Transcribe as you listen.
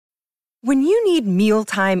When you need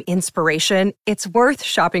mealtime inspiration, it's worth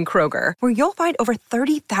shopping Kroger, where you'll find over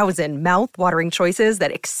 30,000 mouth-watering choices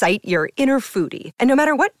that excite your inner foodie. And no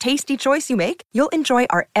matter what tasty choice you make, you'll enjoy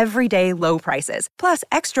our everyday low prices, plus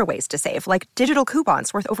extra ways to save, like digital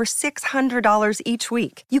coupons worth over $600 each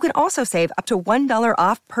week. You can also save up to $1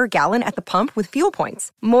 off per gallon at the pump with fuel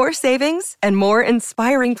points. More savings and more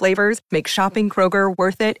inspiring flavors make shopping Kroger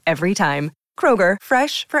worth it every time. Kroger,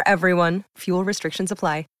 fresh for everyone. Fuel restrictions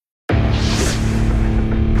apply.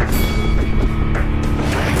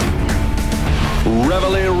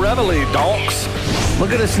 Reveille, reveille, donks.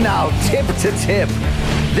 Look at us now, tip to tip.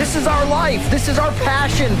 This is our life. This is our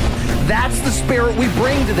passion. That's the spirit we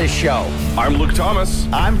bring to this show. I'm Luke Thomas.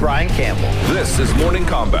 I'm Brian Campbell. This is Morning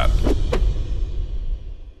Combat.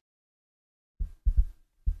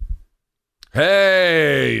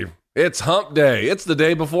 Hey, it's Hump Day. It's the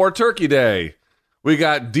day before Turkey Day. We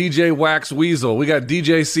got DJ Wax Weasel. We got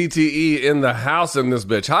DJ CTE in the house in this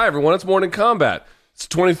bitch. Hi, everyone. It's Morning Combat. It's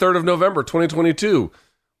 23rd of November, 2022.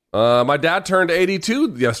 My dad turned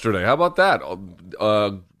 82 yesterday. How about that?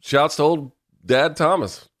 Shouts to old Dad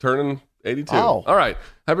Thomas, turning 82. Oh. All right.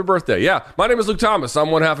 Happy birthday. Yeah. My name is Luke Thomas. I'm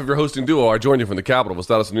one half of your hosting duo. I join you from the capital of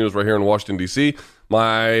Status News right here in Washington, D.C.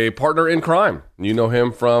 My partner in crime. You know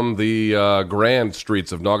him from the grand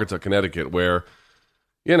streets of Naugatuck, Connecticut, where,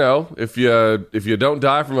 you know, if you don't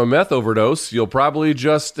die from a meth overdose, you'll probably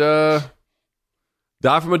just...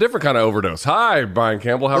 die from a different kind of overdose. Hi, Brian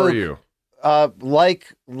Campbell. How are you?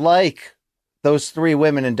 Like those three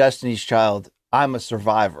women in Destiny's Child, I'm a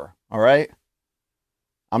survivor, all right?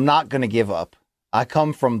 I'm not going to give up. I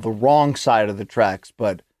come from the wrong side of the tracks,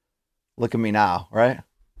 but look at me now, right?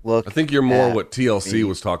 Look. I think you're more what TLC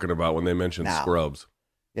was talking about when they mentioned scrubs.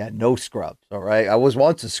 Yeah, no scrubs, all right? I was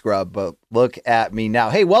once a scrub, but look at me now.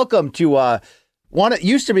 Hey, welcome to... it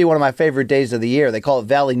used to be one of my favorite days of the year. They call it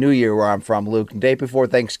Valley New Year where I'm from, Luke. The day before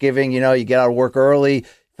Thanksgiving, you know, you get out of work early,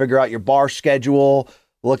 figure out your bar schedule,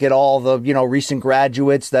 look at all the, you know, recent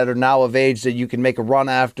graduates that are now of age that you can make a run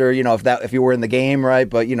after, you know, if you were in the game, right?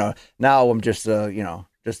 But, you know, now I'm just a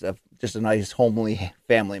nice homely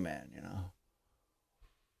family man, you know.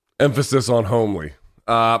 Emphasis on homely.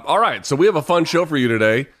 All right, so we have a fun show for you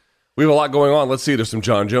today. We have a lot going on. Let's see. There's some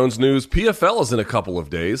John Jones news. PFL is in a couple of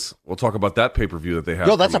days. We'll talk about that pay-per-view that they have.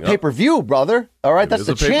 Yo, that's a pay-per-view, brother. All right, that's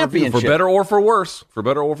the championship. For better or for worse. For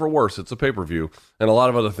better or for worse, it's a pay-per-view and a lot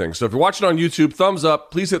of other things. So if you're watching on YouTube, thumbs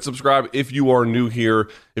up. Please hit subscribe if you are new here.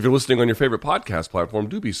 If you're listening on your favorite podcast platform,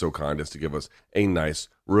 do be so kind as to give us a nice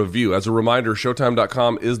review. As a reminder,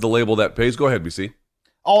 Showtime.com is the label that pays. Go ahead, BC.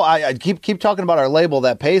 Oh, I keep talking about our label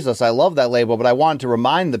that pays us. I love that label, but I wanted to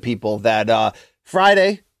remind the people that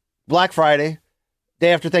Friday... Black Friday,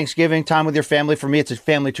 day after Thanksgiving, time with your family. For me, it's a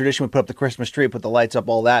family tradition. We put up the Christmas tree, put the lights up,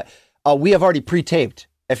 all that. We have already pre-taped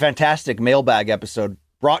a fantastic mailbag episode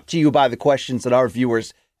brought to you by the questions that our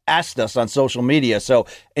viewers asked us on social media. So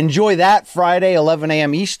enjoy that Friday, 11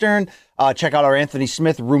 a.m. Eastern. Check out our Anthony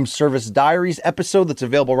Smith Room Service Diaries episode that's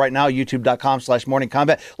available right now,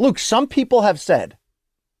 youtube.com/morningcombat. Luke, some people have said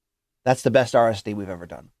that's the best RSD we've ever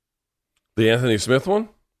done. The Anthony Smith one?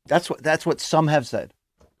 That's what some have said.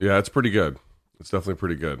 Yeah, it's pretty good. It's definitely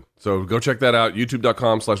pretty good. So go check that out,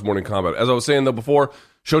 youtube.com/morningcombat. As I was saying, though, before,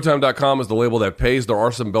 Showtime.com is the label that pays. There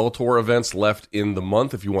are some Bellator events left in the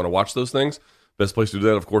month if you want to watch those things. Best place to do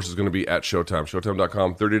that, of course, is going to be at Showtime.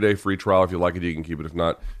 Showtime.com, 30-day free trial. If you like it, you can keep it. If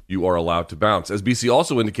not, you are allowed to bounce. As BC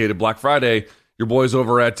also indicated, Black Friday, your boys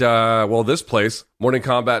over at, this place,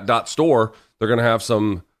 morningcombat.store, they're going to have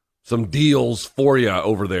some deals for you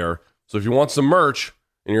over there. So if you want some merch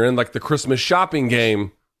and you're in, like, the Christmas shopping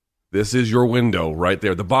game, this is your window right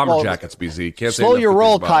there. The bomber jackets, BZ. Can't slow your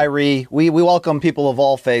roll, Kyrie. We welcome people of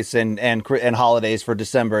all faiths and holidays for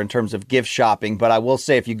December in terms of gift shopping. But I will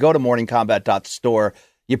say, if you go to morningcombat.store,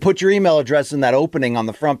 you put your email address in that opening on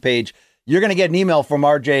the front page, you're going to get an email from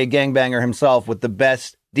RJ Gangbanger himself with the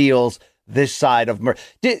best deals this side of merch.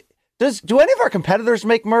 Do any of our competitors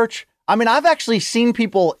make merch? I mean, I've actually seen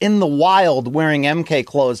people in the wild wearing MK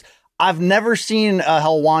clothes. I've never seen a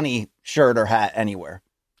Helwani shirt or hat anywhere.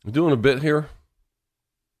 You doing a bit here?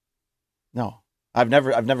 No, I've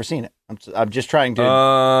never seen it. I'm just trying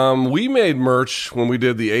to. We made merch when we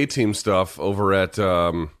did the A-Team stuff over at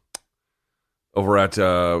MMA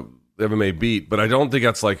Beat, but I don't think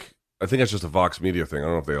that's like. I think that's just a Vox Media thing. I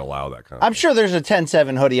don't know if they allow that kind of I'm sure there's a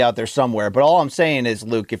 10-7 hoodie out there somewhere, but all I'm saying is,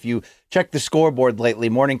 Luke, if you check the scoreboard lately,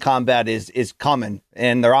 Morning Combat is coming,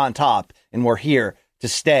 and they're on top, and we're here to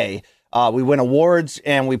stay. We win awards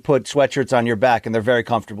and we put sweatshirts on your back, and they're very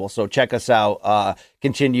comfortable. So check us out.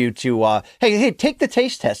 Continue to, hey, take the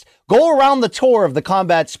taste test. Go around the tour of the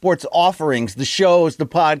combat sports offerings, the shows, the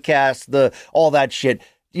podcasts, all that shit.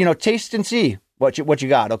 Taste and see what you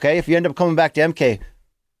got, okay? If you end up coming back to MK,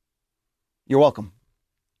 you're welcome.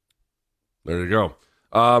 There you go.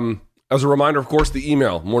 As a reminder, of course, the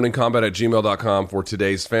email, morningcombat@gmail.com for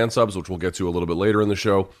today's fan subs, which we'll get to a little bit later in the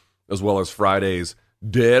show, as well as Friday's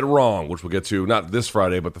Dead Wrong, which we'll get to not this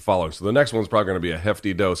Friday, but the following. So the next one's probably going to be a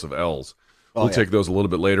hefty dose of L's. We'll take those a little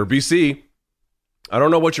bit later. BC, I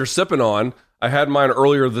don't know what you're sipping on. I had mine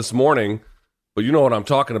earlier this morning, but you know what I'm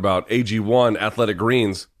talking about. AG1 Athletic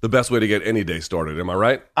Greens, the best way to get any day started. Am I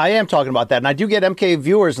right? I am talking about that. And I do get MK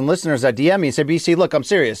viewers and listeners that DM me and say, BC, look, I'm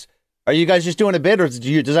serious. Are you guys just doing a bit, or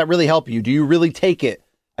does that really help you? Do you really take it?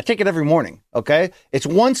 I take it every morning, okay? It's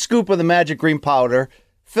 1 scoop of the magic green powder.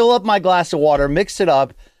 Fill up my glass of water, mix it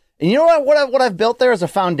up. And you know what I've built there is a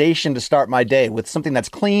foundation to start my day with something that's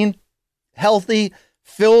clean, healthy,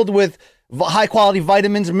 filled with high-quality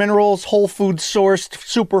vitamins, minerals, whole food sourced,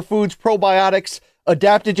 superfoods, probiotics,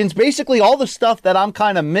 adaptogens, basically all the stuff that I'm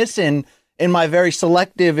kind of missing in my very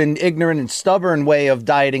selective and ignorant and stubborn way of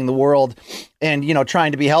dieting the world and,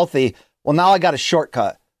 trying to be healthy. Well, now I got a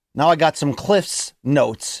shortcut. Now I got some Cliff's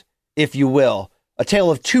notes, if you will. A tale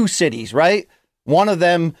of two cities, right? One of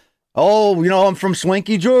them, I'm from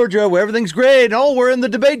Swanky, Georgia, where everything's great. Oh, we're in the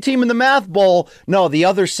debate team in the math bowl. No, the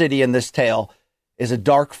other city in this tale is a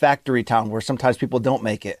dark factory town where sometimes people don't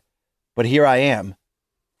make it. But here I am,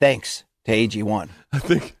 thanks to AG1.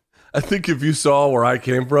 I think if you saw where I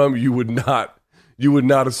came from, you would not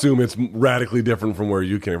assume it's radically different from where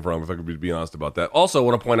you came from, if I could be honest about that. Also, I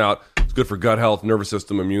want to point out, it's good for gut health, nervous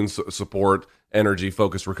system, immune support, energy,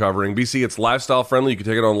 focus, recovering. BC, it's lifestyle friendly. You can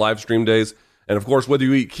take it on live stream days. And of course, whether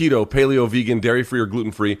you eat keto, paleo, vegan, dairy-free, or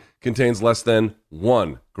gluten-free, contains less than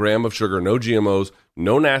 1 gram of sugar, no GMOs,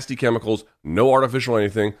 no nasty chemicals, no artificial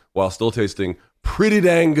anything, while still tasting pretty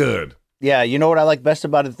dang good. Yeah, you know what I like best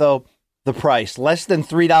about it, though? The price. Less than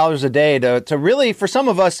 $3 a day to really, for some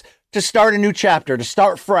of us, to start a new chapter, to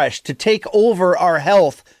start fresh, to take over our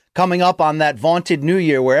health coming up on that vaunted new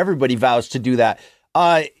year where everybody vows to do that.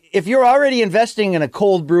 If you're already investing in a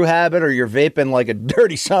cold brew habit or you're vaping like a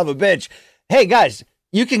dirty son of a bitch, hey, guys,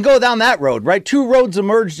 you can go down that road, right? 2 roads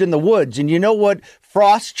emerged in the woods. And you know what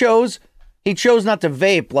Frost chose? He chose not to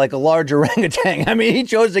vape like a large orangutan. I mean, he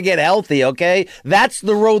chose to get healthy, okay? That's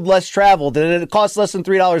the road less traveled, and it costs less than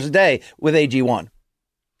 $3 a day with AG1.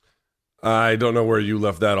 I don't know where you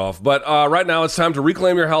left that off. But right now, it's time to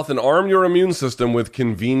reclaim your health and arm your immune system with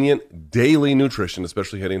convenient daily nutrition,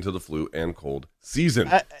 especially heading into the flu and cold season.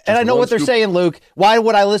 And I know what they're saying, Luke. Why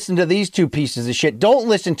would I listen to these two pieces of shit? Don't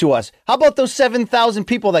listen to us. How about those 7,000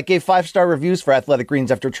 people that gave 5-star reviews for Athletic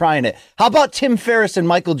Greens after trying it? How about Tim Ferriss and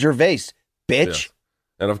Michael Gervais? Bitch. Yes.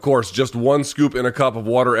 And of course, just 1 scoop in a cup of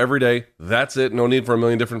water every day. That's it. No need for a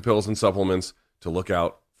million different pills and supplements to look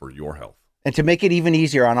out for your health. And to make it even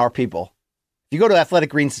easier on our people, if you go to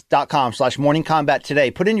athleticgreens.com/morningcombat today,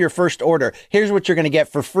 put in your first order. Here's what you're going to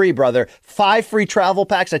get for free, brother. 5 free travel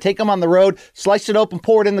packs. I take them on the road, slice it open,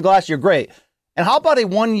 pour it in the glass. You're great. And how about a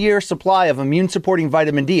 1-year supply of immune-supporting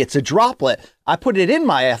vitamin D? It's a droplet. I put it in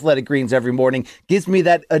my Athletic Greens every morning. Gives me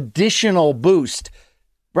that additional boost.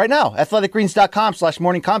 Right now,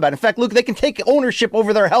 athleticgreens.com/morningcombat. In fact, Luke, they can take ownership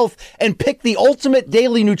over their health and pick the ultimate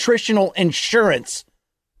daily nutritional insurance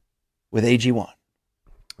with AG1.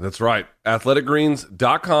 That's right.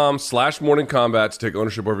 athleticgreens.com/morningcombat to take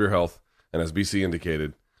ownership over your health. And as BC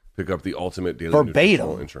indicated, pick up the ultimate daily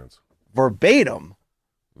nutritional insurance. Verbatim.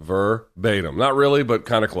 Not really, but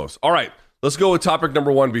kind of close. All right, let's go with topic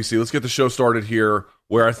number 1, BC. Let's get the show started here,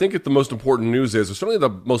 where I think the most important news is, or certainly the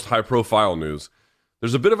most high-profile news.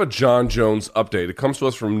 There's a bit of a Jon Jones update. It comes to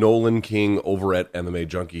us from Nolan King over at MMA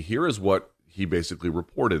Junkie. Here is what he basically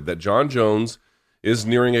reported, that Jon Jones is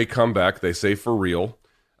nearing a comeback, they say for real.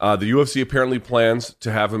 The UFC apparently plans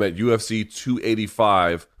to have him at UFC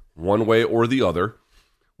 285 one way or the other.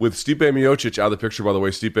 With Stipe Miocic out of the picture, by the way,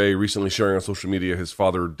 Stipe recently sharing on social media his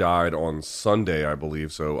father died on Sunday, I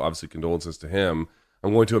believe, so obviously condolences to him.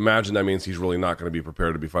 I'm going to imagine that means he's really not going to be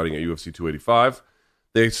prepared to be fighting at UFC 285.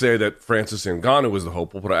 They say that Francis Ngannou is the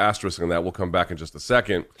hope. We'll put an asterisk on that. We'll come back in just a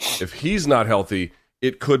second. If he's not healthy,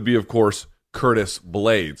 it could be, of course, Curtis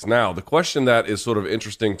Blaydes. Now, the question that is sort of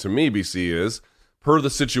interesting to me, BC, is, per the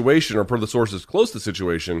situation, or per the sources close to the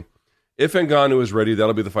situation, if Ngannou is ready,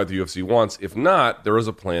 that'll be the fight the UFC wants. If not, there is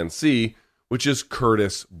a plan C, which is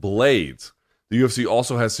Curtis Blaydes. The UFC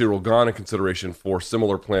also has Cyril Gane in consideration for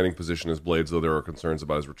similar planning position as Blaydes, though there are concerns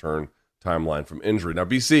about his return timeline from injury. Now,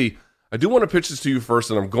 BC, I do want to pitch this to you first,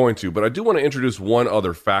 and I'm going to, but I do want to introduce one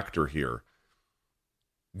other factor here.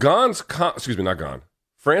 Francis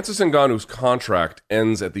Ngannou's contract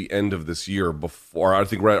ends at the end of this year, before I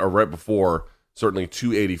think right before certainly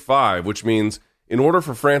 285, which means in order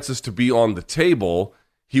for Francis to be on the table,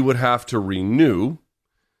 he would have to renew.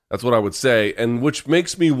 That's what I would say, and which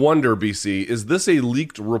makes me wonder, BC, is this a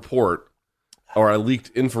leaked report or a leaked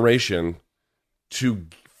information to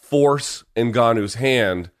force Ngannou's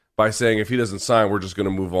hand by saying if he doesn't sign, we're just going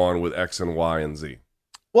to move on with X and Y and Z?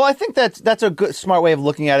 Well, I think that's a good, smart way of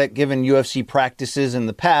looking at it, given UFC practices in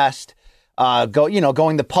the past,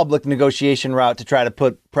 going the public negotiation route to try to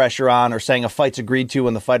put pressure on, or saying a fight's agreed to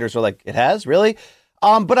when the fighters are like, it has, really?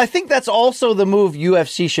 But I think that's also the move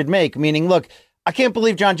UFC should make, meaning, look, I can't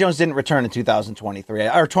believe Jon Jones didn't return in 2023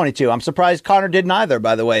 or 22. I'm surprised Conor didn't either,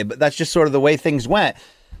 by the way, but that's just sort of the way things went.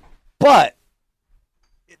 But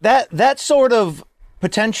that sort of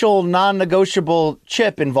potential non-negotiable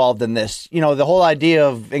chip involved in this, the whole idea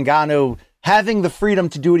of Ngannou having the freedom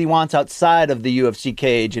to do what he wants outside of the UFC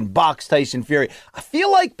cage and box Tyson Fury. I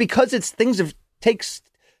feel like because things have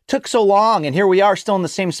took so long, and here we are still in the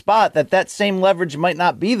same spot, that same leverage might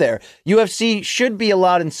not be there. UFC should be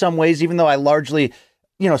allowed in some ways, even though I largely,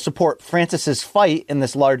 support Francis's fight in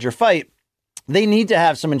this larger fight. They need to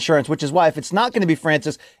have some insurance, which is why if it's not going to be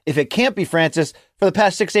Francis, if it can't be Francis, for the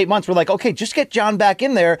past 6-8 months, we're like, okay, just get Jon back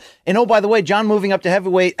in there. And oh, by the way, Jon moving up to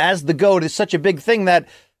heavyweight as the GOAT is such a big thing that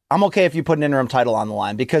I'm okay if you put an interim title on the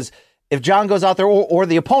line, because if Jon goes out there or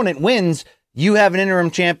the opponent wins, you have an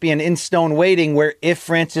interim champion in stone waiting, where if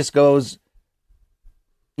Francis goes,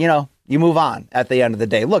 you move on at the end of the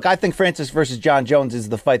day. Look, I think Francis versus Jon Jones is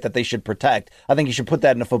the fight that they should protect. I think you should put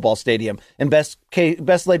that in a football stadium. In best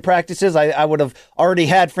laid practices, I would have already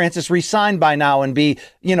had Francis re-signed by now and be,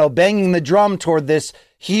 banging the drum toward this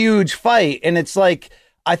huge fight. And it's like,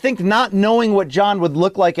 I think not knowing what Jon would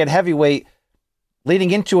look like at heavyweight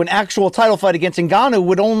leading into an actual title fight against Ngannou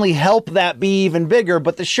would only help that be even bigger.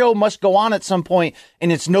 But the show must go on at some point,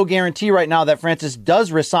 and it's no guarantee right now that Francis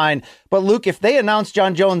does resign. But Luke, if they announce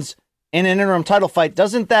Jon Jones in an interim title fight,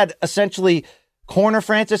 doesn't that essentially corner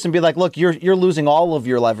Francis and be like, look, you're losing all of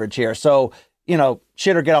your leverage here, so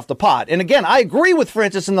shit or get off the pot? And again, I agree with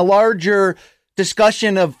Francis in the larger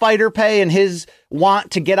discussion of fighter pay and his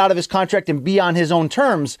want to get out of his contract and be on his own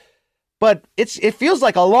terms. But it feels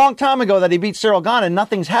like a long time ago that he beat Cyril Gane, and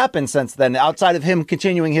nothing's happened since then outside of him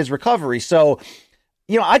continuing his recovery. So,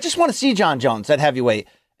 I just want to see Jon Jones at heavyweight.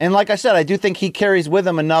 And like I said, I do think he carries with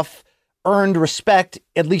him enough earned respect,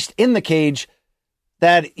 at least in the cage,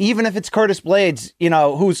 that even if it's Curtis Blaydes,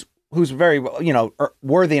 who's very,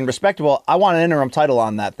 worthy and respectable, I want an interim title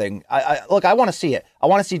on that thing. I want to see it. I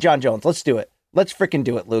want to see Jon Jones. Let's do it. Let's freaking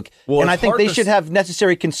do it, Luke. Well, and I think they should have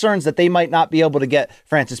necessary concerns that they might not be able to get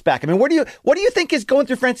Francis back. I mean, what do you think is going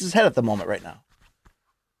through Francis' head at the moment right now?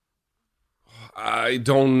 I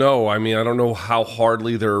don't know. I mean, I don't know how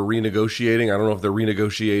hardly they're renegotiating. I don't know if they're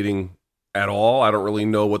renegotiating at all. I don't really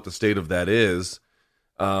know what the state of that is.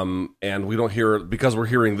 And we don't hear, because we're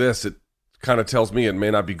hearing this, it kind of tells me it may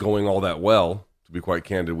not be going all that well, to be quite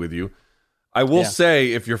candid with you. I will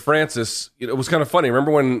say, if you're Francis, it was kind of funny.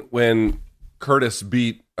 Remember when Curtis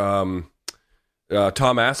beat Tom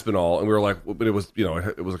Aspinall, and we were like, but it was,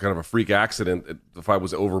 it was a kind of a freak accident. The fight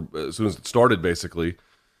was over as soon as it started, basically.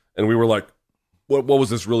 And we were like, what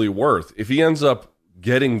was this really worth? If he ends up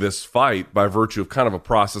getting this fight by virtue of kind of a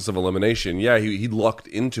process of elimination, he lucked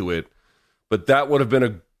into it, but that would have been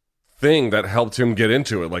a thing that helped him get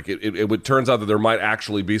into it. Like it turns out that there might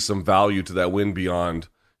actually be some value to that win beyond,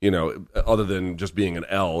 other than just being an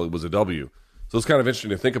L, it was a W. So it's kind of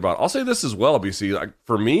interesting to think about. I'll say this as well, BC. Like,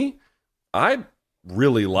 for me, I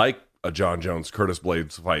really like a Jon Jones Curtis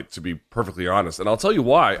Blaydes fight, to be perfectly honest, and I'll tell you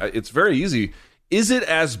why. It's very easy. Is it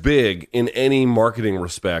as big in any marketing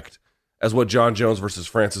respect as what Jon Jones versus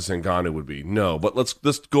Francis Ngannou would be? No, but let's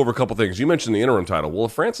go over a couple things. You mentioned the interim title. Well,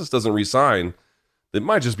 if Francis doesn't re-sign, it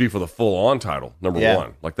might just be for the full-on title, number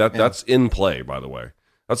one. Like that's in play, by the way.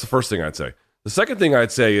 That's the first thing I'd say. The second thing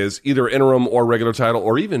I'd say is either interim or regular title,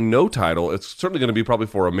 or even no title. It's certainly going to be probably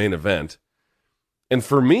for a main event. And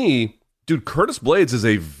for me, dude, Curtis Blaydes is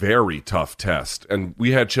a very tough test. And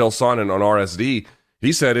we had Chael Sonnen on RSD.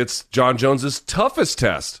 He said it's Jon Jones's toughest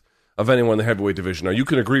test of anyone in the heavyweight division. Now, you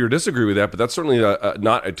can agree or disagree with that, but that's certainly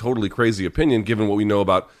not a totally crazy opinion, given what we know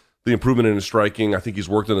about the improvement in his striking. I think he's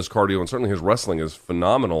worked on his cardio, and certainly his wrestling is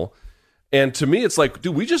phenomenal. And to me, it's like,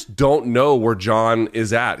 dude, we just don't know where Jon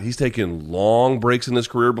is at. He's taken long breaks in his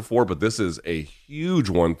career before, but this is a huge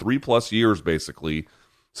one, 3+ years basically,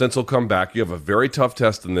 since he'll come back. You have a very tough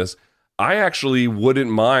test in this. I actually wouldn't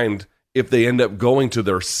mind if they end up going to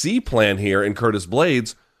their C plan here in Curtis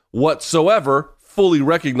Blades whatsoever, fully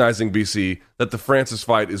recognizing, BC, that the Francis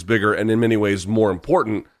fight is bigger and in many ways more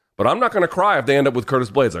important. But I'm not going to cry if they end up with Curtis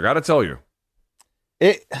Blades. I got to tell you.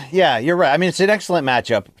 Yeah, you're right. I mean, it's an excellent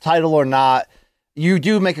matchup, title or not. You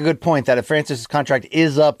do make a good point that if Francis' contract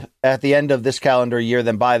is up at the end of this calendar year,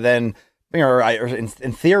 then by then, or in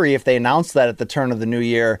theory, if they announce that at the turn of the new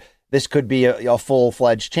year, this could be a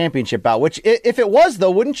full-fledged championship bout, which if it was,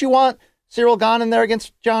 though, wouldn't you want Ciryl Gane in there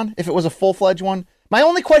against John if it was a full-fledged one? My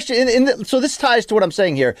only question, so this ties to what I'm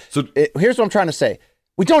saying here. So here's what I'm trying to say.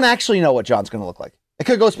 We don't actually know what John's going to look like. It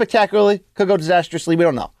could go spectacularly, could go disastrously. We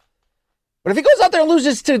don't know. But if he goes out there and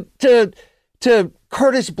loses to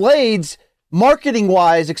Curtis Blades,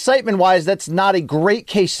 marketing-wise, excitement-wise, that's not a great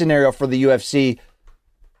case scenario for the UFC.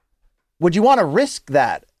 Would you want to risk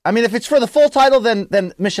that? I mean, if it's for the full title,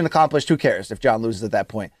 then mission accomplished. Who cares if John loses at that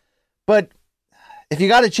point? But if you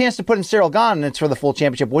got a chance to put in Ciryl Gane and it's for the full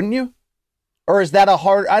championship, wouldn't you? Or is that a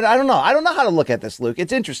hard... I don't know. I don't know how to look at this, Luke.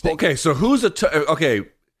 It's interesting. Okay, so who's okay,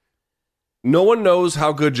 no one knows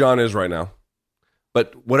how good John is right now.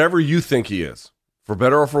 But whatever you think he is, for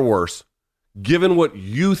better or for worse, given what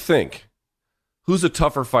you think, who's a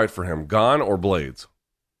tougher fight for him, Gane or Blades?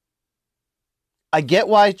 I get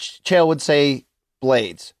why Chael would say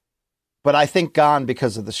Blades, but I think Gane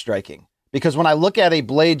because of the striking. Because when I look at a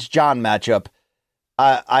Blades-John matchup,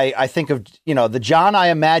 I think of, the John I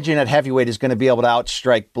imagine at heavyweight is going to be able to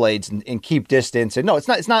outstrike Blades and keep distance. And no, it's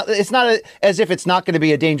not as if it's not going to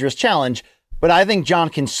be a dangerous challenge, but I think John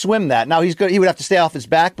can swim that. Now he would have to stay off his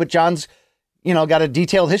back, but John's, got a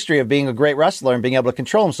detailed history of being a great wrestler and being able to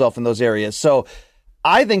control himself in those areas. So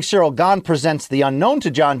I think Ciryl Gane presents the unknown to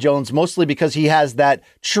John Jones, mostly because he has that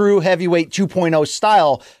true heavyweight 2.0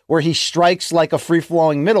 style where he strikes like a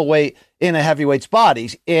free-flowing middleweight in a heavyweight's body.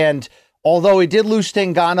 And although he did lose to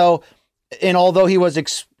Ngannou, and although he was,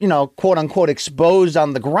 quote unquote, exposed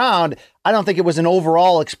on the ground, I don't think it was an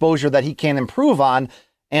overall exposure that he can improve on.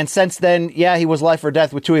 And since then, he was life or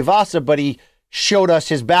death with Tuivasa, but he showed us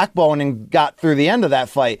his backbone and got through the end of that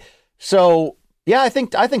fight. So, I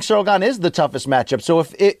think Ciryl Gane is the toughest matchup. So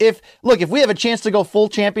if we have a chance to go full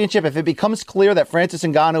championship, if it becomes clear that Francis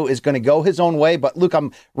Ngannou is going to go his own way, but Luke,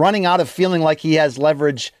 I'm running out of feeling like he has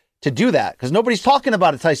leverage to do that because nobody's talking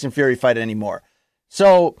about a Tyson Fury fight anymore.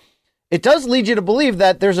 So it does lead you to believe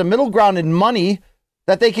that there's a middle ground in money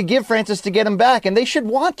that they could give Francis to get him back, and they should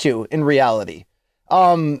want to in reality.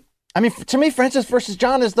 To me, Francis versus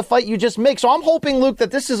John is the fight you just make. So I'm hoping, Luke,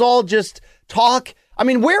 that this is all just talk. I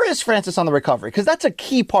mean, where is Francis on the recovery? Because that's a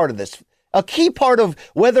key part of this. A key part of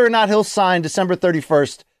whether or not he'll sign December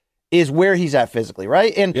 31st is where he's at physically,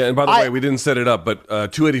 right? And by the way, we didn't set it up, but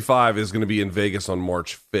 285 is going to be in Vegas on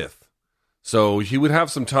March 5th. So he would have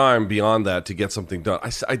some time beyond that to get something done.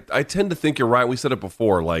 I tend to think you're right. We said it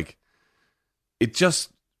before.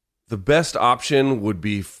 The best option would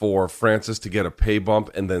be for Francis to get a pay bump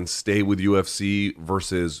and then stay with UFC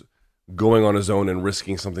versus going on his own and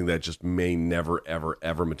risking something that just may never, ever,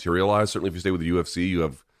 ever materialize. Certainly if you stay with the UFC, you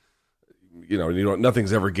have,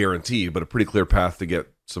 nothing's ever guaranteed, but a pretty clear path to get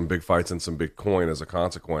some big fights and some big coin as a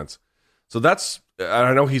consequence. So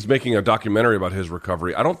I know he's making a documentary about his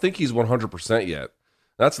recovery. I don't think he's 100% yet.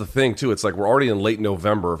 That's the thing, too. It's like we're already in late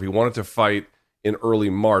November. If he wanted to fight in early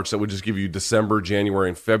March, that would just give you December, January,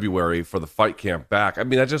 and February for the fight camp back. I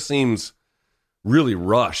mean, that just seems really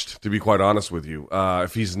rushed, to be quite honest with you,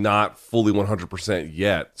 if he's not fully 100%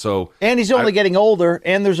 yet. And he's only getting older,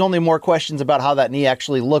 and there's only more questions about how that knee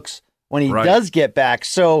actually looks when he does get back.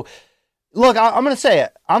 So, look, I'm going to say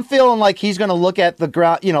it. I'm feeling like he's going to look at the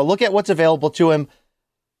ground, look at what's available to him.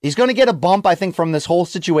 He's going to get a bump, I think, from this whole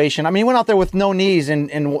situation. I mean, he went out there with no knees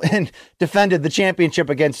and defended the championship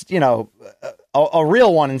against, a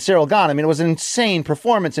real one in Ciryl Gane. I mean, it was an insane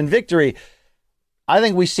performance and victory. I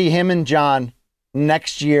think we see him and John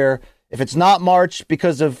next year. If it's not March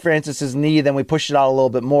because of Francis's knee, then we push it out a little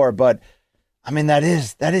bit more. But I mean, that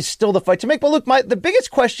is still the fight to make. But look, the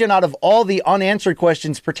biggest question out of all the unanswered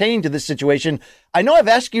questions pertaining to this situation, I know I've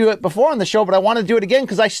asked you it before on the show, but I want to do it again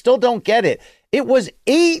because I still don't get it. It was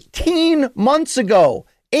 18 months ago,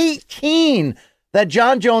 18, that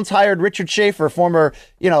John Jones hired Richard Schaefer, former,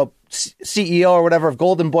 CEO or whatever of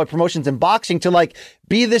Golden Boy Promotions and Boxing, to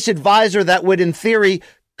be this advisor that would, in theory,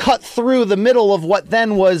 cut through the middle of what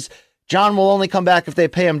then was John will only come back if they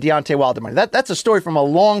pay him Deontay Wilder money. That's a story from a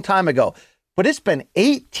long time ago. But it's been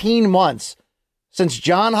 18 months since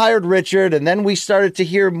John hired Richard, and then we started to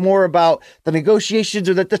hear more about the negotiations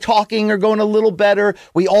or that the talking are going a little better.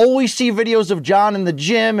 We always see videos of John in the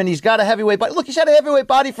gym, and he's got a heavyweight body. Look, he's had a heavyweight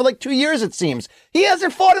body for 2 years, it seems. He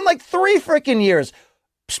hasn't fought in 3 freaking years.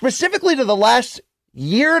 specifically to the last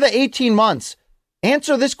year to 18 months,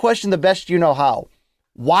 answer this question the best you know how.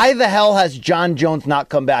 Why the hell has John Jones not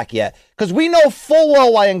come back yet? Because we know full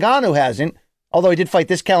well why Ngannou hasn't, although he did fight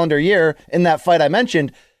this calendar year in that fight I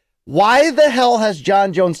mentioned. Why the hell has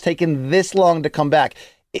John Jones taken this long to come back?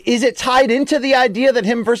 Is it tied into the idea that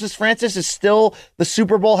him versus Francis is still the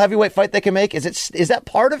Super Bowl heavyweight fight they can make? Is that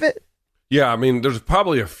part of it? Yeah, I mean, there's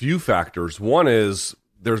probably a few factors. One is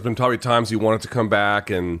there's been probably times he wanted to come back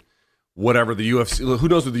and whatever the UFC, who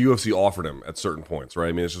knows what the UFC offered him at certain points, right?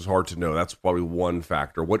 I mean, it's just hard to know. That's probably one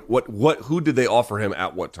factor. Who did they offer him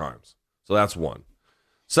at what times? So that's one.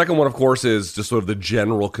 Second one, of course, is just sort of the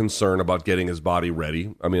general concern about getting his body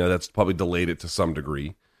ready. I mean, that's probably delayed it to some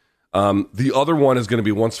degree. The other one is going to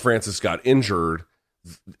be once Francis got injured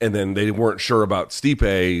and then they weren't sure about Stipe,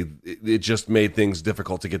 it just made things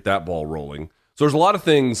difficult to get that ball rolling. So there's a lot of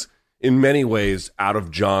things in many ways out of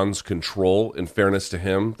John's control, in fairness to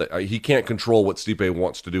him. That he can't control what Stipe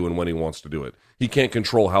wants to do and when he wants to do it. He can't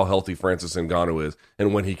control how healthy Francis Ngannou is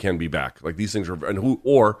and when he can be back. Like these things are, and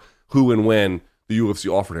who and when the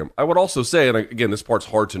UFC offered him. I would also say, and again, this part's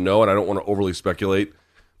hard to know and I don't want to overly speculate,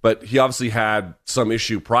 but he obviously had some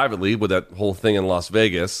issue privately with that whole thing in Las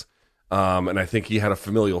Vegas. And I think he had a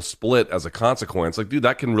familial split as a consequence. Like, dude,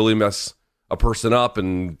 that can really mess a person up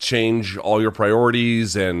and change all your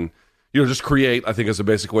priorities and, just create, I think is a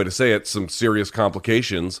basic way to say it, some serious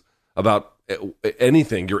complications about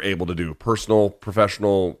anything you're able to do, personal,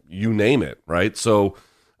 professional, you name it, right? So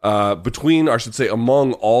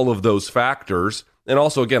among all of those factors, and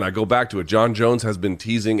also, again, I go back to it, John Jones has been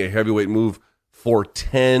teasing a heavyweight move for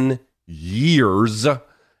 10 years,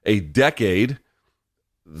 a decade.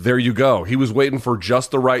 There you go. He was waiting for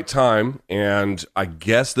just the right time, and I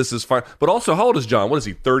guess this is fine. But also, how old is John? What is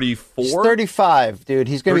he, 34? He's 35, dude.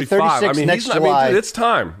 He's going to be 36 next July. Dude, it's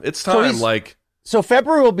time. It's time. So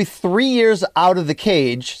February will be 3 years out of the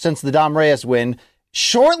cage since the Dom Reyes win.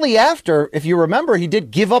 Shortly after, if you remember, he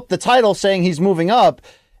did give up the title saying he's moving up.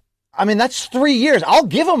 I mean, that's 3 years. I'll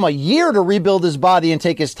give him a year to rebuild his body and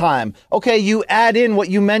take his time. Okay, you add in what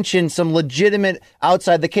you mentioned, some legitimate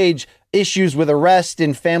outside the cage issues with arrest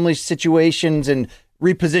and family situations and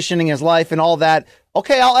repositioning his life and all that.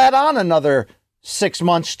 Okay, I'll add on another 6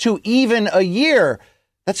 months to even a year.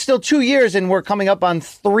 That's still 2 years, and we're coming up on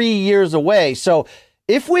 3 years away. So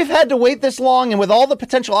if we've had to wait this long and with all the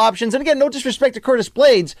potential options, and again, no disrespect to Curtis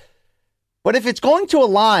Blaydes, but if it's going to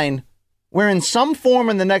align where in some form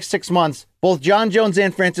in the next 6 months, both John Jones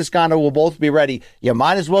and Francis Ngannou will both be ready, you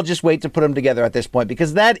might as well just wait to put them together at this point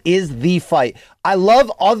because that is the fight. I love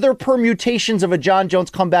other permutations of a John Jones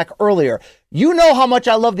comeback earlier. You know how much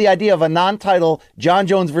I love the idea of a non-title John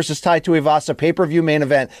Jones versus Tai Tuivasa pay-per-view main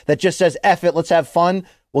event that just says, F it, let's have fun.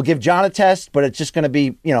 We'll give John a test, but it's just going to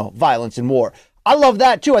be, violence and war. I love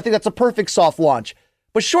that too. I think that's a perfect soft launch.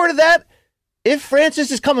 But short of that, if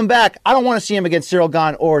Francis is coming back, I don't want to see him against Cyril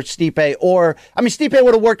Gane or Stipe Stipe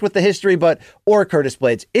would have worked with the history, or Curtis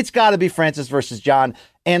Blaydes. It's got to be Francis versus John.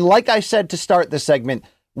 And like I said to start this segment,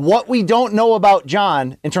 what we don't know about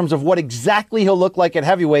John in terms of what exactly he'll look like at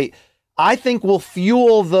heavyweight, I think will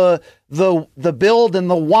fuel the build and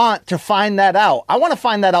the want to find that out. I want to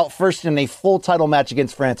find that out first in a full title match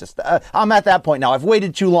against Francis. I'm at that point now. I've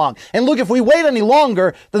waited too long. And look, if we wait any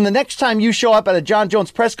longer, then the next time you show up at a John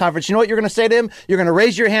Jones press conference, you know what you're going to say to him? You're going to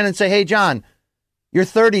raise your hand and say, hey, John, your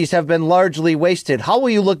 30s have been largely wasted. How will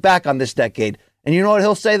you look back on this decade? And you know what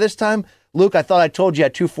he'll say this time? Luke, I thought I told you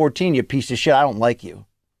at 214, you piece of shit. I don't like you.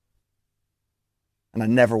 And I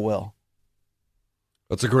never will.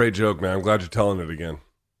 That's a great joke, man. I'm glad you're telling it again.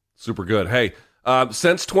 Super good. Hey,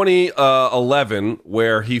 since 2011,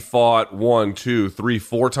 where he fought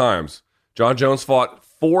 4 times. John Jones fought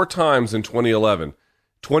 4 times in 2011.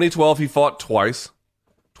 2012, he fought twice.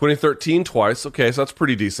 2013, twice. Okay, so that's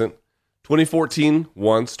pretty decent. 2014,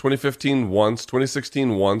 once. 2015, once.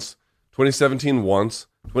 2016, once. 2017, once.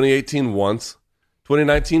 2018, once.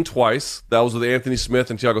 2019, twice. That was with Anthony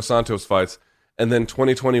Smith and Thiago Santos fights. And then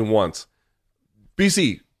 2020, once.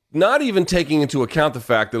 BC, not even taking into account the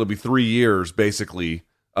fact that it'll be 3 years, basically,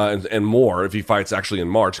 and more if he fights actually in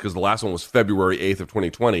March, because the last one was February 8th of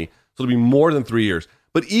 2020. So it'll be more than 3 years.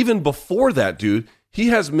 But even before that, dude, he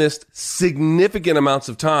has missed significant amounts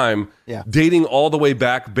of time, dating all the way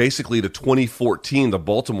back basically to 2014, the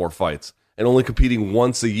Baltimore fights, and only competing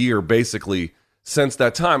once a year, basically, since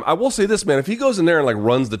that time. I will say this, man, if he goes in there and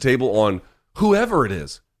runs the table on whoever it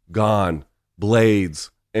is, Gane,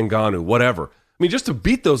 Blaydes, Ngannou, whatever, I mean, just to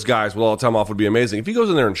beat those guys with all the time off would be amazing. If he goes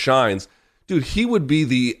in there and shines, dude, he would be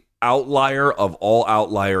the outlier of all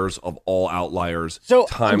outliers of all outliers. So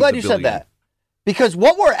I'm glad you said that. Because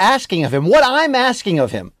what we're asking of him, what I'm asking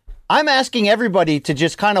of him, I'm asking everybody to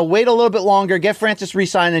just kind of wait a little bit longer, get Francis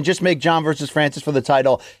re-signed, and just make John versus Francis for the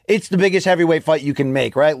title. It's the biggest heavyweight fight you can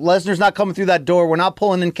make, right? Lesnar's not coming through that door. We're not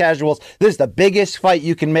pulling in casuals. This is the biggest fight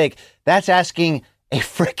you can make. That's asking a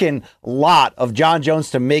freaking lot of John Jones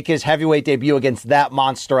to make his heavyweight debut against that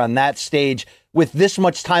monster on that stage with this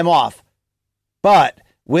much time off. But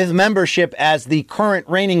with membership as the current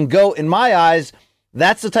reigning GOAT, in my eyes,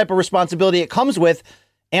 that's the type of responsibility it comes with.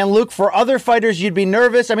 And Luke, for other fighters, you'd be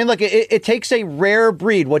nervous. I mean, look, it takes a rare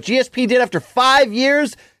breed. What GSP did after 5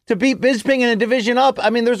 years to beat Bisping in a division up, I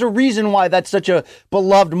mean, there's a reason why that's such a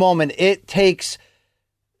beloved moment. It takes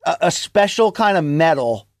a special kind of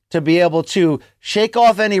mettle to be able to shake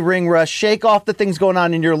off any ring rust, shake off the things going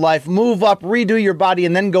on in your life, move up, redo your body,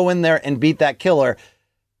 and then go in there and beat that killer.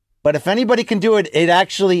 But if anybody can do it, it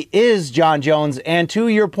actually is John Jones. And to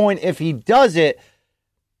your point, if he does it,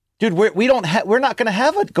 dude, we're not going to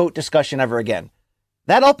have a GOAT discussion ever again.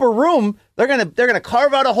 That upper room, they're gonna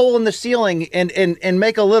carve out a hole in the ceiling and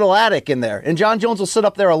make a little attic in there. And John Jones will sit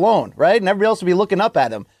up there alone, right? And everybody else will be looking up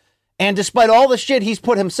at him. And despite all the shit he's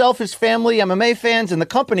put himself, his family, MMA fans, and the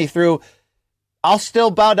company through, I'll still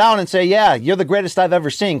bow down and say, yeah, you're the greatest I've ever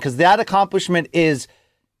seen, because that accomplishment is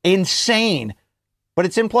insane. But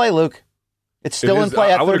it's in play, Luke. It's still in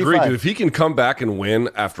play at 35. I would agree, dude. If he can come back and win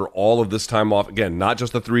after all of this time off, again, not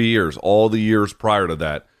just the 3 years, all the years prior to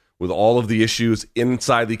that, with all of the issues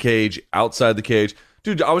inside the cage, outside the cage.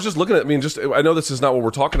 Dude, I was just looking at, I know this is not what we're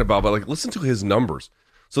talking about, but like, listen to his numbers.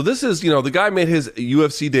 So this is, the guy made his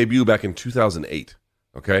UFC debut back in 2008,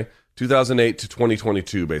 okay? 2008 to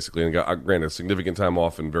 2022, basically, and got, granted, significant time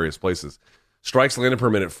off in various places. Strikes landed per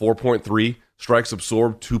minute, 4.3. Strikes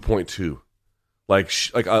absorbed, 2.2.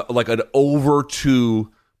 Like an over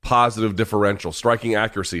 2 positive differential. Striking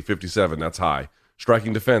accuracy, 57, that's high.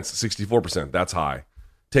 Striking defense, 64%, that's high.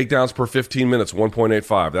 Takedowns per 15 minutes,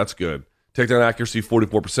 1.85, that's good. Takedown accuracy,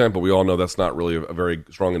 44%, but we all know that's not really a very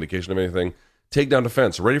strong indication of anything. Takedown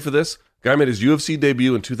defense, ready for this? Guy made his UFC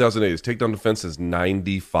debut in 2008. His takedown defense is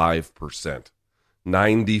 95%.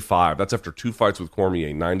 95. That's after 2 fights with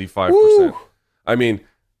Cormier, 95%. Woo! I mean,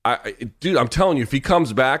 dude, I'm telling you, if he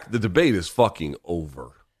comes back, the debate is fucking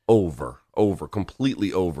over,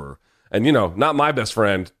 completely over. And, not my best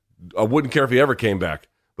friend. I wouldn't care if he ever came back.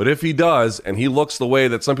 But if he does, and he looks the way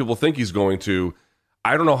that some people think he's going to,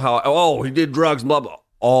 I don't know how, he did drugs, blah, blah.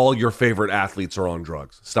 All your favorite athletes are on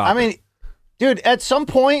drugs. Stop it. Dude, at some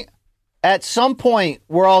point,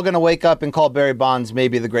 we're all going to wake up and call Barry Bonds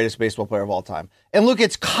maybe the greatest baseball player of all time. And look,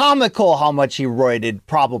 it's comical how much he roided,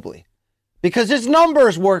 probably. Because his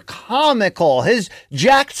numbers were comical. His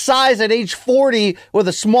jacked size at age 40 with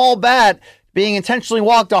a small bat being intentionally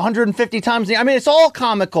walked 150 times. It's all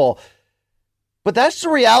comical. But that's the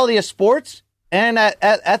reality of sports. And at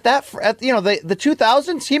the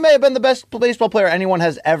 2000s, he may have been the best baseball player anyone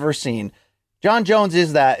has ever seen. John Jones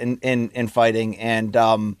is that in fighting. And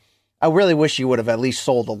I really wish he would have at least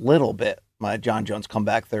sold a little bit. My John Jones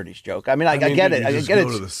comeback 30s joke. I get it. I get it.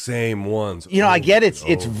 Go to the same ones. I get it.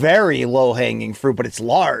 It's very low hanging fruit, but it's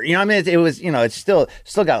large. It was. It's still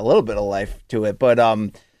got a little bit of life to it. But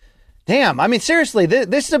damn. Seriously,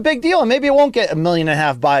 this is a big deal, and maybe it won't get 1.5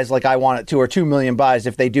 million buys like I want it to, or 2 million buys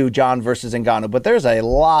if they do John versus Ngannou. But there's a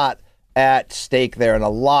lot at stake there, and a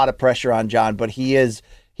lot of pressure on John. But he is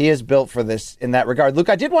built for this in that regard. Luke,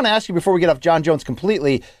 I did want to ask you before we get off John Jones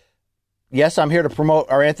completely. Yes, I'm here to promote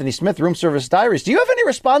our Anthony Smith Room Service Diaries. Do you have any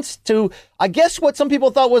response to, I guess, what some people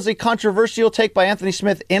thought was a controversial take by Anthony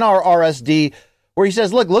Smith in our RSD, where he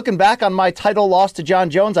says, looking back on my title loss to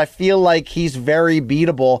John Jones, I feel like he's very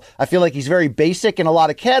beatable. I feel like he's very basic in a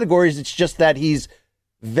lot of categories. It's just that he's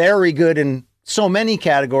very good in so many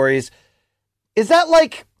categories. Is that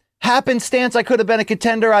like happenstance? I could have been a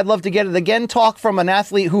contender. I'd love to get it again. Talk from an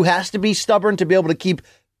athlete who has to be stubborn to be able to keep,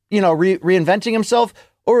 reinventing himself.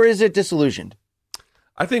 Or is it disillusioned?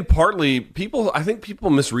 I think partly people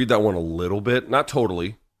misread that one a little bit. Not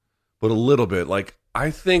totally, but a little bit. Like,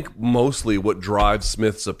 I think mostly what drives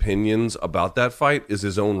Smith's opinions about that fight is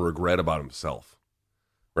his own regret about himself,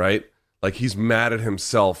 right? Like, he's mad at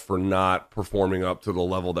himself for not performing up to the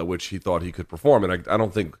level at which he thought he could perform. And I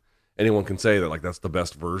don't think anyone can say that, like, that's the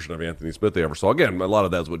best version of Anthony Smith they ever saw. Again, a lot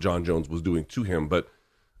of that is what John Jones was doing to him, but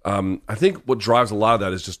I think what drives a lot of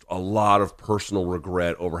that is just a lot of personal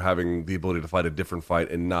regret over having the ability to fight a different fight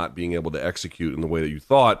and not being able to execute in the way that you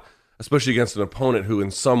thought, especially against an opponent who in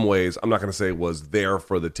some ways, I'm not going to say was there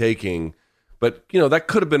for the taking, but that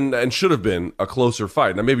could have been and should have been a closer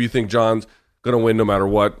fight. Now, maybe you think John's going to win no matter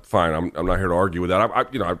what. Fine, I'm not here to argue with that.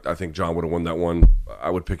 I think John would have won that one. I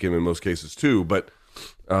would pick him in most cases too, but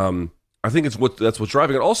I think that's what's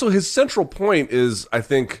driving it. Also, his central point is, I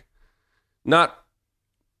think,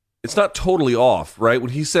 it's not totally off, right?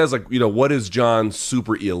 When he says, like, what is John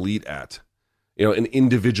super elite at? In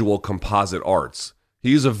individual composite arts.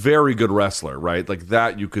 He's a very good wrestler, right? Like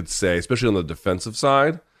that you could say, especially on the defensive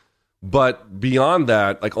side. But beyond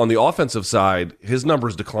that, like on the offensive side, his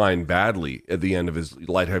numbers declined badly at the end of his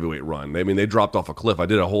light heavyweight run. I mean, they dropped off a cliff. I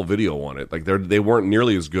did a whole video on it. Like they weren't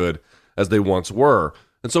nearly as good as they once were.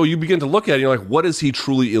 And so you begin to look at it, and you're like, what is he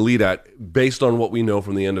truly elite at based on what we know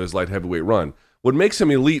from the end of his light heavyweight run? What makes him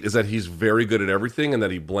elite is that he's very good at everything and that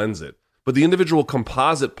he blends it. But the individual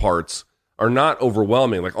composite parts are not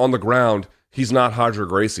overwhelming. Like on the ground, he's not Roger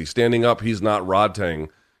Gracie. Standing up, he's not Rodtang.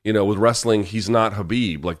 With wrestling, he's not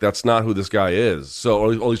Habib. Like that's not who this guy is. So,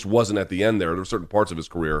 or at least wasn't at the end there. There were certain parts of his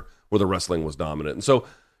career where the wrestling was dominant. And so,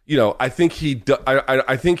 I think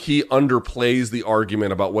I think he underplays the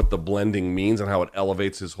argument about what the blending means and how it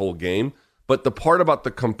elevates his whole game. But the part about the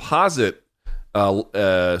composite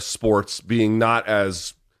sports being not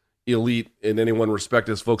as elite in any one respect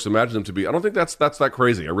as folks imagine them to be, I don't think that's that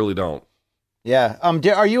crazy. I really don't. Yeah.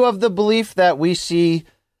 Are you of the belief that we see?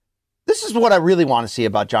 This is what I really want to see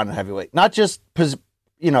about John at heavyweight. Not just punch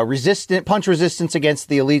resistance against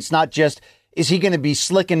the elites. Not just is he going to be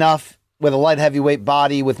slick enough with a light heavyweight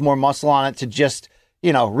body with more muscle on it to just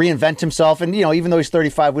reinvent himself. And even though he's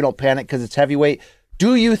 35, we don't panic because it's heavyweight.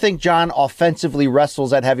 Do you think John offensively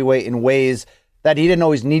wrestles at heavyweight in ways that he didn't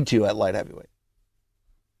always need to at light heavyweight?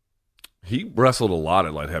 He wrestled a lot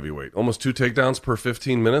at light heavyweight, almost 2 takedowns per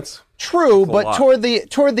 15 minutes. True, but toward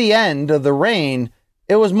the end of the reign,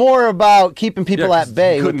 it was more about keeping people at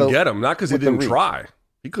bay. He couldn't get him, not because he didn't try.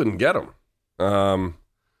 He couldn't get him.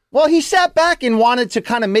 Well, he sat back and wanted to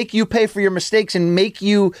kind of make you pay for your mistakes and make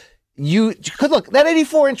you could look, that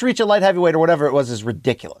 84-inch reach at light heavyweight or whatever it was is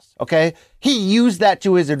ridiculous. Okay, he used that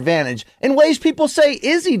to his advantage in ways people say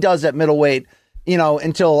Izzy does at middleweight.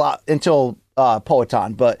 Until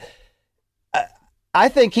Poatan, but. I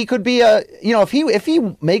think he could be if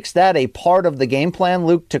he makes that a part of the game plan,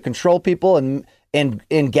 Luke, to control people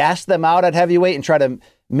and gas them out at heavyweight and try to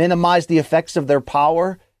minimize the effects of their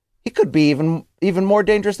power, he could be even more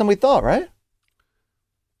dangerous than we thought, right?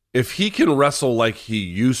 If he can wrestle like he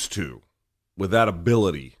used to with that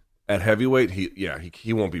ability at heavyweight,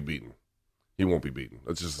 he won't be beaten. He won't be beaten.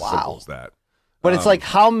 It's just as simple as that. But it's like,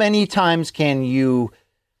 how many times can you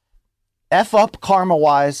F up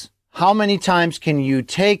karma-wise? How many times can you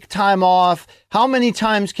take time off? How many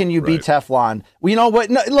times can you be Teflon? Well, you know what?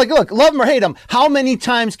 No, look, love him or hate him. How many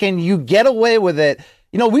times can you get away with it?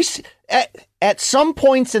 We at some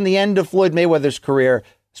points in the end of Floyd Mayweather's career,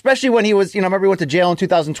 especially when he was, remember he went to jail in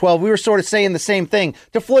 2012, we were sort of saying the same thing.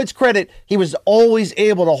 To Floyd's credit, he was always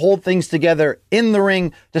able to hold things together in the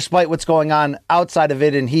ring despite what's going on outside of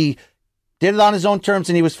it, and he did it on his own terms,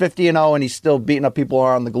 and he was 50-0, and he's still beating up people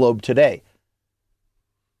around the globe today.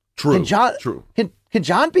 True. Can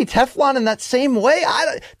John be Teflon in that same way?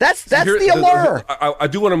 That's the allure. I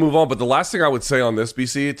do want to move on, but the last thing I would say on this,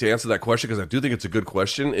 BC, to answer that question, because I do think it's a good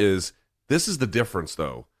question, is this is the difference,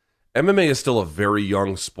 though. MMA is still a very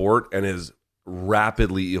young sport and is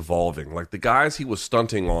rapidly evolving. Like the guys he was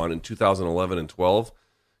stunting on in 2011 and 12,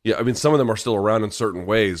 some of them are still around in certain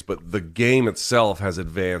ways, but the game itself has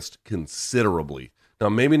advanced considerably. Now,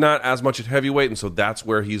 maybe not as much at heavyweight, and so that's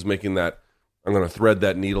where he's making that, I'm going to thread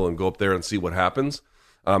that needle and go up there and see what happens.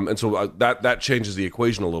 And so that changes the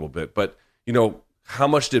equation a little bit. But, how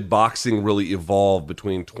much did boxing really evolve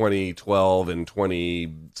between 2012 and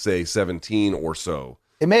 2017 or so?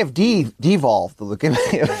 It may have devolved.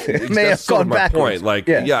 It may have gone backwards. Point.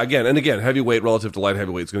 Again, heavyweight relative to light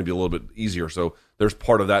heavyweight is going to be a little bit easier. So there's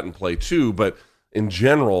part of that in play too. But in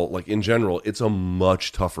general, it's a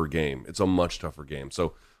much tougher game.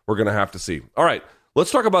 So we're going to have to see. All right. Let's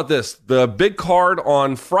talk about this. The big card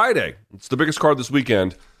on Friday. It's the biggest card this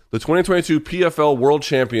weekend. The 2022 PFL World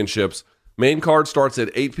Championships. Main card starts at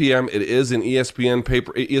 8 p.m. It is an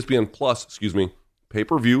ESPN Plus,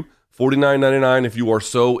 pay-per-view. $49.99 if you are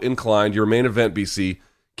so inclined. Your main event, BC,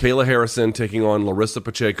 Kayla Harrison taking on Larissa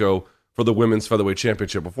Pacheco for the Women's Featherweight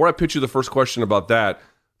Championship. Before I pitch you the first question about that,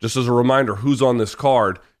 just as a reminder, who's on this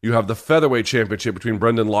card? You have the Featherweight Championship between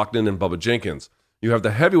Brendan Loughnane and Bubba Jenkins. You have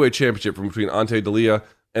the Heavyweight Championship from between Ante D'Elia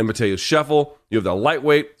and Mateus Scheffel. You have the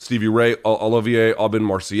Lightweight, Stevie Ray, Olivier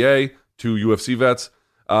Aubin-Mercier, 2 UFC vets.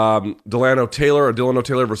 Delano Taylor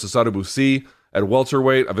versus Sadou Boussi at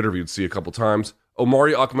welterweight. I've interviewed C a couple times.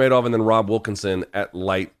 Omari Akhmedov and then Rob Wilkinson at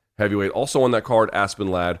light heavyweight. Also on that card,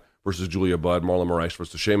 Aspen Ladd versus Julia Budd, Marlon Moraes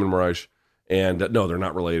versus Shaman Moraes, And no, they're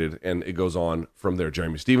not related. And it goes on from there.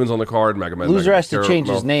 Jeremy Stevens on the card. Loser has to change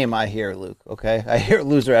his name, I hear, Luke. Okay? I hear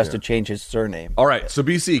Loser has to change his surname. All right. So,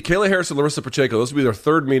 BC, Kayla Harris and Larissa Pacheco, this will be their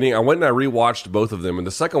third meeting. I went and I rewatched both of them. And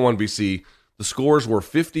the second one, BC, the scores were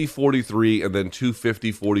 50-43 and then 2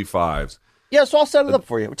 50-45s. Yeah, so I'll set it up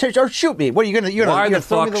for you. Or shoot me. What are you going to Why the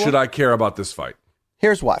fuck should I care about this fight?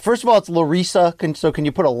 Here's why. First of all, it's Larissa. So can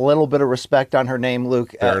you put a little bit of respect on her name,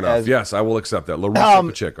 Luke? Fair enough. Yes, I will accept that. Larissa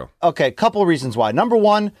Pacheco. Okay, couple of reasons why. Number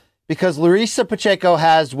one, because Larissa Pacheco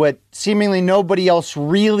has what seemingly nobody else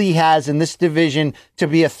really has in this division to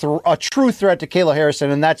be a true threat to Kayla Harrison,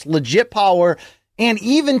 and that's legit power, and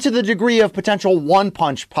even to the degree of potential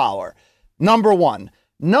one-punch power. Number one.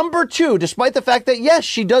 Number two, despite the fact that, yes,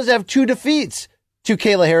 she does have 2 defeats to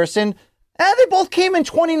Kayla Harrison, they both came in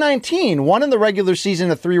 2019. One in the regular season,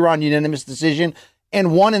 a 3-round unanimous decision,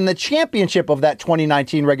 and one in the championship of that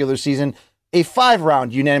 2019 regular season, a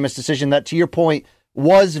 5-round unanimous decision that, to your point,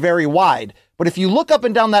 was very wide. But if you look up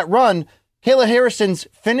and down that run, Kayla Harrison's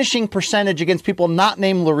finishing percentage against people not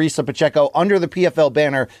named Larissa Pacheco under the PFL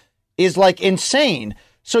banner is like insane.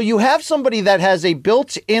 So you have somebody that has a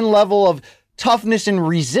built-in level of toughness and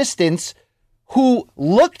resistance who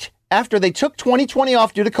looked, after they took 2020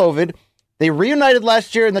 off due to COVID, they reunited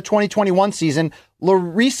last year in the 2021 season.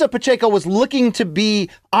 Larissa Pacheco was looking to be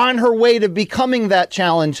on her way to becoming that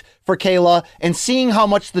challenge for Kayla, and seeing how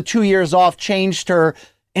much the 2 years off changed her,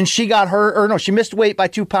 and she got she missed weight by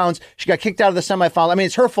 2 pounds. She got kicked out of the semifinal. I mean,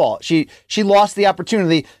 it's her fault. She lost the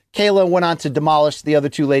opportunity. Kayla went on to demolish the other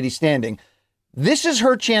 2 ladies standing. This is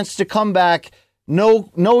her chance to come back, no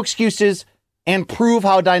excuses, and prove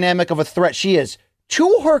how dynamic of a threat she is.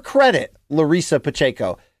 To her credit, Larissa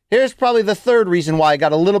Pacheco. Here's probably the third reason why I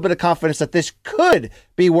got a little bit of confidence that this could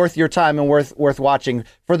be worth your time and worth watching.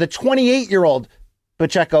 For the 28-year-old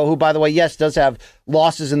Pacheco, who, by the way, yes, does have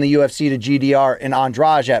losses in the UFC to GDR and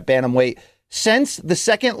Andrade at bantamweight. Since the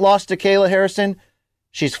second loss to Kayla Harrison,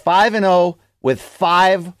 she's 5-0 with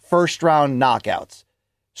 5 first-round knockouts.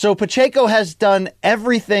 So Pacheco has done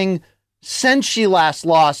everything since she last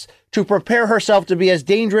lost to prepare herself to be as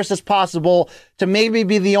dangerous as possible, to maybe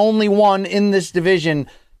be the only one in this division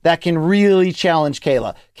that can really challenge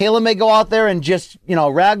Kayla. Kayla may go out there and just,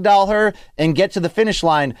 ragdoll her and get to the finish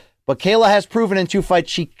line, but Kayla has proven in 2 fights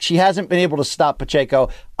she hasn't been able to stop Pacheco.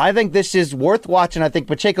 I think this is worth watching. I think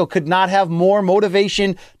Pacheco could not have more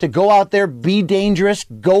motivation to go out there, be dangerous,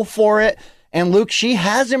 go for it. And Luke, she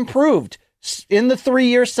has improved. In the 3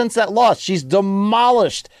 years since that loss, she's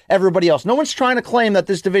demolished everybody else. No one's trying to claim that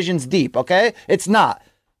this division's deep, okay? It's not.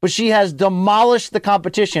 But she has demolished the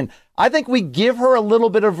competition. I think we give her a little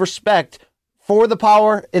bit of respect for the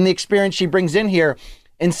power and the experience she brings in here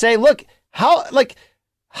and say, look, how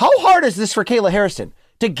hard is this for Kayla Harrison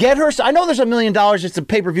to get her? I know there's $1 million. It's a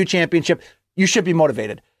pay-per-view championship. You should be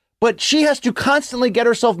motivated. But she has to constantly get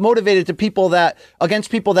herself motivated against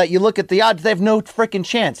people that you look at the odds, they have no freaking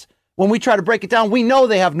chance. When we try to break it down, we know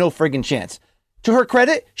they have no friggin' chance. To her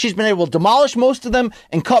credit, she's been able to demolish most of them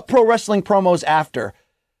and cut pro wrestling promos after.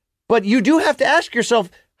 But you do have to ask yourself,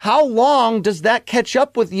 how long does that catch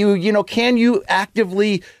up with you? Can you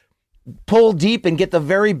actively pull deep and get the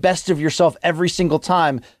very best of yourself every single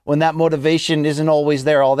time when that motivation isn't always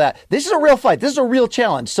there, all that? This is a real fight. This is a real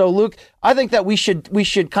challenge. So, Luke, I think that we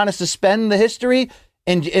should kind of suspend the history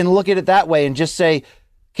and look at it that way and just say,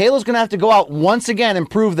 Kayla's going to have to go out once again and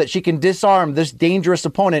prove that she can disarm this dangerous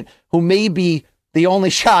opponent who may be the only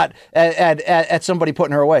shot at somebody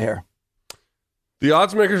putting her away here. The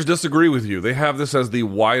odds makers disagree with you. They have this as the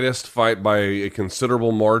widest fight by a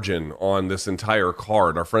considerable margin on this entire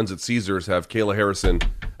card. Our friends at Caesars have Kayla Harrison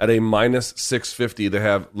at a minus 650. They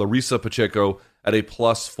have Larissa Pacheco at a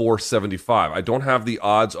plus 475. I don't have the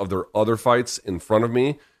odds of their other fights in front of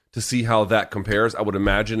me to see how that compares. I would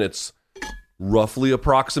imagine it's roughly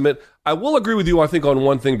approximate. I will agree with you, I think, on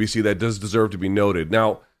one thing, BC, that does deserve to be noted.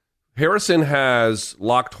 Now, Harrison has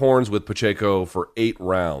locked horns with Pacheco for 8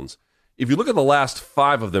 rounds. If you look at the last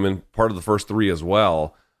 5 of them, and part of the first 3 as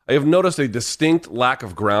well, I have noticed a distinct lack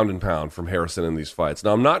of ground and pound from Harrison in these fights.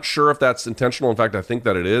 Now, I'm not sure if that's intentional. In fact, I think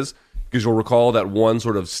that it is, because you'll recall that one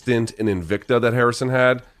sort of stint in Invicta that Harrison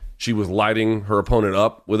had. She was lighting her opponent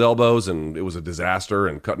up with elbows, and it was a disaster,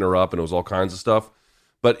 and cutting her up, and it was all kinds of stuff.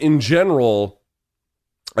 But in general,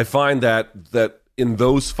 I find that in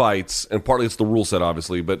those fights, and partly it's the rule set,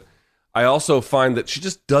 obviously, but I also find that she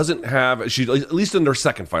just doesn't have, at least in her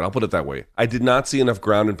second fight, I'll put it that way. I did not see enough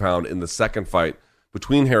ground and pound in the second fight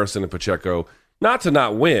between Harrison and Pacheco, not to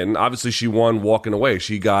not win. Obviously, she won walking away.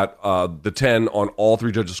 She got the 10 on all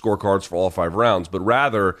 3 judges' scorecards for all 5 rounds, but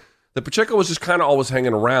rather that Pacheco was just kind of always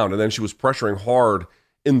hanging around, and then she was pressuring hard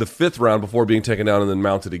in the 5th round before being taken down and then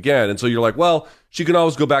mounted again. And so you're like, well, she can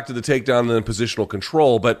always go back to the takedown and then positional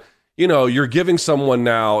control. But, you're giving someone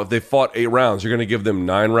now, if they fought 8 rounds, you're going to give them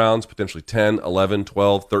 9 rounds, potentially 10, 11,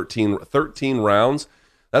 12, 13 rounds.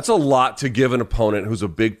 That's a lot to give an opponent who's a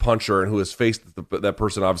big puncher and who has faced that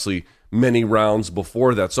person, obviously, many rounds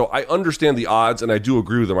before that. So I understand the odds, and I do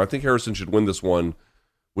agree with them. I think Harrison should win this one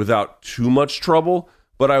without too much trouble.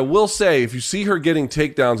 But I will say, if you see her getting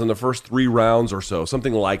takedowns in the first 3 rounds or so,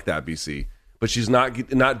 something like that, BC, but she's not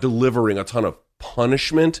delivering a ton of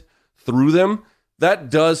punishment through them, that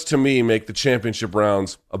does, to me, make the championship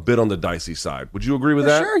rounds a bit on the dicey side. Would you agree with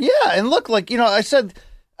that? Sure, yeah. And look, I said,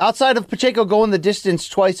 outside of Pacheco going the distance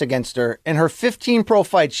twice against her, in her 15 pro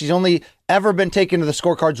fights, she's only ever been taken to the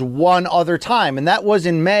scorecards one other time, and that was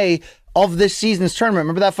in May of this season's tournament.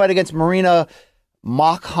 Remember that fight against Marina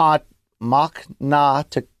Moknatkina?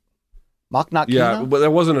 Yeah, but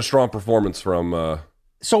that wasn't a strong performance from...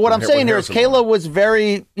 So what I'm saying here is Kayla was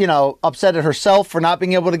very, upset at herself for not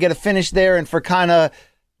being able to get a finish there and for kind of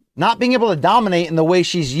not being able to dominate in the way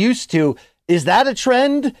she's used to. Is that a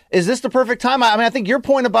trend? Is this the perfect time? I mean, I think your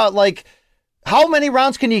point about, how many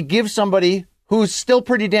rounds can you give somebody who's still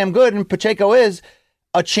pretty damn good, and Pacheco is,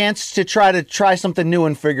 a chance to try something new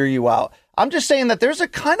and figure you out? I'm just saying that there's a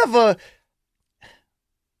kind of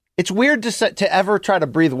it's weird to ever try to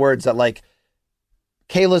breathe words that,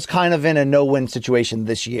 Kayla's kind of in a no-win situation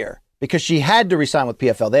this year because she had to resign with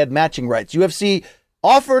PFL. They had matching rights. UFC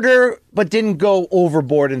offered her, but didn't go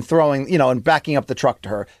overboard in throwing, and backing up the truck to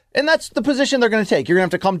her. And that's the position they're going to take. You're going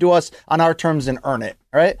to have to come to us on our terms and earn it,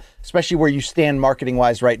 right? Especially where you stand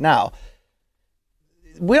marketing-wise right now.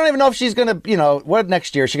 We don't even know if she's going to, what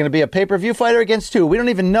next year? Is she going to be a pay-per-view fighter against who? We don't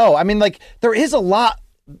even know. I mean, there is a lot,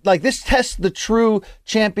 this tests the true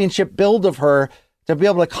championship build of her to be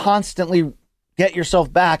able to constantly get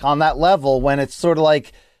yourself back on that level when it's sort of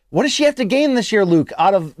what does she have to gain this year, Luke,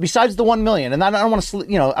 besides the 1 million? And I don't want to,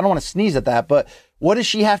 I don't want to sneeze at that, but what does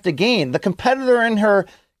she have to gain? The competitor in her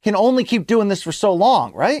can only keep doing this for so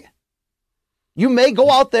long, right? You may go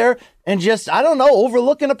out there and just,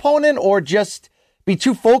 overlook an opponent or just be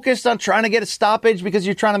too focused on trying to get a stoppage because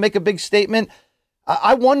you're trying to make a big statement.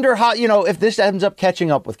 I wonder how, if this ends up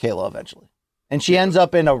catching up with Kayla eventually. And she ends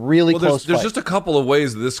up in a really close fight. There's just a couple of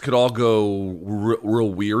ways this could all go real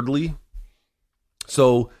weirdly.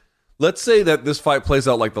 So let's say that this fight plays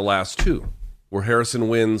out like the last 2, where Harrison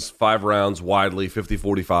wins 5 rounds widely,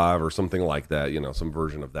 50-45 or something like that, some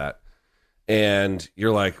version of that. And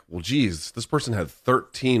you're like, well, geez, this person had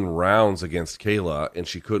 13 rounds against Kayla and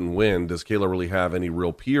she couldn't win. Does Kayla really have any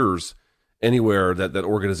real peers anywhere that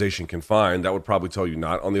organization can find? That would probably tell you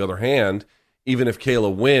not. On the other hand, even if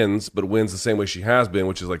Kayla wins, but wins the same way she has been,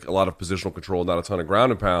 which is a lot of positional control, not a ton of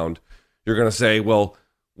ground and pound, you're going to say, well,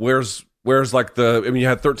 where's you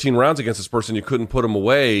had 13 rounds against this person, you couldn't put him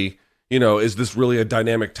away. Is this really a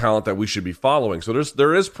dynamic talent that we should be following? So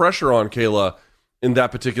there is pressure on Kayla in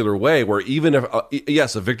that particular way, where even if,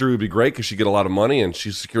 yes, a victory would be great because she get a lot of money and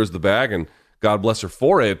she secures the bag and God bless her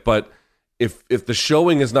for it. But if the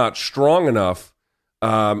showing is not strong enough,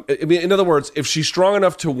 in other words, if she's strong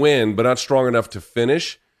enough to win, but not strong enough to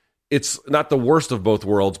finish, it's not the worst of both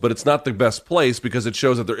worlds, but it's not the best place because it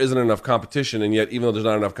shows that there isn't enough competition. And yet, even though there's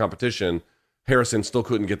not enough competition, Harrison still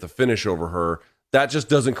couldn't get the finish over her. That just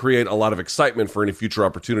doesn't create a lot of excitement for any future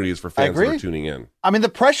opportunities for fans that are tuning in. I mean, the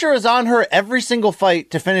pressure is on her every single fight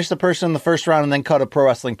to finish the person in the first round and then cut a pro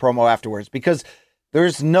wrestling promo afterwards because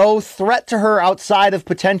there's no threat to her outside of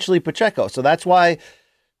potentially Pacheco. So that's why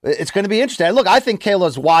it's going to be interesting. Look, I think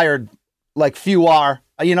Kayla's wired like few are.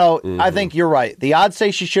 I think you're right. The odds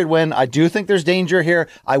say she should win. I do think there's danger here.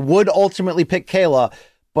 I would ultimately pick Kayla,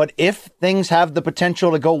 but if things have the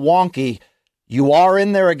potential to go wonky, you are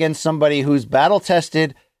in there against somebody who's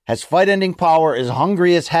battle-tested, has fight-ending power, is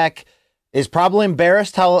hungry as heck, is probably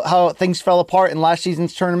embarrassed how things fell apart in last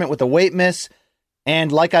season's tournament with the weight miss,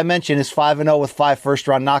 and like I mentioned, is 5-0 with 5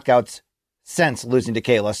 first-round knockouts since losing to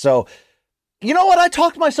Kayla. So, you know what? I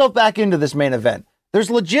talked myself back into this main event.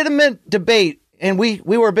 There's legitimate debate, and we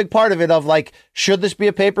were a big part of it, of should this be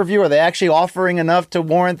a pay-per-view? Are they actually offering enough to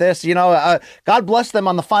warrant this? God bless them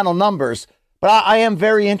on the final numbers. But I am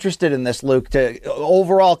very interested in this, Luke,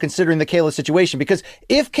 overall considering the Kayla situation, because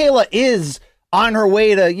if Kayla is on her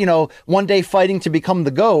way to, one day fighting to become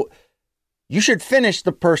the GOAT, you should finish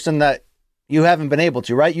the person that you haven't been able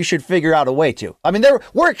to, right? You should figure out a way to. I mean,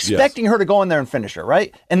 we're expecting her to go in there and finish her,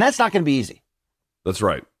 right? And that's not going to be easy. That's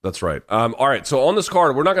right. All right. So on this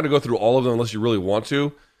card, we're not going to go through all of them unless you really want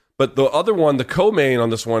to. But the other one, the co-main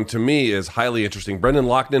on this one, to me, is highly interesting. Brendan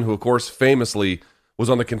Loughnane, who, of course, famously was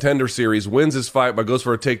on the Contender Series, wins his fight, but goes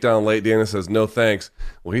for a takedown late. Dana says, no thanks.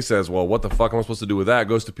 Well, he says, well, what the fuck am I supposed to do with that?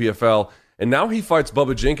 Goes to PFL, and now he fights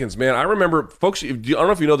Bubba Jenkins. Man, I remember, folks, I don't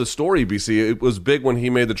know if you know the story, BC. It was big when he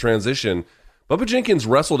made the transition. Bubba Jenkins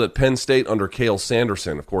wrestled at Penn State under Cael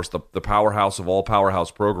Sanderson, of course, the powerhouse of all powerhouse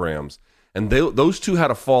programs. And those two had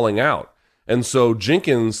a falling out. And so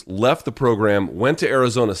Jenkins left the program, went to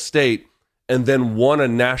Arizona State, and then won a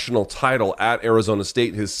national title at Arizona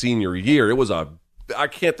State his senior year. It was I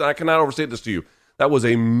cannot overstate this to you. That was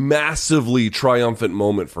a massively triumphant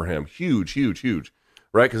moment for him. Huge, huge, huge,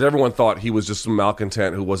 right? Because everyone thought he was just some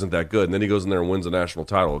malcontent who wasn't that good. And then he goes in there and wins a national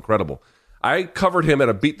title. Incredible. I covered him at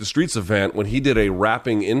a Beat the Streets event when he did a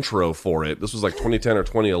rapping intro for it. This was like 2010 or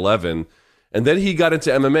 2011. And then he got into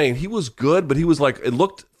MMA, and he was good, but he was like, it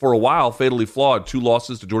looked for a while fatally flawed. 2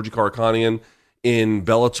 losses to Georgi Karakhanyan in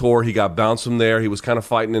Bellator. He got bounced from there. He was kind of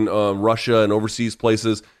fighting in Russia and overseas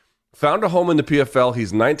places. Found a home in the PFL.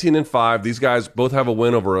 He's 19-5. These guys both have a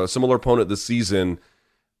win over a similar opponent this season.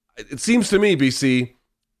 It seems to me, BC,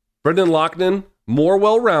 Brendan Loughnane, more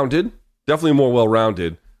well-rounded, definitely more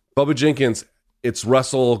well-rounded. Bubba Jenkins, it's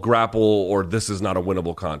wrestle, grapple, or this is not a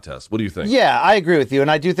winnable contest. What do you think? Yeah, I agree with you,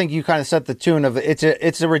 and I do think you kind of set the tune of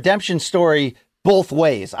it's a redemption story both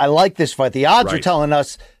ways. I like this fight. The odds are telling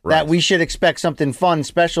us that we should expect something fun,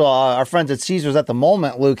 special. Our friends at Caesars at the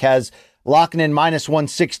moment, Luke, has Loughnane minus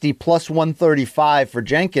 160, plus 135 for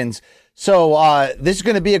Jenkins. So this is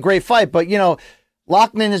going to be a great fight. But, you know,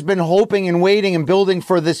 Loughnane has been hoping and waiting and building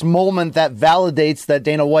for this moment that validates that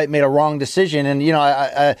Dana White made a wrong decision. And, you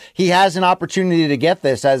know, he has an opportunity to get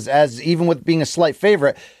this as even with being a slight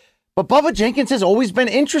favorite. But Bubba Jenkins has always been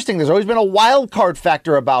interesting. There's always been a wild card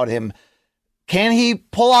factor about him. Can he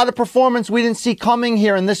pull out a performance we didn't see coming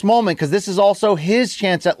here in this moment? Because this is also his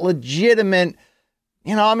chance at legitimate,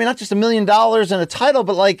 you know, I mean, not just $1 million and a title,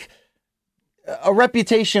 but like a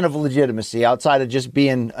reputation of legitimacy outside of just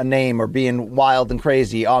being a name or being wild and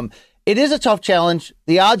crazy. It is a tough challenge.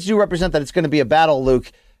 The odds do represent that it's going to be a battle, Luke.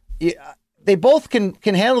 They both can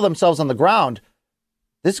handle themselves on the ground.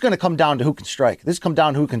 This is going to come down to who can strike. This come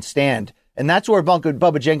down to who can stand. And that's where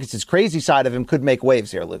Bubba Jenkins' crazy side of him could make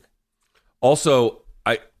waves here, Luke. Also,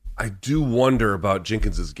 I do wonder about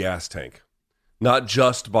Jenkins' gas tank. Not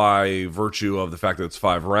just by virtue of the fact that it's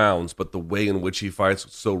 5 rounds, but the way in which he fights,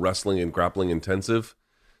 so wrestling and grappling intensive,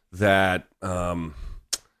 that,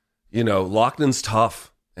 you know, Loughnane's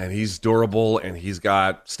tough, and he's durable, and he's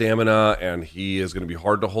got stamina, and he is going to be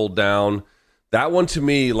hard to hold down. That one, to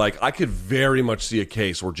me, like, I could very much see a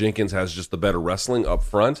case where Jenkins has just the better wrestling up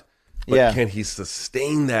front, but can he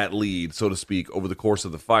sustain that lead, so to speak, over the course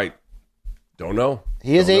of the fight? Don't know.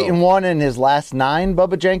 He is 8-1 in his last 9,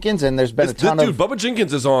 Bubba Jenkins, and there's been a ton of... Bubba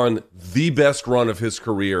Jenkins is on the best run of his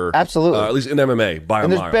career. Absolutely. At least in MMA, by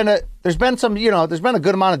and a mile. There's been some, you know, there's been a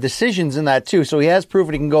good amount of decisions in that, too, so he has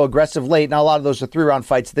proven he can go aggressive late. Now, a lot of those are 3-round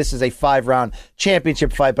fights. This is a 5-round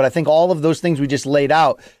championship fight, but I think all of those things we just laid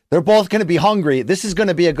out, they're both going to be hungry. This is going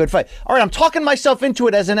to be a good fight. All right, I'm talking myself into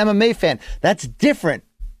it as an MMA fan. That's different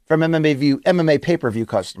from MMA pay-per-view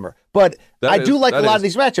customer. But I do like a lot of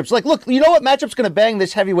these matchups. Like, look, you know what matchup's going to bang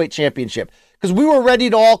this heavyweight championship? Because we were ready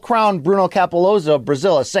to all crown Bruno Capoloza of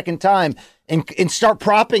Brazil a second time and start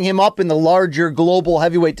propping him up in the larger global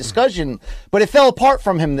heavyweight discussion. But it fell apart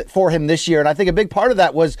for him this year. And I think a big part of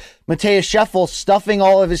that was Mateus Scheffel stuffing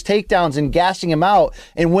all of his takedowns and gassing him out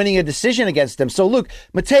and winning a decision against him. So, look,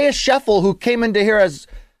 Mateus Scheffel, who came into here as...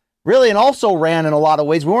 really, and also ran in a lot of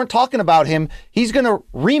ways. We weren't talking about him. He's going to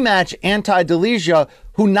rematch Ante Delija,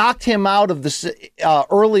 who knocked him out of the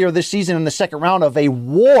earlier this season in the second round of a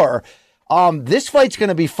war. This fight's going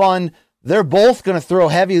to be fun. They're both going to throw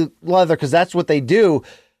heavy leather because that's what they do.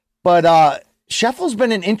 But Scheffel's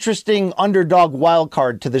been an interesting underdog wild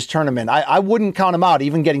card to this tournament. I wouldn't count him out,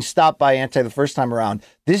 even getting stopped by Ante the first time around.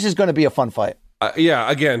 This is going to be a fun fight. Yeah,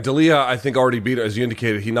 again, D'Elia, I think, already beat, as you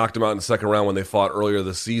indicated, he knocked him out in the second round when they fought earlier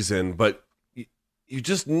this season, but you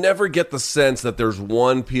just never get the sense that there's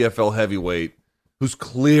one PFL heavyweight who's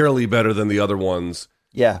clearly better than the other ones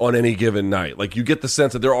on any given night. Like, you get the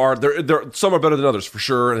sense that there some are better than others, for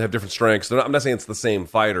sure, and have different strengths. I'm not saying it's the same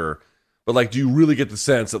fighter, but, like, do you really get the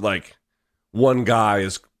sense that, like, one guy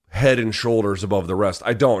is head and shoulders above the rest?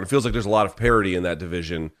 I don't. It feels like there's a lot of parity in that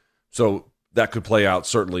division, so... that could play out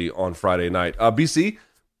certainly on Friday night. BC,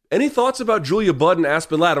 any thoughts about Julia Budd and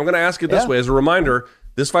Aspen Ladd? I'm going to ask it this way as a reminder.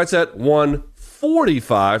 This fight's at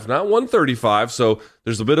 145, not 135, so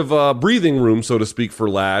there's a bit of breathing room, so to speak, for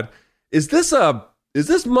Ladd. Is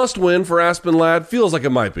this must win for Aspen Ladd? Feels like it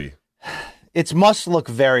might be. It's must look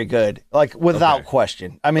very good, like without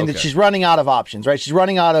question. I mean, she's running out of options, right? She's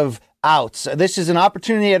running out of outs. This is an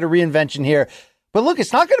opportunity at a reinvention here. But look,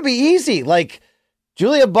 it's not going to be easy. Like,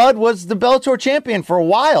 Julia Budd was the Bellator champion for a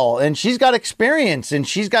while, and she's got experience and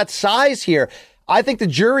she's got size here. I think the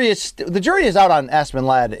jury is out on Aspen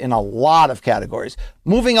Ladd in a lot of categories.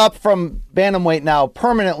 Moving up from bantamweight now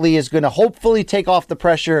permanently is going to hopefully take off the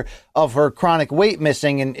pressure of her chronic weight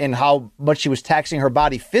missing and how much she was taxing her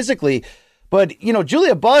body physically. But, you know,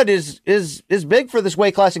 Julia Budd is big for this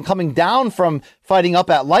weight class and coming down from fighting up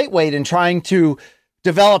at lightweight and trying to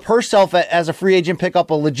develop herself as a free agent, pick up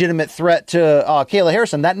a legitimate threat to Kayla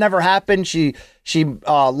Harrison. That never happened. She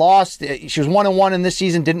lost. She was 1-1 in this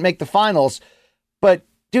season, didn't make the finals. But,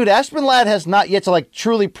 dude, Aspen Ladd has not yet to like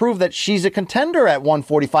truly prove that she's a contender at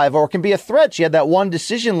 145 or can be a threat. She had that one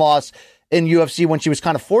decision loss in UFC when she was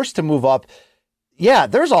kind of forced to move up. Yeah,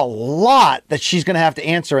 there's a lot that she's going to have to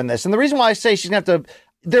answer in this. And the reason why I say she's going to have to,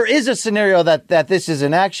 there is a scenario that this is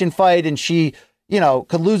an action fight and she, you know,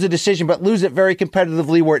 could lose a decision, but lose it very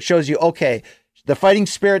competitively where it shows you, okay, the fighting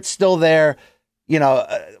spirit's still there. You know,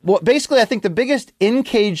 basically, I think the biggest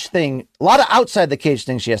in-cage thing, a lot of outside the cage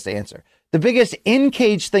things she has to answer. The biggest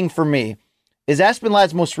in-cage thing for me is Aspen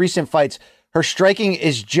Ladd's most recent fights. Her striking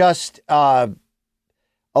is just a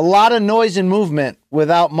lot of noise and movement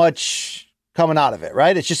without much coming out of it,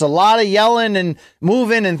 right? It's just a lot of yelling and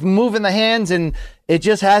moving the hands, and it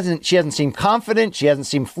just she hasn't seemed confident. She hasn't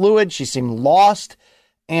seemed fluid. She seemed lost.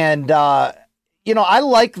 And, you know, I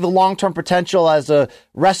like the long-term potential as a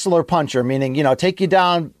wrestler puncher, meaning, you know, take you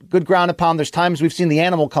down, good ground and pound. There's times we've seen the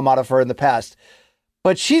animal come out of her in the past.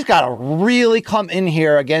 But she's got to really come in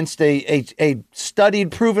here against a studied,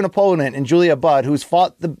 proven opponent in Julia Budd, who's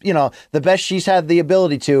fought the best she's had the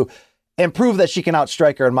ability to, and prove that she can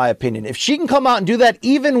outstrike her, in my opinion. If she can come out and do that,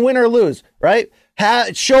 even win or lose, right?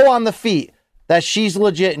 Show on the feet that she's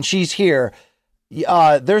legit and she's here.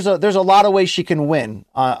 There's a lot of ways she can win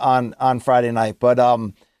on Friday night. But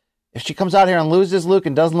if she comes out here and loses, Luke,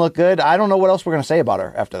 and doesn't look good, I don't know what else we're going to say about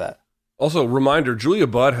her after that. Also, reminder, Julia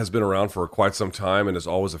Budd has been around for quite some time and is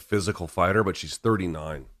always a physical fighter, but she's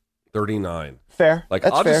 39. 39. Fair. Like,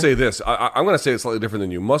 That's I'll fair. just say this. I'm going to say it slightly different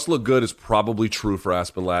than you. Must look good is probably true for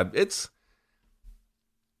Aspen Ladd.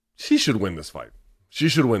 She should win this fight. She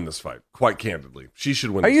should win this fight, quite candidly. She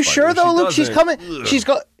should win this fight. Are you sure, though, Luke? She's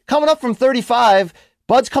coming up from 35.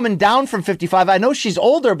 Bud's coming down from 55. I know she's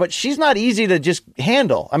older, but she's not easy to just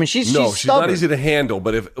handle. I mean, she's not easy to handle.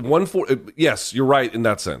 But yes, you're right in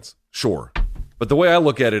that sense. Sure. But the way I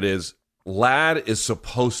look at it is Ladd is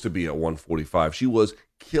supposed to be at 145. She was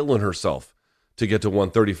killing herself to get to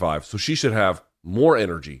 135. So she should have more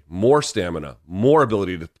energy, more stamina, more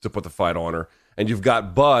ability to put the fight on her. And you've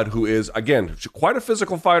got Budd, who is, again, quite a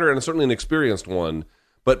physical fighter and certainly an experienced one,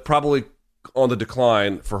 but probably on the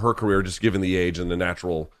decline for her career, just given the age and the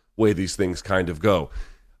natural way these things kind of go.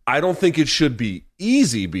 I don't think it should be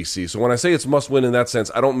easy, BC. So when I say it's must win in that sense,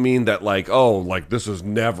 I don't mean that like this is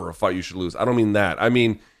never a fight you should lose. I don't mean that. I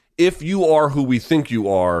mean, if you are who we think you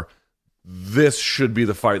are, this should be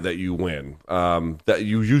the fight that you win. That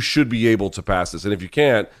you should be able to pass this. And if you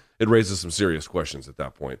can't, it raises some serious questions at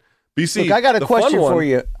that point. BC, look, I got a question for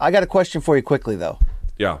you. I got a question for you quickly, though.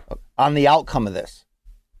 Yeah. On the outcome of this.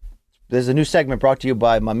 There's a new segment brought to you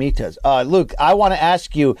by Mamitas. Luke, I want to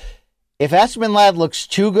ask you, if Aspen Ladd looks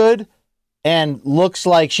too good and looks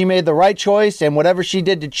like she made the right choice and whatever she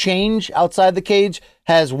did to change outside the cage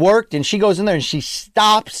has worked, and she goes in there and she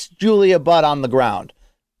stops Julia Budd on the ground,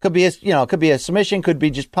 could be a submission, could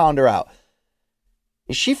be just pound her out.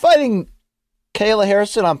 Is she fighting Kayla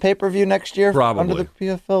Harrison on pay-per-view next year? Probably. Under the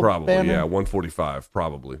PFL Probably, banner? yeah, 145,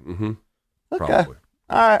 probably. Mm-hmm. Okay. Probably.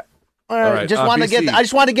 All right. right, Just wanted BC. I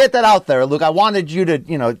just wanted to get that out there, Luke. I wanted you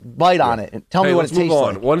to, bite on it and tell me what it let's move tastes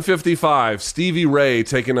on. like. 155, Stevie Ray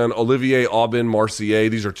taking on Olivier Aubin-Mercier.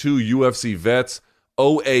 These are two UFC vets.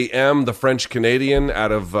 OAM, the French-Canadian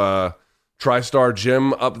out of TriStar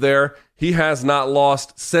Gym up there. He has not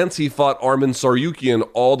lost since he fought Arman Tsarukyan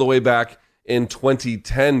all the way back in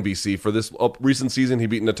 2010, BC. For this recent season, he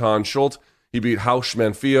beat Natan Schultz. He beat Hausch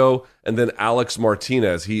Manfio and then Alex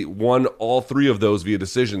Martinez. He won all three of those via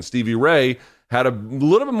decision. Stevie Ray had a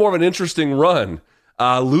little bit more of an interesting run.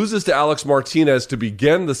 Loses to Alex Martinez to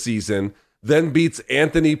begin the season, then beats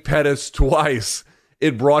Anthony Pettis twice.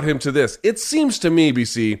 It brought him to this. It seems to me,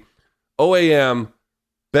 BC, OAM,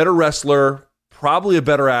 better wrestler, probably a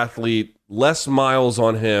better athlete, less miles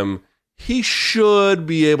on him. He should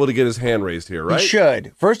be able to get his hand raised here, right? He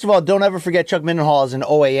should. First of all, don't ever forget Chuck Mindenhall has an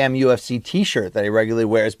OAM UFC t-shirt that he regularly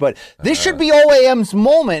wears. But this should be OAM's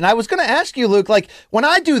moment. And I was going to ask you, Luke, like, when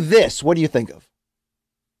I do this, what do you think of?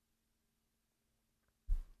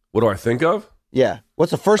 What do I think of? Yeah. What's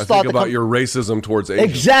the first I thought think about your racism towards Asians.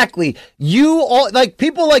 Exactly.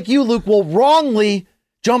 People like you, Luke, will wrongly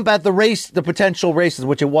jump at the potential races,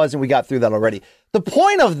 which it was, and we got through that already. The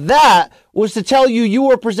point of that was to tell you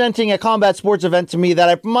were presenting a combat sports event to me that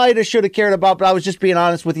I might have, should have cared about, but I was just being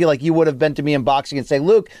honest with you, like you would have been to me in boxing and say,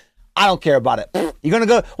 Luke, I don't care about it. You're going to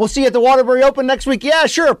go, we'll see you at the Waterbury Open next week. Yeah,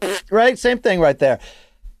 sure. Right? Same thing right there.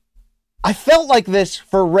 I felt like this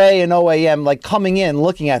for Ray and OAM, like coming in,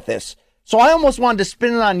 looking at this. So I almost wanted to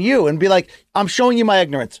spin it on you and be like, I'm showing you my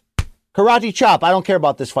ignorance. Karate chop. I don't care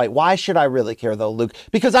about this fight. Why should I really care, though, Luke?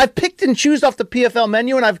 Because I've picked and choose off the PFL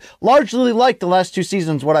menu, and I've largely liked the last 2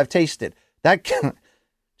 seasons what I've tasted. I'd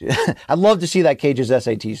love to see that Cage's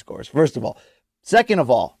SAT scores, first of all. Second of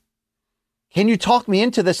all, can you talk me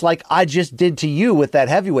into this like I just did to you with that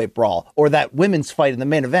heavyweight brawl or that women's fight in the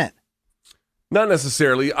main event? Not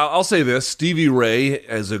necessarily. I'll say this. Stevie Ray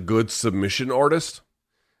is a good submission artist.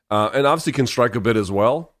 And obviously can strike a bit as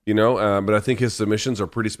well, but I think his submissions are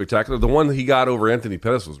pretty spectacular. The one that he got over Anthony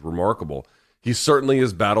Pettis was remarkable. He certainly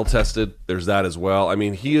is battle tested. There's that as well. I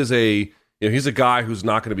mean, he is he's a guy who's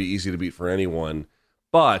not going to be easy to beat for anyone.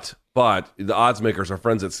 But the odds makers, our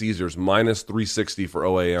friends at Caesars, minus 360 for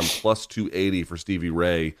OAM, plus 280 for Stevie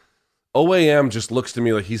Ray. OAM just looks to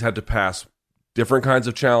me like he's had to pass different kinds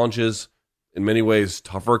of challenges, in many ways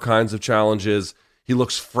tougher kinds of challenges. He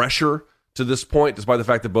looks fresher to this point, despite the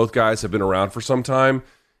fact that both guys have been around for some time,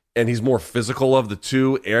 and he's more physical of the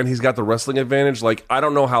two, and he's got the wrestling advantage. Like, I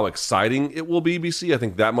don't know how exciting it will be, BC. I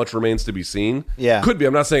think that much remains to be seen. Yeah. Could be.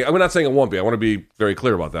 I'm not saying it won't be. I want to be very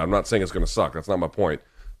clear about that. I'm not saying it's going to suck. That's not my point.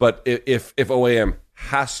 But if OAM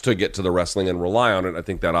has to get to the wrestling and rely on it, I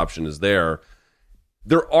think that option is there.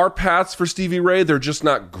 There are paths for Stevie Ray. They're just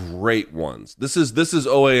not great ones. This is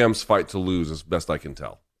OAM's fight to lose, as best I can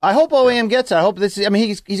tell. I hope OAM gets it. I hope this. I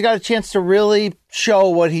mean, he's got a chance to really show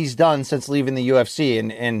what he's done since leaving the UFC,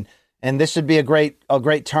 and this would be a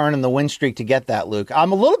great turn in the win streak to get that, Luke.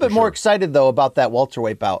 I'm a little bit more excited though about that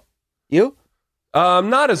welterweight bout. You?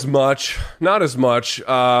 Not as much.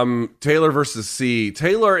 Taylor versus C.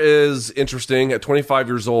 Taylor is interesting at 25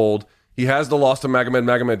 years old. He has the loss to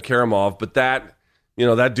Magomed Karamov, but that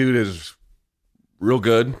dude is real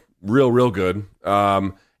good, real good.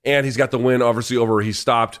 And he's got the win, obviously, he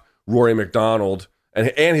stopped Rory McDonald,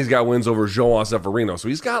 and he's got wins over João Zeferino. So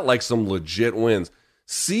he's got, like, some legit wins.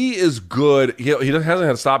 C is good. He hasn't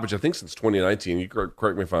had a stoppage, I think, since 2019. You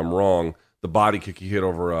correct me if I'm wrong. The body kick he hit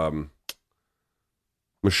over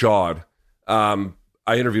Mashad. I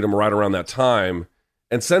interviewed him right around that time.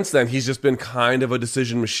 And since then, he's just been kind of a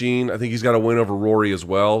decision machine. I think he's got a win over Rory as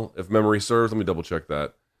well, if memory serves. Let me double-check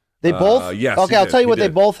that. They both? Yes. Okay, I'll tell you what they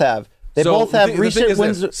both have. They both have recent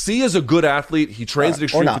wins. C is a good athlete. He trains at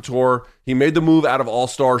Extreme Couture. He made the move out of All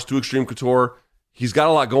Stars to Extreme Couture. He's got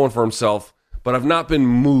a lot going for himself, but I've not been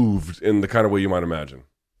moved in the kind of way you might imagine.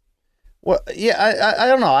 Well, yeah, I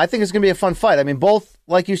don't know. I think it's going to be a fun fight. I mean, both,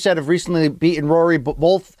 like you said, have recently beaten Rory, but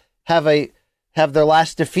both have their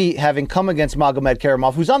last defeat having come against Magomed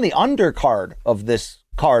Karamov, who's on the undercard of this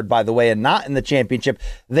card, by the way, and not in the championship.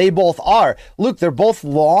 They both are. Luke, they're both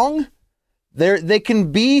long. They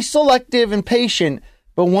can be selective and patient,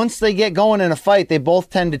 but once they get going in a fight, they both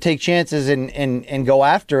tend to take chances and go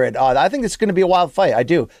after it. I think it's going to be a wild fight. I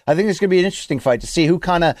do. I think it's going to be an interesting fight to see who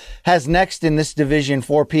kind of has next in this division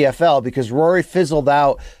for PFL, because Rory fizzled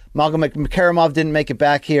out. Magomed Karamov didn't make it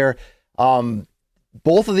back here.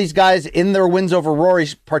 Both of these guys in their wins over Rory,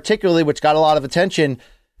 particularly, which got a lot of attention,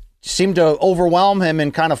 seemed to overwhelm him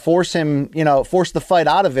and kind of force the fight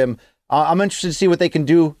out of him. I'm interested to see what they can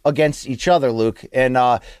do against each other, Luke. And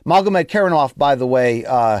Magomed Karamov, by the way,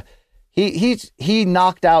 he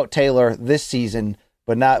knocked out Taylor this season,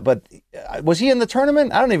 but was he in the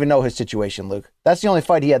tournament? I don't even know his situation, Luke. That's the only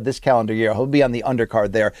fight he had this calendar year. He'll be on the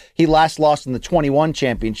undercard there. He last lost in the 21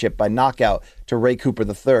 championship by knockout to Ray Cooper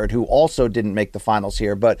III, who also didn't make the finals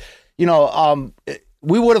here. But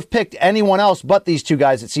we would have picked anyone else but these two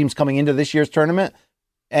guys, it seems, coming into this year's tournament.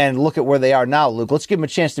 And look at where they are now, Luke. Let's give them a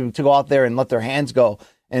chance to go out there and let their hands go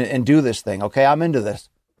and do this thing, okay? I'm into this.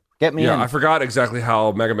 Get me in. Yeah, I forgot exactly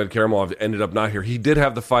how Magomed Karamov ended up not here. He did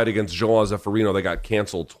have the fight against João Zeferino that got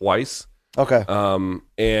canceled twice. Okay.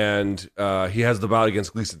 And he has the bout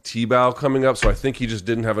against Gleison Tibau coming up, so I think he just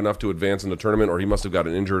didn't have enough to advance in the tournament, or he must have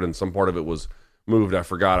gotten injured and some part of it was moved. I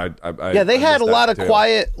forgot. They had a lot of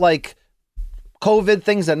quiet, like, COVID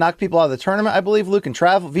things that knocked people out of the tournament, I believe, Luke, and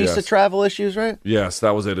visa travel issues, right? Yes,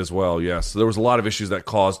 that was it as well, yes. So there was a lot of issues that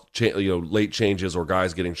caused late changes or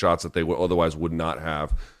guys getting shots that they otherwise would not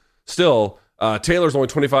have. Still, Taylor's only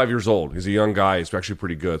 25 years old. He's a young guy. He's actually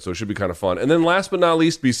pretty good, so it should be kind of fun. And then last but not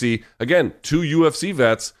least, BC, again, 2 UFC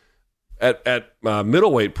vets. At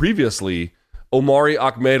middleweight previously, Omari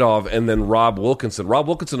Akhmedov and then Rob Wilkinson. Rob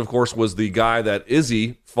Wilkinson, of course, was the guy that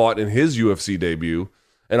Izzy fought in his UFC debut.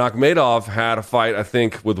 And Akhmedov had a fight, I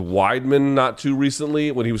think, with Weidman not too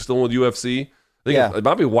recently when he was still with UFC. I think it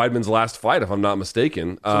might be Weidman's last fight, if I'm not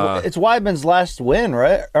mistaken. It's Weidman's last win,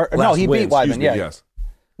 right? No, he beat Weidman. Yes.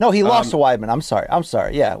 No, he lost to Weidman. I'm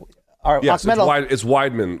sorry. Yeah. Yes, it's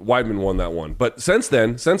Weidman. Weidman won that one. But since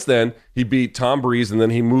then, he beat Tom Breeze, and then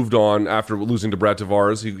he moved on after losing to Brad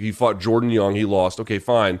Tavares. He fought Jordan Young. He lost. Okay,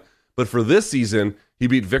 fine. But for this season, he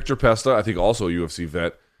beat Victor Pesta, I think also a UFC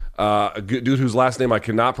vet, a dude whose last name I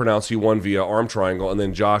cannot pronounce. He won via arm triangle. And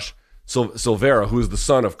then Josh Silveira, who is the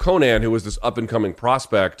son of Conan, who was this up-and-coming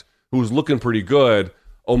prospect who was looking pretty good.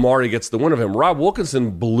 Omari gets the win of him. Rob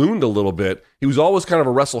Wilkinson ballooned a little bit. He was always kind of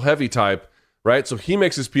a wrestle-heavy type, right? So he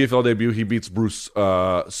makes his PFL debut. He beats Bruce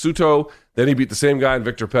Suto. Then he beat the same guy in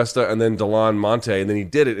Victor Pesta and then Delon Monte. And then he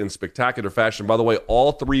did it in spectacular fashion. By the way,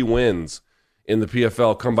 all 3 wins in the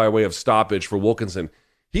PFL come by way of stoppage for Wilkinson.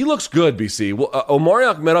 He looks good, BC. Well, Omari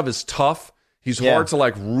Akhmedov is tough. He's hard to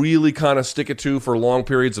like really kind of stick it to for long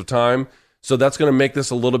periods of time. So that's going to make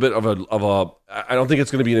this a little bit of a. I don't think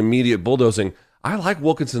it's going to be an immediate bulldozing. I like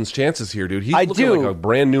Wilkinson's chances here, dude. He's looking like a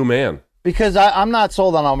brand new man. Because I'm not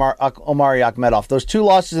sold on Omari Akhmedov. Those 2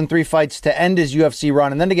 losses in 3 fights to end his UFC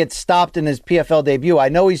run and then to get stopped in his PFL debut. I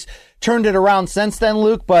know he's turned it around since then,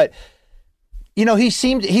 Luke, but you know, he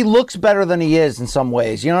looks better than he is in some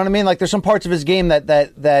ways. You know what I mean? Like there's some parts of his game that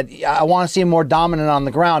I want to see him more dominant on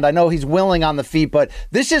the ground. I know he's willing on the feet, but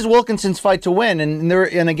this is Wilkinson's fight to win.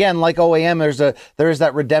 And again, like OAM, there is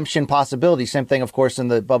that redemption possibility. Same thing, of course, in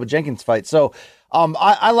the Bubba Jenkins fight. So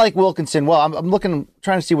I like Wilkinson. Well, I'm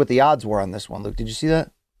trying to see what the odds were on this one, Luke. Did you see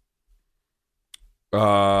that?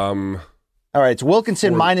 All right, it's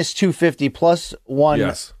Wilkinson minus 250 plus 1.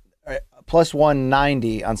 Yes. Plus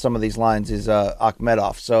 190 on some of these lines is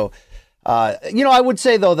Akhmedov. So, I would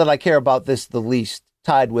say, though, that I care about this the least,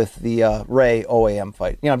 tied with the Ray OAM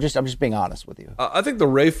fight. I'm just being honest with you. I think the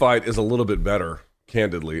Ray fight is a little bit better,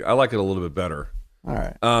 candidly. I like it a little bit better. All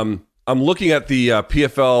right. I'm looking at the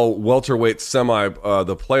PFL welterweight semi,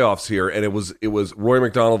 the playoffs here, and it was Roy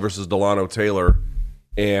McDonald versus Delano Taylor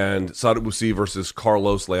and Sadek Bousi versus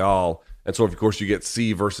Carlos Leal. And so, of course, you get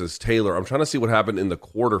C versus Taylor. I'm trying to see what happened in the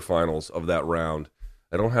quarterfinals of that round.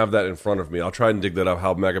 I don't have that in front of me. I'll try and dig that up,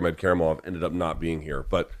 how Magomed Karamov ended up not being here.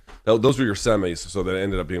 But those were your semis, so that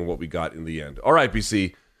ended up being what we got in the end. All right,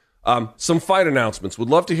 BC. Some fight announcements.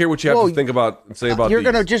 Would love to hear what you have to think about and say about You're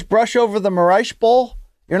going to just brush over the Moraes Bowl?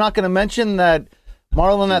 You're not going to mention that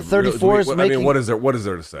Marlon at 34 is making... I mean, what is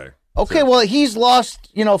there to say? Okay, well, he's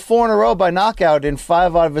lost, 4 in a row by knockout in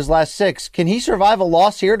 5 out of his last 6. Can he survive a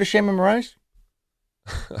loss here to Shayman Moraes?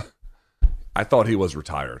 I thought he was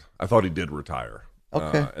retired. I thought he did retire.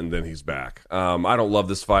 Okay. And then he's back. I don't love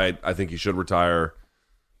this fight. I think he should retire.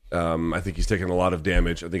 I think he's taken a lot of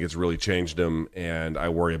damage. I think it's really changed him, and I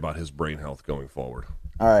worry about his brain health going forward.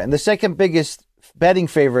 All right, and the second biggest betting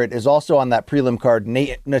favorite is also on that prelim card,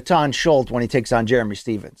 Natan Schultz, when he takes on Jeremy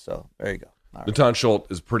Stevens. So there you go. Right. Natan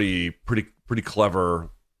Schultz is pretty clever,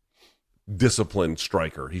 disciplined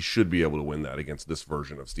striker. He should be able to win that against this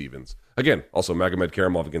version of Stevens. Again, also Magomed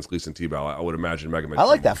Karamov against Gleason Tebow. I would imagine Magomed. I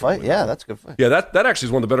like that fight. Yeah, that's a good fight. Yeah, that actually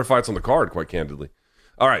is one of the better fights on the card, quite candidly.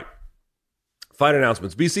 All right, fight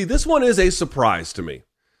announcements. BC, this one is a surprise to me.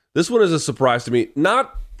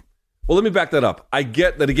 Well, let me back that up. I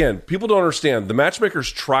get that, again, people don't understand. The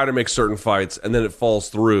matchmakers try to make certain fights, and then it falls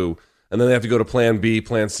through, and then they have to go to plan B,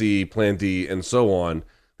 plan C, plan D, and so on.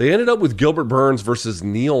 They ended up with Gilbert Burns versus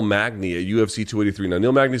Neil Magny at UFC 283. Now,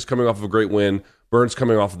 Neil Magny's coming off of a great win. Burns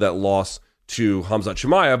coming off of that loss to Khamzat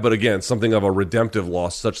Chimaev, but again, something of a redemptive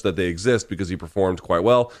loss such that they exist because he performed quite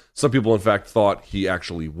well. Some people, in fact, thought he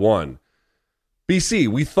actually won. BC,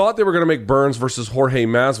 we thought they were going to make Burns versus Jorge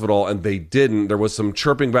Masvidal, and they didn't. There was some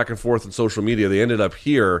chirping back and forth on social media. They ended up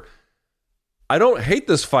here. I don't hate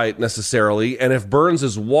this fight necessarily, and if Burns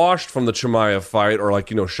is washed from the Chimaev fight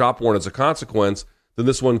or shop worn as a consequence, then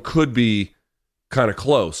this one could be kind of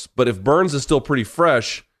close. But if Burns is still pretty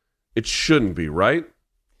fresh, it shouldn't be, right?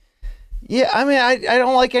 Yeah, I mean, I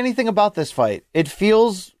don't like anything about this fight. It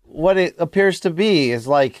feels what it appears to be is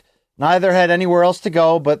like neither had anywhere else to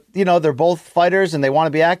go, but, they're both fighters and they want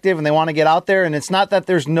to be active and they want to get out there. And it's not that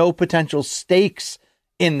there's no potential stakes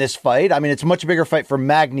in this fight. I mean, it's a much bigger fight for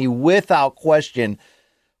Magny without question.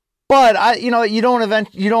 But you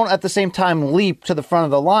don't at the same time leap to the front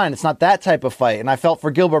of the line. It's not that type of fight. And I felt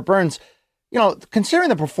for Gilbert Burns, considering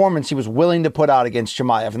the performance he was willing to put out against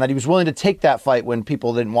Chimaev and that he was willing to take that fight when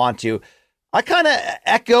people didn't want to, I kind of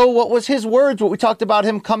echo what was his words, what we talked about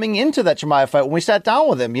him coming into that Chimaev fight when we sat down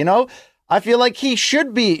with him. I feel like he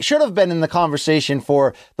should have been in the conversation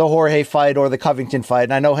for the Jorge fight or the Covington fight.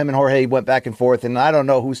 And I know him and Jorge went back and forth, and I don't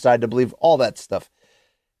know whose side to believe, all that stuff.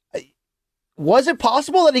 Was it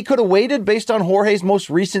possible that he could have waited based on Jorge's most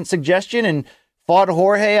recent suggestion and fought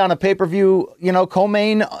Jorge on a pay-per-view,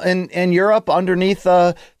 co-main in Europe underneath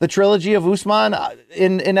the trilogy of Usman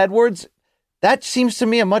in Edwards? That seems to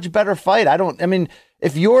me a much better fight.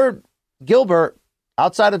 If you're Gilbert,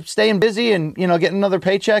 outside of staying busy and, getting another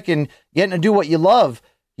paycheck and getting to do what you love,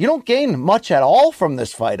 you don't gain much at all from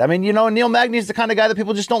this fight. Neil Magny is the kind of guy that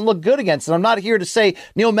people just don't look good against. And I'm not here to say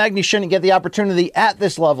Neil Magny shouldn't get the opportunity at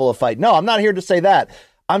this level of fight. No, I'm not here to say that.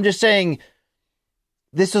 I'm just saying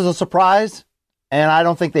this is a surprise, and I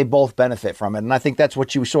don't think they both benefit from it. And I think that's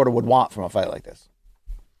what you sort of would want from a fight like this.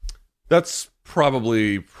 That's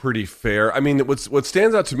probably pretty fair. What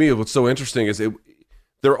stands out to me, what's so interesting is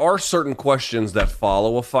there are certain questions that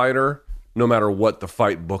follow a fighter, no matter what the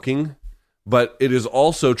fight booking. But it is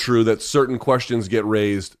also true that certain questions get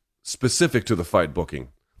raised specific to the fight booking.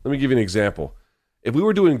 Let me give you an example. If we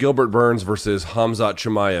were doing Gilbert Burns versus Khamzat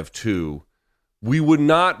Chimaev 2, we would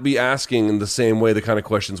not be asking in the same way the kind of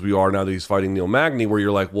questions we are now that he's fighting Neil Magny, where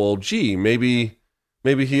you're like, well, gee, maybe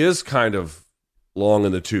he is kind of long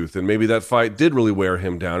in the tooth, and maybe that fight did really wear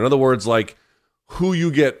him down. In other words, like, who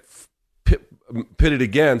you get pitted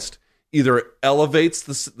against either elevates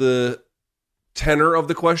the tenor of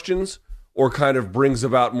the questions or kind of brings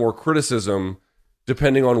about more criticism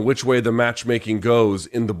depending on which way the matchmaking goes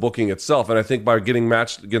in the booking itself. And I think by getting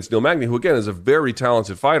matched against Neil Magny, who again is a very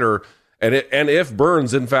talented fighter, and if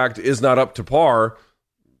Burns in fact is not up to par,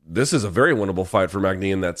 this is a very winnable fight for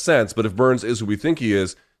Magny in that sense. But if Burns is who we think he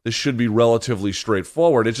is, this should be relatively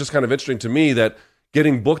straightforward. It's just kind of interesting to me that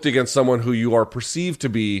getting booked against someone who you are perceived to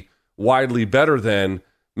be widely better than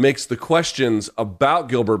makes the questions about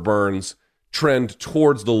Gilbert Burns trend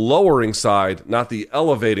towards the lowering side, not the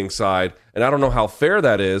elevating side. And I don't know how fair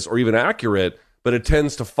that is or even accurate, but it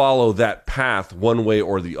tends to follow that path one way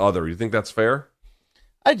or the other. You think that's fair?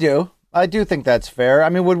 I do think that's fair.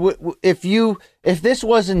 If this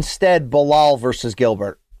was instead Bilal versus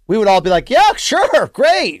Gilbert, we would all be like, yeah, sure,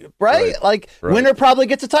 great, right? Winner probably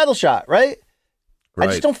gets a title shot, right? Right.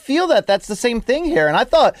 I just don't feel that that's the same thing here. And I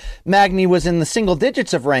thought Magny was in the single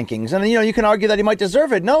digits of rankings. And, you can argue that he might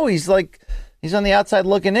deserve it. No, he's on the outside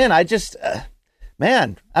looking in. I just,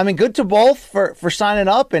 good to both for signing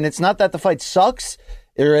up. And it's not that the fight sucks.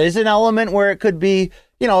 There is an element where it could be,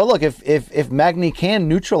 look, if Magny can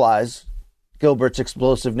neutralize Gilbert's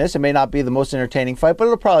explosiveness, it may not be the most entertaining fight, but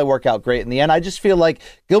it'll probably work out great in the end. I just feel like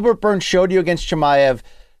Gilbert Burns showed you against Chimaev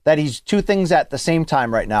that he's two things at the same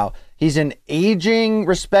time right now. He's an aging,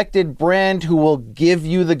 respected brand who will give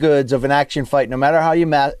you the goods of an action fight, no matter how you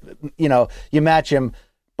match him.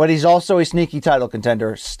 But he's also a sneaky title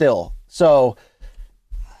contender still. So,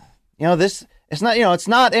 it's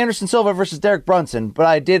not Anderson Silva versus Derek Brunson, but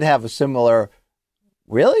I did have a similar.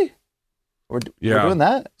 Really? We're doing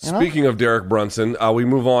that. Speaking of Derek Brunson, we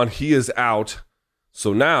move on. He is out.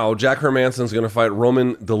 So now Jack Hermansson's going to fight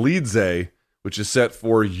Roman Dolidze, which is set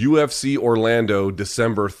for UFC Orlando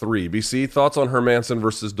December 3. BC, thoughts on Hermansson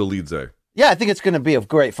versus Dolidze? Yeah, I think it's going to be a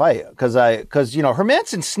great fight because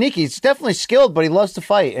Hermansson's sneaky. He's definitely skilled, but he loves to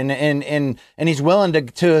fight, and he's willing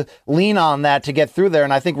to lean on that to get through there.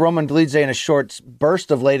 And I think Roman Dolidze, in a short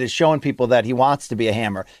burst of late, is showing people that he wants to be a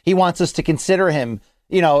hammer. He wants us to consider him,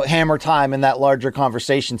 hammer time in that larger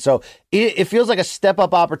conversation. So it feels like a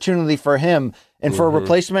step-up opportunity for him. And for a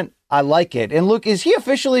replacement, I like it. And Luke, is he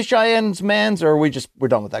officially Cheyenne's man's, or are we're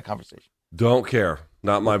done with that conversation? Don't care.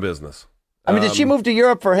 Not my business. Did she move to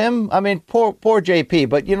Europe for him? Poor JP,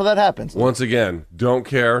 but that happens. Once again, don't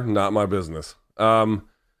care. Not my business. But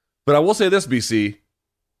I will say this, BC.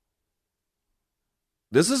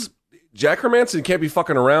 Jack Hermansson can't be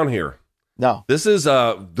fucking around here. No. This is,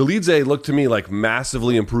 Dolidze looked to me like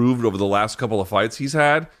massively improved over the last couple of fights he's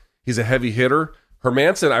had. He's a heavy hitter.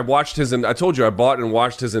 Hermansson, I told you, I bought and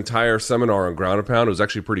watched his entire seminar on Ground and Pound. It was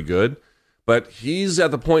actually pretty good. But he's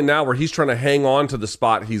at the point now where he's trying to hang on to the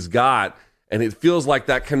spot he's got, and it feels like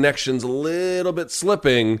that connection's a little bit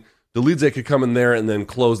slipping. Dolidze could come in there and then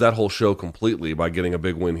close that whole show completely by getting a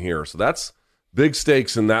big win here. So that's big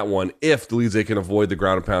stakes in that one if Dolidze can avoid the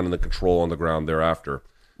ground and pound and the control on the ground thereafter.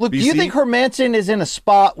 Look, do you think Hermansson is in a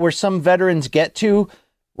spot where some veterans get to,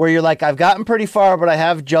 where you're like, I've gotten pretty far, but I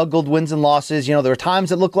have juggled wins and losses. There were times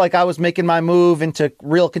that looked like I was making my move into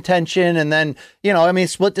real contention. And then,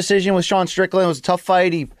 split decision with Sean Strickland. It was a tough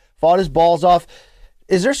fight. He fought his balls off.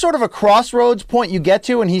 Is there sort of a crossroads point you get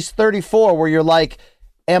to, and he's 34, where you're like,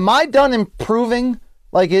 am I done improving?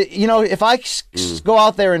 Like, if I go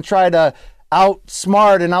out there and try to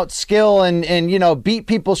outsmart and outskill and beat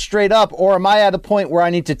people straight up, or am I at a point where I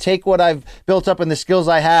need to take what I've built up and the skills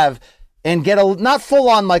I have and get not full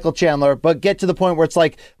on Michael Chandler, but get to the point where it's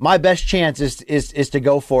like my best chance is to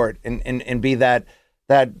go for it and be that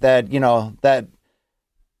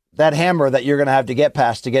hammer that you're going to have to get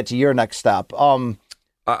past to get to your next stop.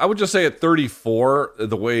 I would just say at 34,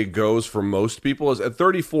 the way it goes for most people is at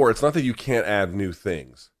 34, it's not that you can't add new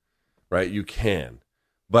things, right? You can,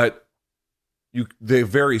 but they're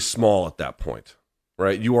very small at that point,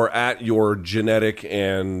 right? You are at your genetic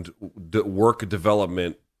and work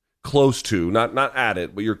development close to, not at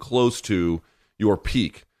it, but you're close to your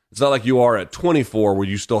peak. It's not like you are at 24 where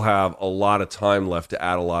you still have a lot of time left to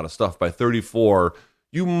add a lot of stuff. By 34,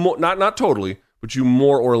 you not totally, but you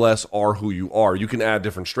more or less are who you are. You can add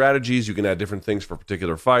different strategies. You can add different things for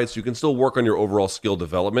particular fights. You can still work on your overall skill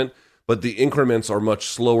development, but the increments are much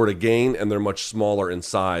slower to gain and they're much smaller in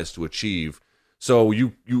size to achieve. So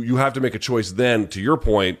you have to make a choice then, to your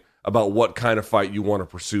point, about what kind of fight you want to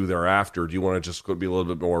pursue thereafter. Do you want to just be a little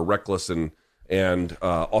bit more reckless and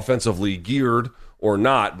offensively geared or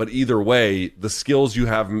not? But either way, the skills you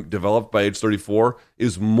have developed by age 34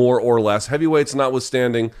 is more or less, heavyweights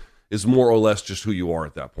notwithstanding, is more or less just who you are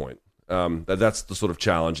at that point. That's the sort of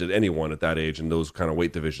challenge that anyone at that age and those kind of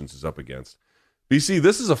weight divisions is up against. BC,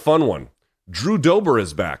 this is a fun one. Drew Dober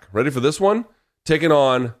is back. Ready for this one? Taking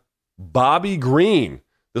on Bobby Green.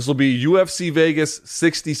 This will be UFC Vegas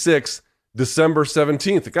 66, December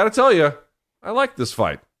 17th. I got to tell you, I like this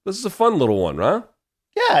fight. This is a fun little one, huh?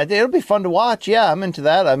 Yeah, it'll be fun to watch. Yeah, I'm into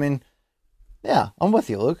that. I mean, yeah, I'm with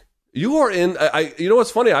you, Luke. You are in. You know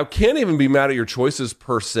what's funny? I can't even be mad at your choices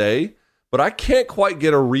per se, but I can't quite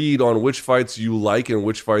get a read on which fights you like and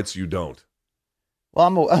which fights you don't. Well,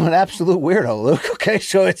 I'm an absolute weirdo, Luke. Okay,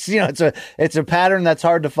 so it's it's a pattern that's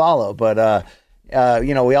hard to follow, but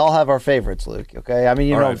we all have our favorites, Luke. Okay, I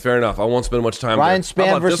mean, all right, fair enough. I won't spend much time. Ryan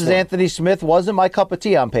Spann versus Anthony Smith wasn't my cup of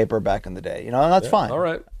tea on paper back in the day. And that's fine. All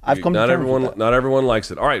right, I've come to terms with that. Not everyone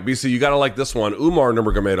likes it. All right, BC, you got to like this one. Umar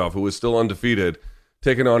Nurmagomedov, who is still undefeated,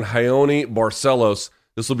 taking on Raoni Barcelos.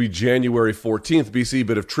 This will be January 14th. BC,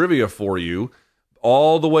 bit of trivia for you.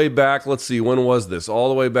 All the way back, let's see, when was this? All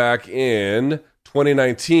the way back in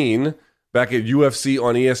 2019, back at UFC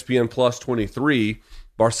on ESPN Plus 23,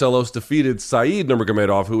 Barcelos defeated Said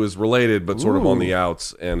Nurmagomedov, who is related but sort of on the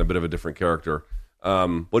outs and a bit of a different character.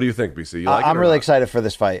 What do you think, BC? You like I'm really excited for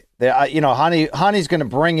this fight. Hani's going to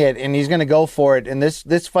bring it, and he's going to go for it, and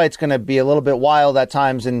this fight's going to be a little bit wild at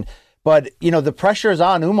times, but the pressure is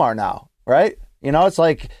on Umar now, right? It's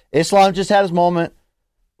like Islam just had his moment.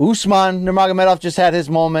 Usman Nurmagomedov just had his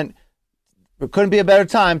moment. It couldn't be a better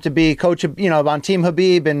time to be coach, on Team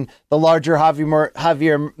Habib and the larger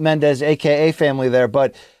Javier Mendez, a.k.a. family there.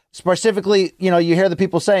 But specifically, you hear the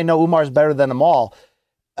people saying, no, Umar's better than them all.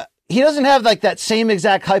 He doesn't have like that same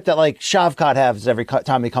exact hype that like Shavkat has every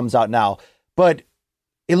time he comes out now. But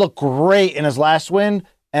he looked great in his last win.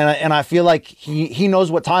 And I feel like he knows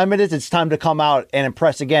what time it is. It's time to come out and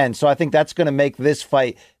impress again. So I think that's going to make this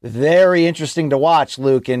fight very interesting to watch,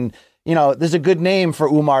 Luke. And, there's a good name for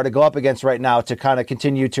Umar to go up against right now to kind of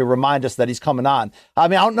continue to remind us that he's coming on. I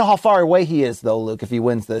mean, I don't know how far away he is, though, Luke, if he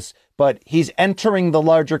wins this. But he's entering the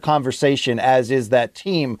larger conversation, as is that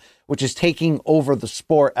team, which is taking over the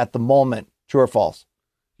sport at the moment. True or false?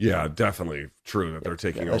 Yeah, definitely true that they're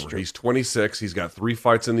taking over. True. He's 26. He's got 3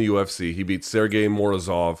 fights in the UFC. He beat Sergey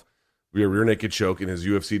Morozov via rear naked choke in his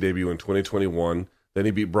UFC debut in 2021. Then he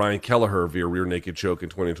beat Brian Kelleher via rear naked choke in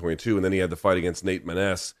 2022. And then he had the fight against Nate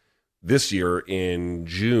Maness this year in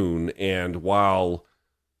June. And while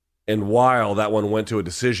that one went to a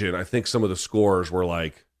decision, I think some of the scores were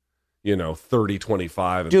like,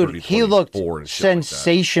 30-25 and 30-24. He looked and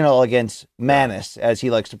sensational against Maness, as he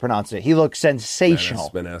likes to pronounce it. He looked sensational.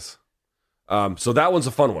 Maness. So that one's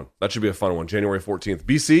a fun one. That should be a fun one. January 14th.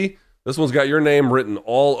 BC, this one's got your name written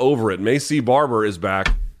all over it. Maycee Barber is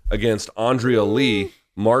back against Andrea Lee,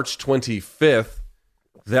 March 25th.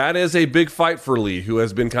 That is a big fight for Lee, who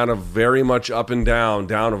has been kind of very much up and down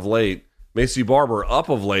of late. Maycee Barber up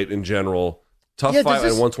of late in general. Tough fight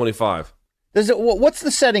at 125. What's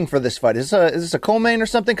the setting for this fight? Is this a co-main or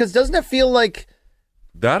something? Because doesn't it feel like...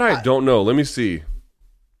 That I don't know. Let me see.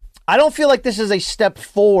 I don't feel like this is a step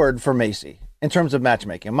forward for Maycee in terms of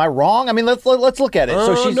matchmaking. Am I wrong? I mean, let's look at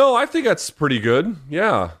it. No, I think that's pretty good.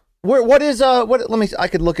 Yeah. What is I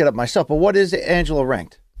could look it up myself, but what is Angela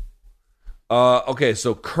ranked? Okay,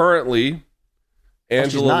 so currently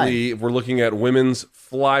Angela Lee, if we're looking at women's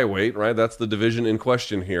flyweight, right? That's the division in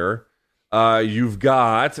question here. You've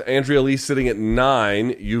got Andrea Lee sitting at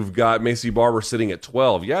 9. You've got Macy Barber sitting at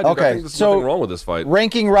 12. Yeah, dude, I think there's nothing wrong with this fight.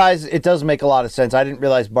 Ranking rise, it does make a lot of sense. I didn't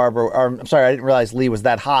realize I didn't realize Lee was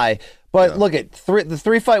that high. But look at the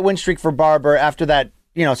 3-fight win streak for Barber after that,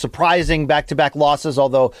 surprising back-to-back losses,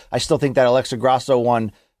 although I still think that Alexa Grasso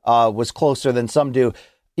one was closer than some do.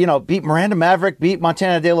 Beat Miranda Maverick, beat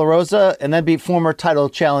Montana De La Rosa, and then beat former title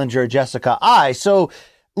challenger Jessica Ai. So,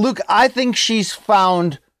 Luke, I think she's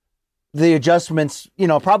found the adjustments,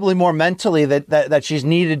 probably more mentally that she's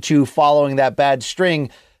needed to following that bad string.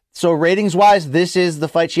 So ratings-wise, this is the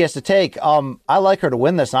fight she has to take. I like her to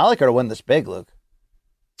win this, and I like her to win this big, Luke.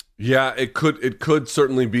 Yeah, it could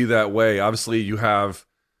certainly be that way. Obviously, you have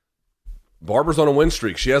Barber's on a win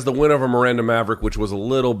streak. She has the win over Miranda Maverick, which was a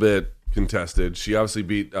little bit contested. She obviously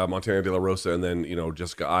beat Montana De La Rosa and then,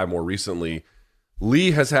 Jessica Ai more recently.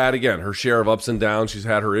 Lee has had, again, her share of ups and downs. She's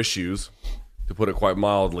had her issues, to put it quite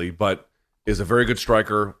mildly, but is a very good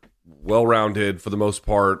striker, well-rounded for the most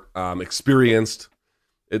part, experienced.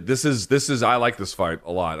 This is. I like this fight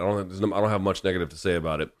a lot. I don't have much negative to say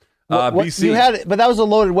about it. BC, but that was a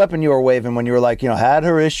loaded weapon you were waving when you were like, had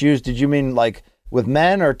her issues. Did you mean like with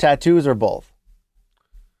men or tattoos or both,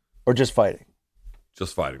 or just fighting?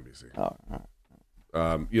 Just fighting, BC. Oh,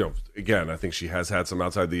 all right. Again, I think she has had some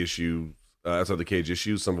outside the cage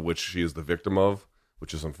issues, some of which she is the victim of,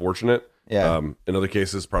 which is unfortunate. Yeah. In other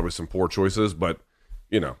cases, probably some poor choices, but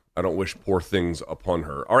I don't wish poor things upon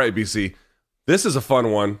her. All right, BC, this is a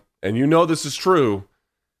fun one, and this is true.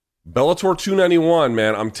 Bellator 291,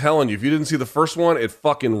 man, I'm telling you, if you didn't see the first one, it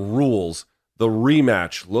fucking rules. The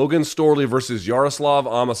rematch, Logan Storley versus Yaroslav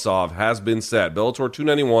Amosov, has been set. Bellator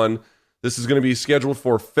 291. This is going to be scheduled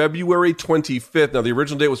for February 25th. Now, the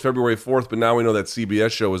original date was February 4th, but now we know that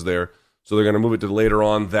CBS show is there, so they're going to move it to later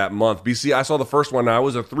on that month. BC, I saw the first one now. It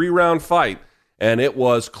was a 3-round fight, and it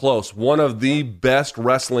was close. One of the best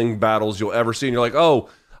wrestling battles you'll ever see. And you're like, oh,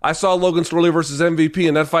 I saw Logan Storley versus MVP,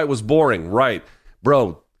 and that fight was boring. Right.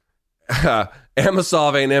 Bro,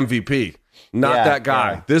 Amosov ain't MVP. Not that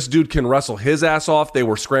guy. Yeah. This dude can wrestle his ass off. They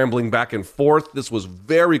were scrambling back and forth. This was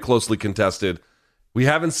very closely contested. We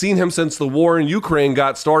haven't seen him since the war in Ukraine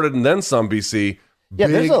got started and then some, BC.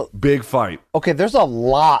 Yeah, big fight. Okay, there's a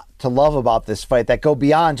lot to love about this fight that go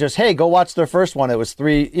beyond just, hey, go watch their first one. It was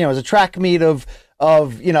it was a track meet of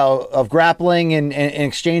grappling and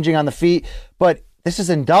exchanging on the feet. But this is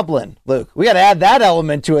in Dublin, Luke. We got to add that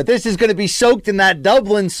element to it. This is going to be soaked in that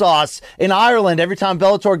Dublin sauce in Ireland. Every time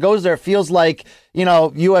Bellator goes there, it feels like,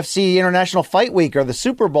 UFC International Fight Week or the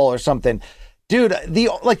Super Bowl or something. Dude, the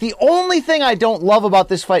only thing I don't love about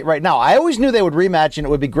this fight right now, I always knew they would rematch and it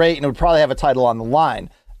would be great and it would probably have a title on the line.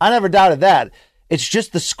 I never doubted that. It's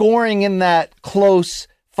just the scoring in that close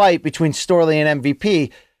fight between Storley and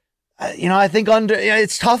MVP. I think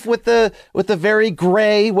it's tough with the very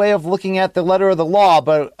gray way of looking at the letter of the law,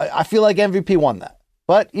 but I feel like MVP won that,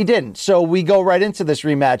 but he didn't. So we go right into this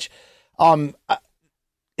rematch.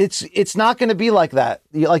 It's not going to be like that.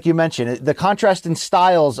 Like you mentioned, the contrast in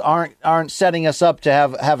styles aren't setting us up to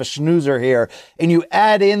have a snoozer here. And you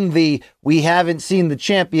add in we haven't seen the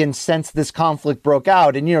champion since this conflict broke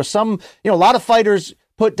out. And, a lot of fighters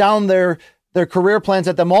put down their career plans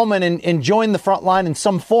at the moment and join the front line in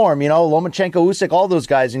some form, Lomachenko, Usyk, all those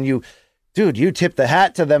guys. And you tip the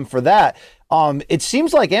hat to them for that. It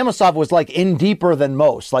seems like Amosov was like in deeper than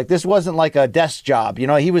most. Like this wasn't like a desk job.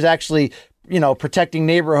 He was actually, protecting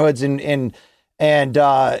neighborhoods and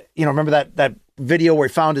remember that video where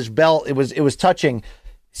he found his belt? It was touching.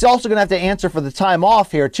 He's also going to have to answer for the time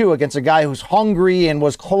off here too, against a guy who's hungry and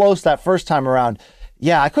was close that first time around.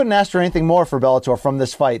 Yeah, I couldn't ask for anything more for Bellator from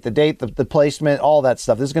this fight. The date, the placement, all that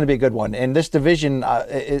stuff. This is going to be a good one. And this division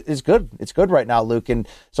is good. It's good right now, Luke. And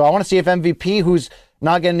so I want to see if MVP, who's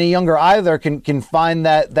not getting any younger either, can find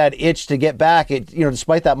that itch to get back.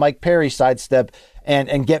 Despite that Mike Perry sidestep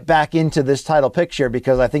and get back into this title picture,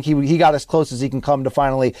 because I think he got as close as he can come to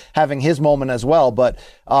finally having his moment as well. But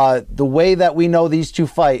the way that we know these two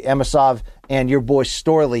fight, Amosov and your boy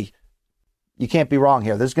Storley, you can't be wrong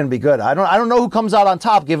here. This is going to be good. I don't know who comes out on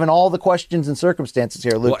top given all the questions and circumstances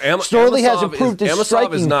here, Luke. Well, Storley has improved his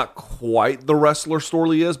striking. Amosov is not quite the wrestler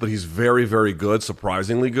Storley is, but he's very, very good,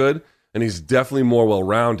 surprisingly good, and he's definitely more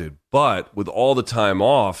well-rounded. But with all the time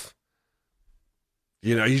off,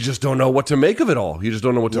 you just don't know what to make of it all. You just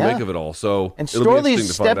don't know what to make of it all. So, and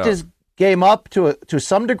Storley's stepped his game up to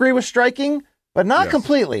some degree with striking, but not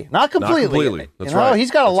completely. Not completely. That's right.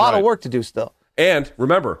 He's got a lot of work to do still. And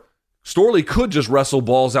remember, Storley could just wrestle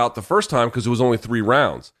balls out the first time because it was only 3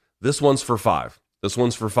 rounds. This one's for 5.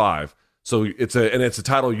 So it's a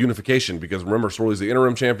title unification because remember, Storley's the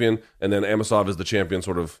interim champion and then Amosov is the champion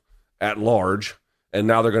sort of at large, and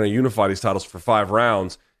now they're going to unify these titles for 5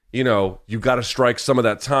 rounds. You've got to strike some of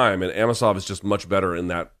that time, and Amosov is just much better in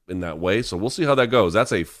that way. So we'll see how that goes.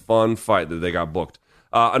 That's a fun fight that they got booked.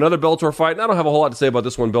 Another Bellator fight, and I don't have a whole lot to say about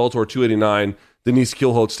this one. Bellator 289, Denise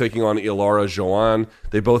Kielholtz taking on Ilara Joan.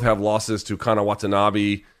 They both have losses to Kana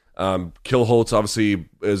Watanabe. Kielholtz obviously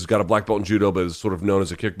has got a black belt in judo, but is sort of known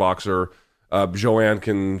as a kickboxer.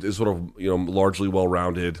 Joanne is sort of largely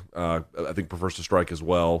well-rounded. I think prefers to strike as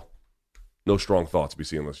well. No strong thoughts,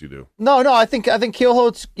 BC, unless you do. No. I think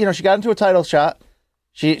Kielholtz, she got into a title shot.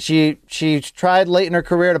 She tried late in her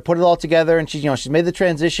career to put it all together, and she's made the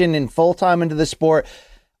transition in full time into the sport.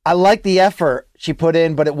 I like the effort she put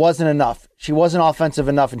in, but it wasn't enough. She wasn't offensive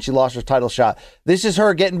enough, and she lost her title shot. This is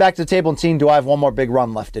her getting back to the table and seeing, do I have one more big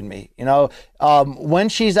run left in me? When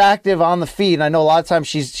she's active on the feet, and I know a lot of times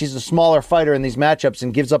she's a smaller fighter in these matchups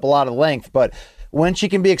and gives up a lot of length, but when she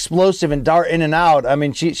can be explosive and dart in and out, I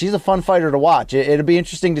mean, she's a fun fighter to watch. It'll be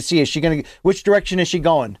interesting to see. Which direction is she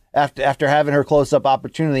going after having her close-up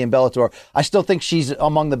opportunity in Bellator? I still think she's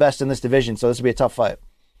among the best in this division, so this will be a tough fight.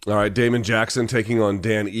 All right, Damon Jackson taking on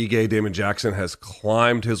Dan Ige. Damon Jackson has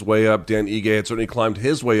climbed his way up. Dan Ige had certainly climbed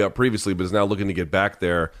his way up previously, but is now looking to get back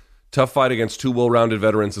there. Tough fight against 2 well-rounded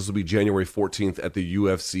veterans. This will be January 14th at the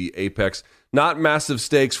UFC Apex. Not massive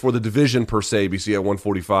stakes for the division per se, BC at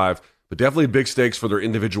 145, but definitely big stakes for their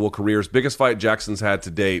individual careers. Biggest fight Jackson's had to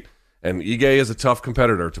date, and Ige is a tough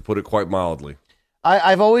competitor, to put it quite mildly.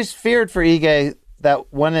 I've always feared for Ige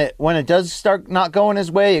that when it does start not going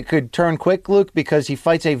his way, it could turn quick, Luke, because he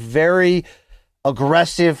fights a very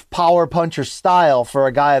aggressive power puncher style for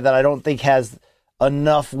a guy that I don't think has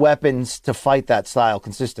enough weapons to fight that style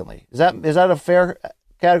consistently. Is that a fair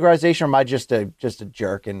categorization, or am I just a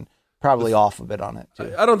jerk and probably off a bit on it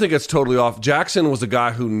too? I don't think it's totally off. Jackson was a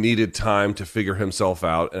guy who needed time to figure himself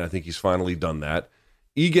out, and I think he's finally done that.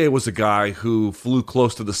 Ige was a guy who flew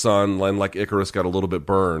close to the sun and like Icarus got a little bit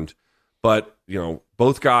burned. But,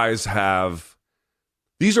 both guys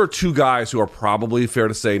these are 2 guys who are probably, fair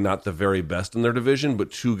to say, not the very best in their division,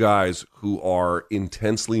 but 2 guys who are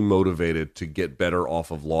intensely motivated to get better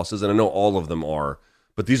off of losses. And I know all of them are,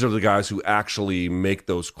 but these are the guys who actually make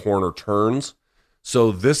those corner turns.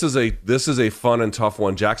 So this is a fun and tough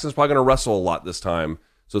one. Jackson's probably going to wrestle a lot this time,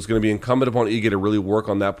 so it's going to be incumbent upon Ige to really work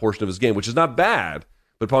on that portion of his game, which is not bad,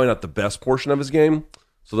 but probably not the best portion of his game.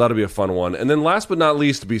 So that'll be a fun one. And then last but not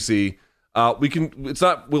least, BC,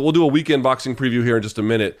 we'll do a weekend boxing preview here in just a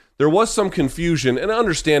minute. There was some confusion, and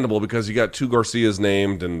understandable because you got 2 Garcias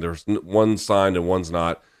named, and there's one signed and one's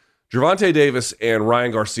not. Gervonta Davis and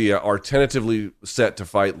Ryan Garcia are tentatively set to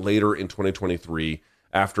fight later in 2023.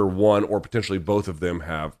 After one or potentially both of them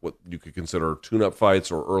have what you could consider tune-up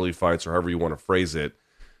fights or early fights or however you want to phrase it.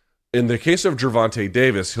 In the case of Gervonta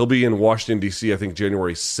Davis, he'll be in Washington, D.C., I think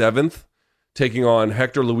January 7th, taking on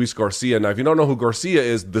Hector Luis Garcia. Now, if you don't know who Garcia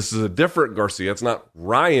is, this is a different Garcia. It's not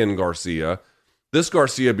Ryan Garcia. This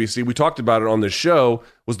Garcia, BC, we talked about it on this show,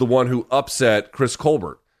 was the one who upset Chris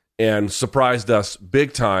Colbert and surprised us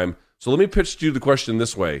big time. So let me pitch to you the question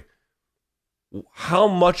this way. How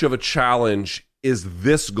much of a challenge is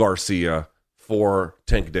this Garcia for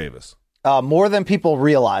Tank Davis? More than people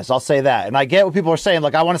realize, I'll say that. And I get what people are saying,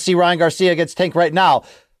 like, I want to see Ryan Garcia against Tank right now.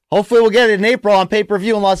 Hopefully we'll get it in April on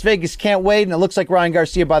pay-per-view in Las Vegas. Can't wait. And it looks like Ryan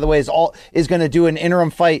Garcia, by the way, is going to do an interim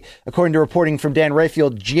fight, according to reporting from Dan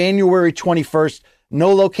Rayfield, January 21st.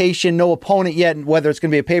 No location, no opponent yet, and whether it's going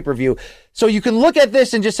to be a pay-per-view. So you can look at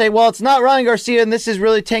this and just say, well, it's not Ryan Garcia, and this is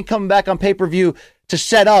really Tank coming back on pay-per-view to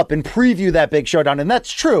set up and preview that big showdown. And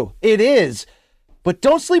that's true. It is. But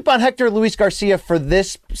don't sleep on Hector Luis Garcia for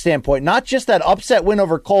this standpoint. Not just that upset win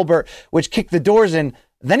over Colbert, which kicked the doors in.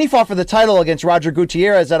 Then he fought for the title against Roger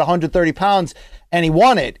Gutierrez at 130 pounds, and he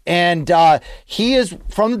won it. And he is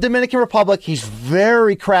from the Dominican Republic. He's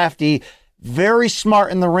very crafty, very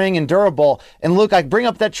smart in the ring and durable. And look, I bring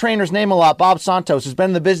up that trainer's name a lot, Bob Santos, who's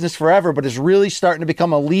been in the business forever, but is really starting to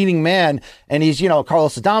become a leading man. And he's,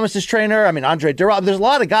 Carlos Adames' trainer. I mean, Andre Durab. There's a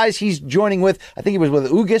lot of guys he's joining with. I think he was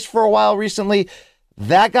with Ugas for a while recently.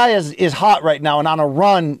 That guy is hot right now and on a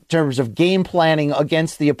run in terms of game planning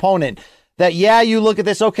against the opponent. That, you look at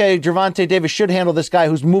this, okay, Gervonta Davis should handle this guy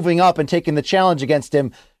who's moving up and taking the challenge against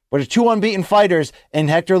him. But there's 2 unbeaten fighters, and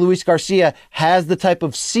Hector Luis Garcia has the type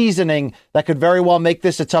of seasoning that could very well make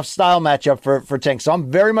this a tough style matchup for Tank. So I'm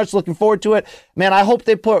very much looking forward to it. Man, I hope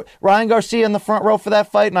they put Ryan Garcia in the front row for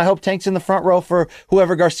that fight, and I hope Tank's in the front row for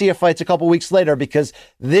whoever Garcia fights a couple weeks later, because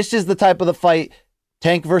this is the type of the fight,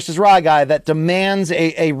 Tank versus Raw guy, that demands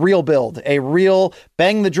a real build, a real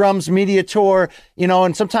bang the drums media tour,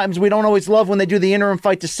 and sometimes we don't always love when they do the interim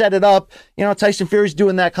fight to set it up. Tyson Fury's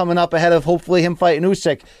doing that coming up ahead of hopefully him fighting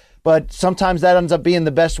Usyk. but sometimes that ends up being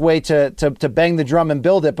the best way to bang the drum and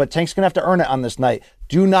build it. But Tank's going to have to earn it on this night.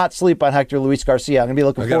 Do not sleep on Hector Luis Garcia. I'm going to be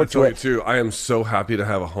looking forward to it. I got to tell you, too, I am so happy to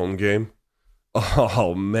have a home game.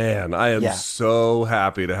 Oh, man, I am so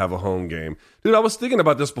happy to have a home game. Dude, I was thinking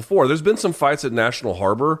about this before. There's been some fights at National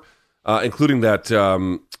Harbor, including that,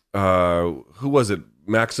 who was it?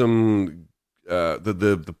 Maxim,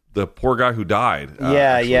 the poor guy who died.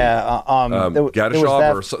 Gadashov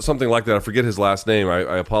or something like that. I forget his last name.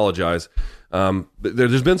 I apologize.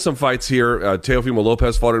 There's been some fights here. Teofimo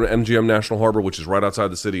Lopez fought at MGM National Harbor, which is right outside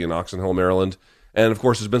the city in Oxon Hill, Maryland. And, of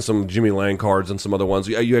course, there's been some Jimmy Lang cards and some other ones.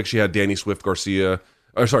 You actually had Danny Swift Garcia.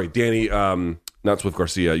 Not Swift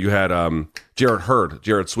Garcia. You had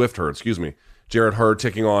Jared Swift Hurd, Jared Hurd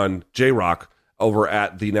taking on J-Rock over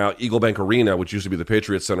at the now Eagle Bank Arena, which used to be the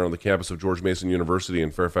Patriots Center on the campus of George Mason University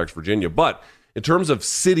in Fairfax, Virginia. But in terms of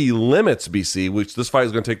city limits, BC, which this fight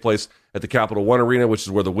is going to take place at the Capital One Arena, which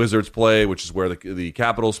is where the Wizards play, which is where the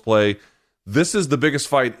Capitals play. This is the biggest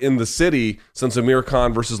fight in the city since Amir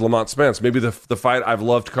Khan versus Lamont Spence. Maybe the fight I've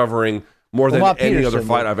loved covering more than any other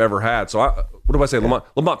fight I've ever had. So what do I say? Yeah.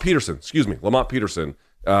 Lamont Peterson. Lamont Peterson.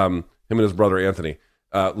 Him and his brother Anthony.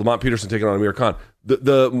 Lamont Peterson taking on Amir Khan.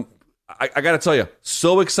 I got to tell you,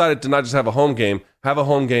 so excited to not just have a home game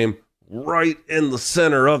right in the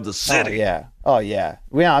center of the city. Oh, yeah.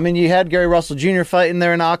 Yeah, I mean, you had Gary Russell Jr. fighting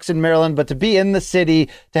there in Oxon, Maryland, but to be in the city,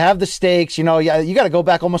 to have the stakes, you got to go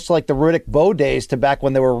back almost to like the Riddick Bowe days, to back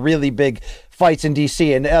when there were really big fights in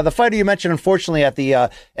D.C. And the fighter you mentioned, unfortunately, at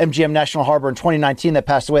the MGM National Harbor in 2019 that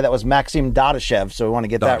passed away, that was Maxim Dadashev, so we want to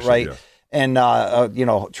get that right. Yeah. And,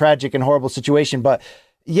 tragic and horrible situation. But,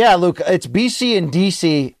 yeah, Luke, it's BC and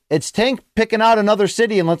DC. It's Tank picking out another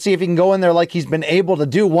city, and let's see if he can go in there like he's been able to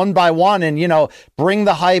do one by one and, bring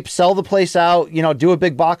the hype, sell the place out, do a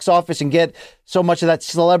big box office and get so much of that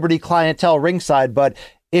celebrity clientele ringside. But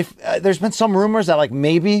if there's been some rumors that like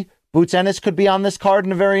maybe Boots Ennis could be on this card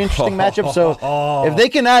in a very interesting matchup. So if they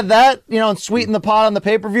can add that, and sweeten the pot on the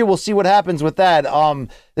pay-per-view, we'll see what happens with that.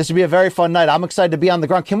 This would be a very fun night. I'm excited to be on the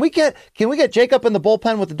ground. Can we get Jacob in the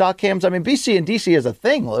bullpen with the doc cams? I mean, BC and DC is a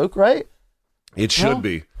thing, Luke, right? It should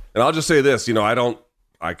be. And I'll just say this, I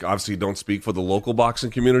obviously don't speak for the local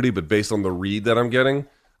boxing community, but based on the read that I'm getting,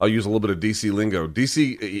 I'll use a little bit of DC lingo.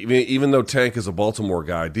 DC, even though Tank is a Baltimore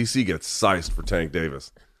guy, DC gets sized for Tank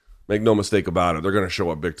Davis. Make no mistake about it. They're going to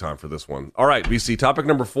show up big time for this one. All right, BC, topic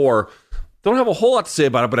number 4. Don't have a whole lot to say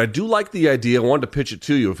about it, but I do like the idea. I wanted to pitch it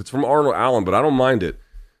to you. If it's from Arnold Allen, but I don't mind it.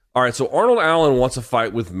 All right, so Arnold Allen wants a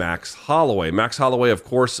fight with Max Holloway. Max Holloway, of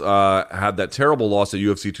course, had that terrible loss at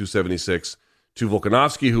UFC 276 to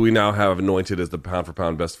Volkanovski, who we now have anointed as the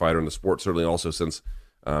pound-for-pound best fighter in the sport, certainly also since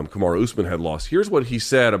Kamaru Usman had lost. Here's what he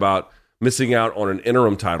said about missing out on an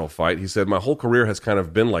interim title fight. He said, "My whole career has kind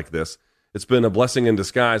of been like this. It's been a blessing in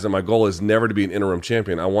disguise, and my goal is never to be an interim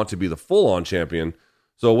champion. I want to be the full-on champion,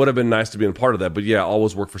 so it would have been nice to be a part of that. But yeah,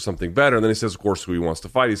 always work for something better." And then he says, of course, who he wants to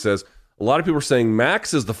fight. He says, "A lot of people are saying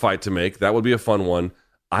Max is the fight to make. That would be a fun one.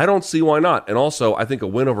 I don't see why not. And also, I think a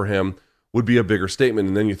win over him would be a bigger statement,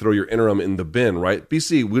 and then you throw your interim in the bin, right?"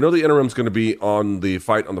 BC, we know the interim's going to be on the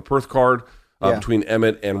fight on the Perth card between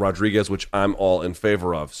Emmett and Rodriguez, which I'm all in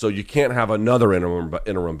favor of. So you can't have another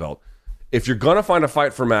interim belt. If you're going to find a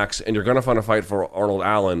fight for Max and you're going to find a fight for Arnold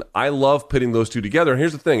Allen, I love pitting those two together. And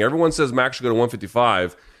here's the thing. Everyone says Max should go to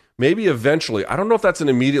 155. Maybe eventually. I don't know if that's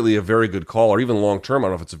immediately a very good call, or even long-term, I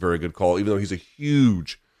don't know if it's a very good call, even though he's a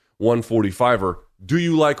huge 145er. Do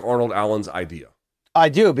you like Arnold Allen's idea? I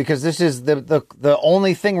do, because this is the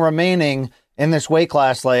only thing remaining in this weight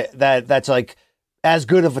class that's like as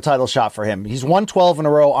good of a title shot for him. He's won 12 in a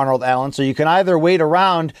row, Arnold Allen, so you can either wait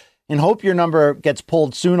around and hope your number gets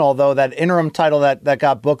pulled soon, although that interim title that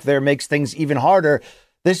got booked there makes things even harder.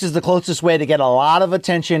 This is the closest way to get a lot of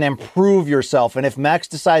attention and prove yourself. And if Max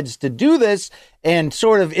decides to do this and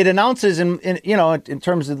sort of it announces in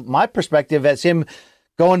terms of my perspective as him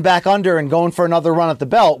going back under and going for another run at the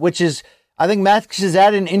belt, which is, I think Max is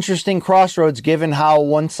at an interesting crossroads given how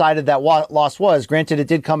one-sided that loss was. Granted, it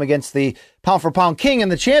did come against the pound-for-pound king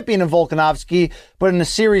and the champion of Volkanovski, but in a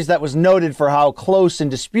series that was noted for how close and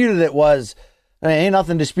disputed it was. Ain't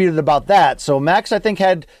nothing disputed about that. So Max, I think,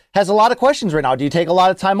 has a lot of questions right now. Do you take a lot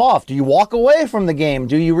of time off? Do you walk away from the game?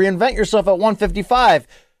 Do you reinvent yourself at 155?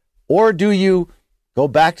 Or do you go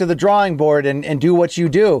back to the drawing board and do what you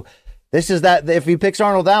do? This is that, if he picks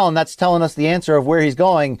Arnold Allen, that's telling us the answer of where he's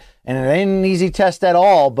going. And it ain't an easy test at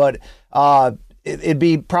all. But it'd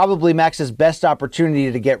be probably Max's best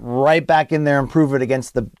opportunity to get right back in there and prove it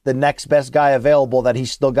against the next best guy available that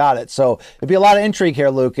he's still got it. So it'd be a lot of intrigue here,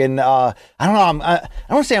 Luke. And I don't know. I don't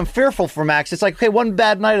want to say I'm fearful for Max. It's like, okay, one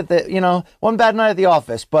bad night at the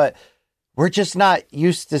office, but we're just not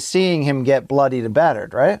used to seeing him get bloodied and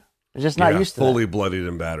battered, right? We're just not used to fully that. bloodied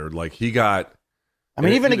and battered. Like he got. I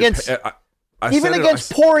mean, even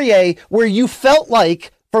against Poirier, where you felt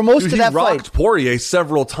like for most of that fight, he rocked Poirier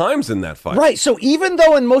several times in that fight. Right. So even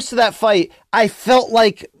though in most of that fight, I felt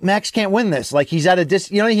like Max can't win this. Like he's at a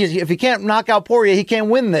if he can't knock out Poirier, he can't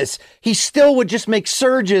win this. He still would just make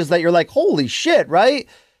surges that you're like, holy shit, right?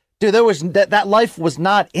 Dude, there was that life was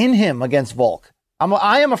not in him against Volk.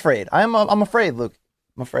 I am afraid. I'm afraid, Luke.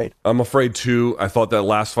 I'm afraid. I'm afraid too. I thought that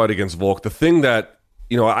last fight against Volk, the thing that,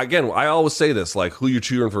 again, I always say this, like who you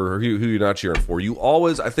cheering for, who you're not cheering for.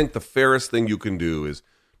 I think the fairest thing you can do is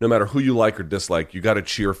no matter who you like or dislike, you got to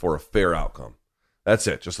cheer for a fair outcome. That's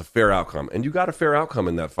it, just a fair outcome. And you got a fair outcome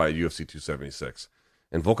in that fight, UFC 276.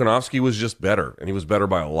 And Volkanovski was just better, and he was better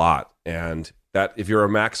by a lot. And that, if you're a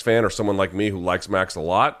Max fan or someone like me who likes Max a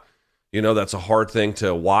lot, that's a hard thing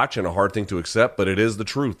to watch and a hard thing to accept, but it is the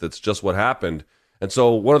truth. It's just what happened. And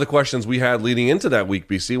so one of the questions we had leading into that week,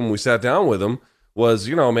 BC, when we sat down with him was,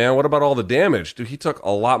 man, what about all the damage? Dude, he took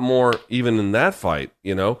a lot more even in that fight,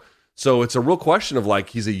 So it's a real question of like,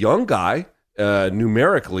 he's a young guy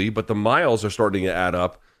numerically, but the miles are starting to add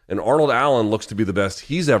up. And Arnold Allen looks to be the best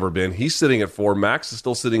he's ever been. He's sitting at 4. Max is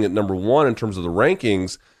still sitting at number 1 in terms of the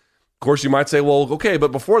rankings. Of course, you might say, well, okay,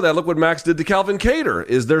 but before that, look what Max did to Calvin Kattar.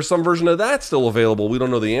 Is there some version of that still available? We don't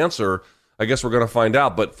know the answer. I guess we're going to find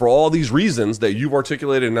out. But for all these reasons that you've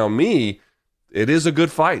articulated and now me, it is a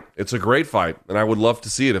good fight. It's a great fight, and I would love to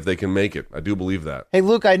see it if they can make it. I do believe that. Hey,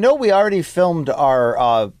 Luke, I know we already filmed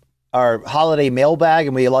our holiday mailbag,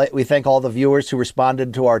 and we thank all the viewers who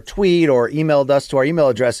responded to our tweet or emailed us to our email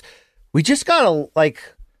address. We just got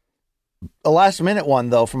a last minute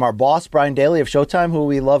one though from our boss Brian Daly of Showtime, who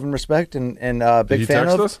we love and respect and big fan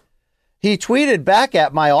of. Us? He tweeted back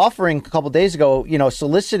at my offering a couple days ago,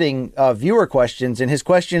 soliciting viewer questions, and his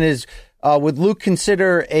question is, would Luke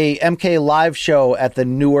consider a MK live show at the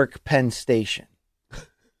Newark Penn Station?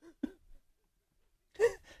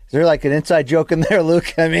 Is there like an inside joke in there,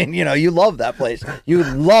 Luke? I mean, you love that place. You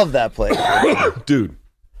love that place. Dude.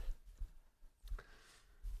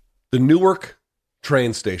 The Newark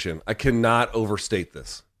train station. I cannot overstate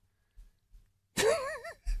this.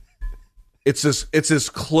 It's as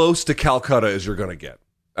close to Calcutta as you're going to get.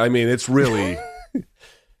 I mean, it's really...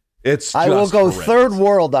 I will go horrendous. Third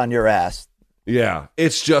world on your ass. Yeah,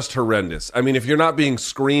 it's just horrendous. I mean, if you're not being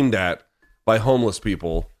screamed at by homeless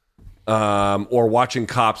people or watching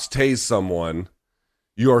cops tase someone,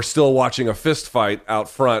 you're still watching a fist fight out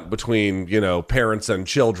front between, parents and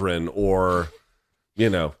children or,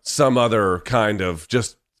 some other kind of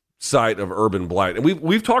just sight of urban blight. And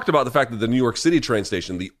we've talked about the fact that the New York City train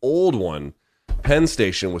station, the old one, Penn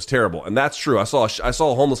Station, was terrible, and that's true. I saw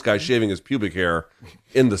a homeless guy shaving his pubic hair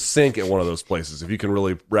in the sink at one of those places. If you can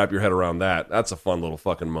really wrap your head around that, that's a fun little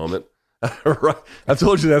fucking moment. Right? I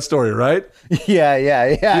told you that story, right? Yeah.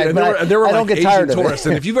 And there were I like don't get Asian tired tourists.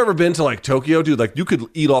 of it. And if you've ever been to like Tokyo, dude, like you could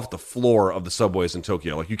eat off the floor of the subways in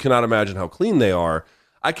Tokyo. Like you cannot imagine how clean they are.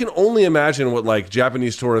 I can only imagine what like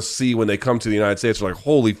Japanese tourists see when they come to the United States. They're like,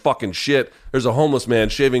 holy fucking shit! There's a homeless man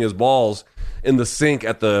shaving his balls in the sink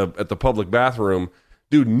at the public bathroom.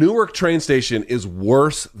 Dude, Newark train station is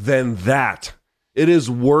worse than that. It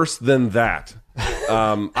is worse than that.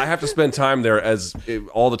 I have to spend time there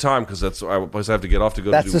all the time because that's I have to get off to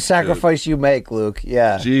go. That's the sacrifice you make, Luke.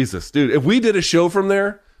 Yeah. Jesus, dude. If we did a show from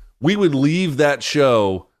there, we would leave that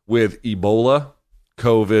show with Ebola,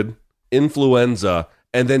 COVID, influenza,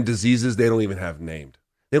 and then diseases they don't even have named.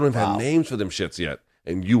 They don't even have names for them shits yet.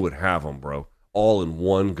 And you would have them, bro, all in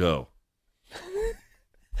one go.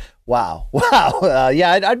 Wow.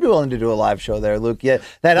 Yeah, I'd be willing to do a live show there, Luke. Yeah,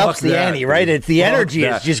 that ups the ante, right? It's the energy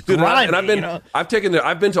is just grinding. And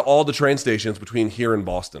I've been to all the train stations between here and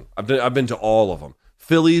Boston. I've been to all of them.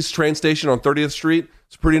 Philly's train station on 30th Street.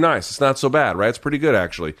 It's pretty nice. It's not so bad, right? It's pretty good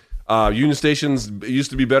actually. Union Station's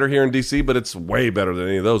used to be better here in DC, but it's way better than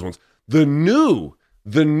any of those ones. The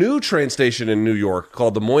new train station in New York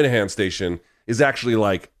called the Moynihan Station is actually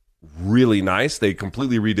like really nice. They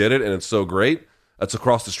completely redid it and it's so great. That's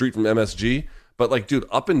across the street from MSG. But like, dude,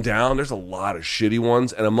 up and down, there's a lot of shitty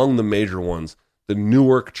ones. And among the major ones, the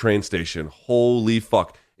Newark train station. Holy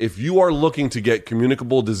fuck. If you are looking to get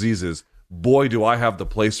communicable diseases, boy, do I have the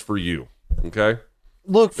place for you. Okay?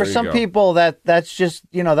 Look, for some people, that's just,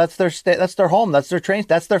 that's their home. That's their train.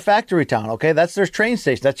 That's their factory town. Okay? That's their train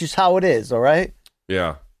station. That's just how it is. All right?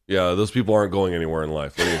 Yeah. Yeah, those people aren't going anywhere in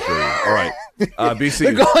life. Let me assure you. All right. BC.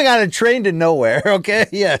 They're going on a train to nowhere, okay?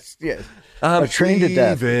 Yes. I'm a train to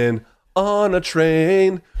death. leaving on a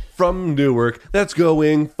train from Newark that's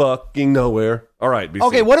going fucking nowhere. All right, BC.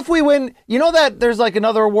 Okay, what if we win? You know that there's like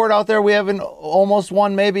another award out there we haven't almost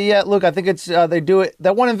won maybe yet? Luke, I think it's, they do it,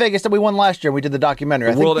 that one in Vegas that we won last year. We did the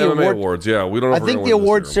documentary. The World MMA Awards, yeah. We don't know I think the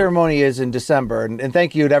award ceremony is in December. And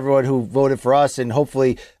thank you to everyone who voted for us. And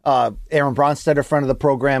hopefully Aaron Bronstedt, a friend of the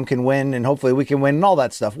program, can win. And hopefully we can win and all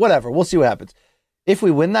that stuff. Whatever. We'll see what happens. If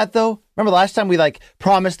we win that, though, remember last time we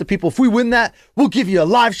promised the people, if we win that, we'll give you a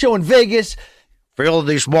live show in Vegas. Fill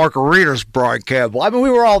these margaritas, Brian Campbell. I mean,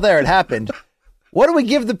 we were all there. It happened. What do we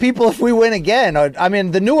give the people if we win again? I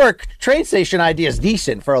mean, the Newark train station idea is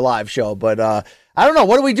decent for a live show, but I don't know.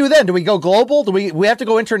 What do we do then? Do we go global? Do we have to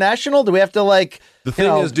go international? Do we have to The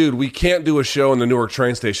thing is, dude, we can't do a show in the Newark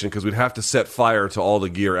train station because we'd have to set fire to all the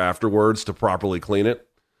gear afterwards to properly clean it.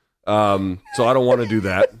 So I don't want to do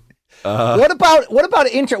that. What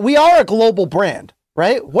about we are a global brand,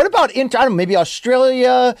 right? What about I don't know, maybe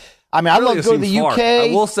Australia? I mean, I'd love to go to the UK. I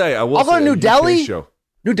will say, I'll go to New Delhi. Show.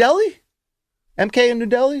 New Delhi? MK in New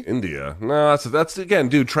Delhi? India. No, that's again,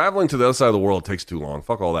 dude, traveling to the other side of the world takes too long.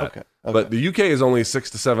 Fuck all that. Okay. But the UK is only 6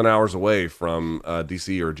 to 7 hours away from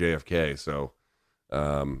DC or JFK, so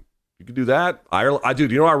you could do that. Dude,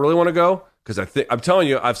 you know where I really want to go? Because I'm telling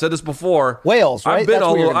you, I've said this before. Wales, right?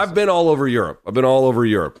 I've been all over Europe.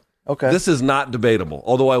 Okay. This is not debatable.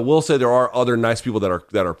 Although I will say there are other nice people that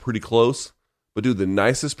are pretty close. But dude, the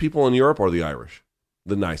nicest people in Europe are the Irish.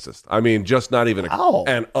 The nicest. I mean, just not even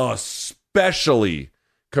and especially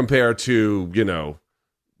compared to,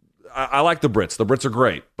 I like the Brits. The Brits are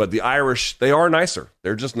great, but the Irish, they are nicer.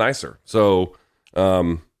 They're just nicer. So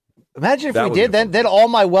imagine if we did, then all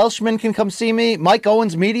my Welshmen can come see me. Mike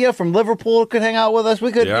Owens Media from Liverpool could hang out with us.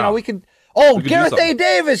 We could, we could. Oh, we Gareth A.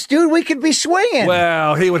 Davis, dude, we could be swinging.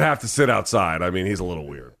 Well, he would have to sit outside. I mean, he's a little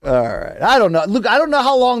weird. All right. I don't know. Look, I don't know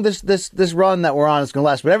how long this run that we're on is going to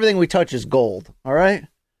last, but everything we touch is gold. All right?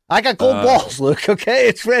 I got gold balls, Luke, okay?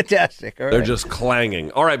 It's fantastic. All right? They're just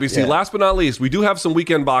clanging. All right, BC, last but not least, we do have some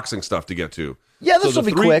weekend boxing stuff to get to. Yeah, this will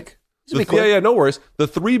be quick. Yeah, no worries. The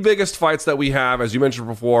three biggest fights that we have, as you mentioned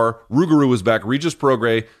before, Rougarou is back. Regis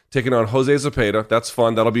Prograis taking on Jose Zepeda. That's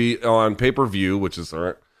fun. That'll be on pay-per-view, which is all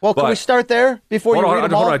right. Well, can we start there before you read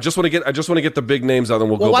them all? Hold on. I just want to get the big names out, and then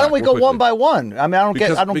we'll go. Why don't we go one by one? I mean,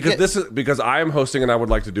 because I am hosting, and I would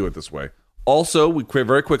like to do it this way. Also,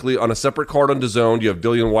 very quickly on a separate card on DAZN, you have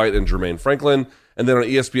Dillian Whyte and Jermaine Franklin, and then on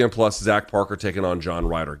ESPN Plus, Zach Parker taking on John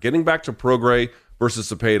Ryder. Getting back to Prograis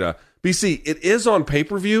versus Zepeda, BC, it is on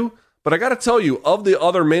pay-per-view, but I got to tell you, of the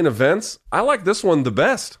other main events, I like this one the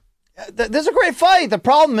best. This is a great fight. The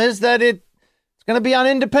problem is that it's going to be on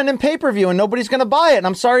independent pay-per-view and nobody's going to buy it. And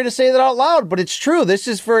I'm sorry to say that out loud, but it's true. This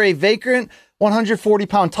is for a vacant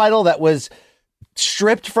 140-pound title that was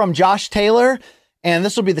stripped from Josh Taylor. And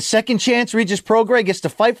this will be the second chance Regis Prograis gets to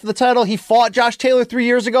fight for the title. He fought Josh Taylor 3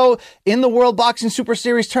 years ago in the World Boxing Super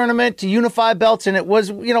Series tournament to unify belts. And it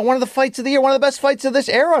was, one of the fights of the year, one of the best fights of this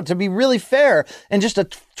era, to be really fair. And just a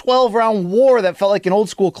 12-round war that felt like an old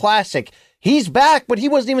school classic. He's back, but he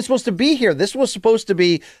wasn't even supposed to be here. This was supposed to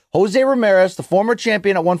be Jose Ramirez, the former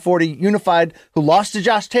champion at 140 unified, who lost to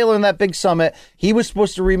Josh Taylor in that big summit. He was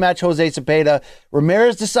supposed to rematch Jose Zepeda.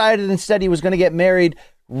 Ramirez decided instead he was going to get married.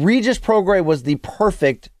 Regis Prograis was the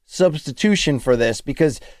perfect substitution for this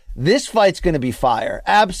because this fight's going to be fire.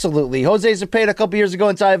 Absolutely. Jose Zepeda a couple years ago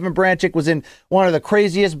and Ivan Branchik was in one of the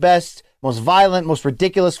craziest, best, most violent, most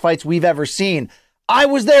ridiculous fights we've ever seen. I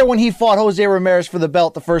was there when he fought Jose Ramirez for the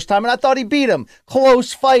belt the first time, and I thought he beat him.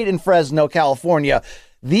 Close fight in Fresno, California.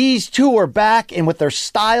 These two are back, and with their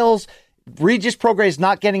styles, Regis Prograis is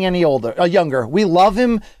not getting any younger. We love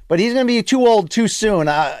him, but he's going to be too old too soon.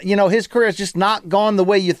 His career has just not gone the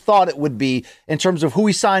way you thought it would be in terms of who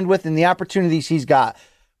he signed with and the opportunities he's got.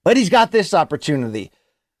 But he's got this opportunity.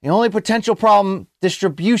 The only potential problem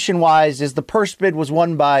distribution-wise is the purse bid was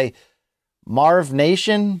won by Marv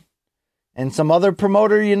Nation and some other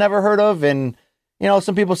promoter you never heard of. And,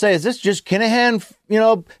 some people say, is this just Kinahan,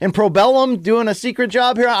 in Probellum doing a secret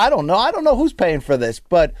job here? I don't know. I don't know who's paying for this,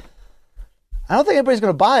 but I don't think anybody's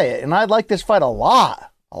going to buy it. And I'd like this fight a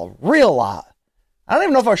lot, a real lot. I don't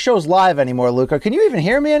even know if our show's live anymore, Luca. Can you even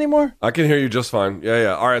hear me anymore? I can hear you just fine.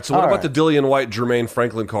 Yeah. All right. So what about the Dillian Whyte, Jermaine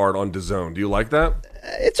Franklin card on DAZN? Do you like that?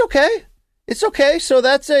 It's okay. It's okay. So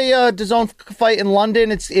that's a DAZN fight in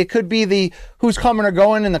London. It could be the who's coming or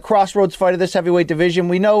going in the crossroads fight of this heavyweight division.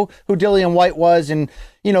 We know who Dillian Whyte was, and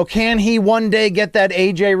can he one day get that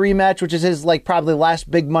AJ rematch, which is his probably last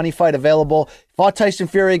big money fight available? Fought Tyson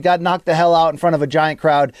Fury, got knocked the hell out in front of a giant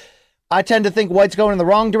crowd. I tend to think White's going in the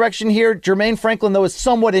wrong direction here. Jermaine Franklin, though, is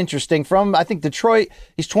somewhat interesting. From, I think, Detroit,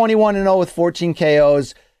 he's 21-0 with 14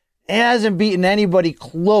 KOs. He hasn't beaten anybody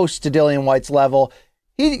close to Dillian White's level.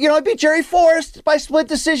 He beat Jerry Forrest by split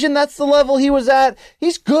decision. That's the level he was at.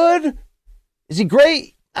 He's good. Is he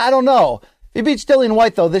great? I don't know. If he beats Dillian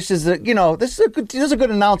White, though, this is a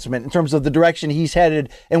good announcement in terms of the direction he's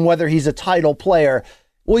headed and whether he's a title player.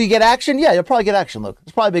 Will you get action? Yeah, you'll probably get action, Luke.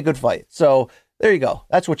 It's probably be a good fight. So there you go.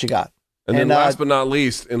 That's what you got. And then last but not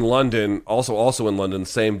least, in London, also in London,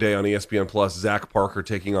 same day on ESPN Plus, Zach Parker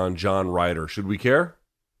taking on John Ryder. Should we care?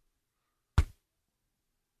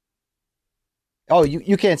 Oh,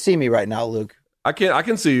 you can't see me right now, Luke. I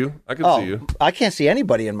can see you. I can see you. I can't see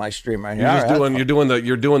anybody in my stream right now. You're doing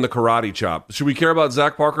the karate chop. Should we care about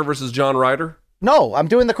Zach Parker versus John Ryder? No, I'm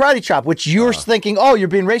doing the karate chop, which you're thinking, oh, you're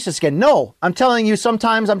being racist again. No, I'm telling you,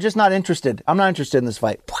 sometimes I'm just not interested. I'm not interested in this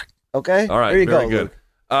fight. Okay? All right, there you very go, good. Luke.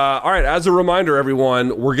 All right, as a reminder,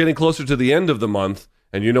 everyone, we're getting closer to the end of the month,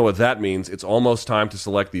 and you know what that means. It's almost time to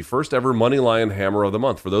select the first ever Moneyline Hammer of the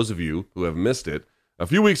Month. For those of you who have missed it, a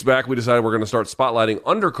few weeks back, we decided we're going to start spotlighting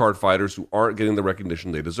undercard fighters who aren't getting the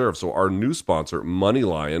recognition they deserve. So our new sponsor,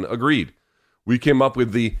 Moneyline, agreed. We came up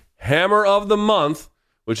with the Hammer of the Month,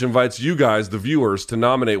 which invites you guys, the viewers, to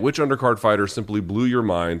nominate which undercard fighter simply blew your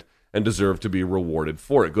mind and deserve to be rewarded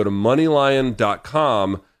for it. Go to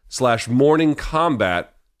moneylion.com/morningcombat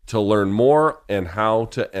to learn more and how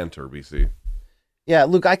to enter, BC. Yeah,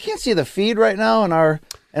 Luke, I can't see the feed right now in our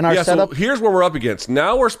setup. So here's what we're up against.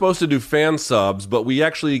 Now we're supposed to do fan subs, but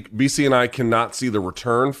BC and I cannot see the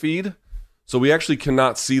return feed. So we actually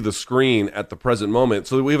cannot see the screen at the present moment.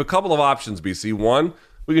 So we have a couple of options, BC. One,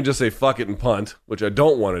 we can just say fuck it and punt, which I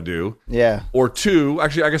don't want to do. Yeah. Or two,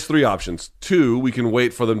 actually, I guess three options. Two, we can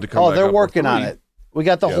wait for them to come back. Oh, they're working on it. We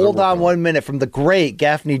got the hold on 1 minute from the great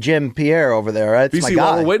Gaffney Jim Pierre over there. Right? BC,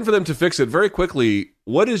 while we're waiting for them to fix it, very quickly,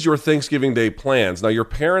 what is your Thanksgiving Day plans? Now, your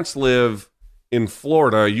parents live in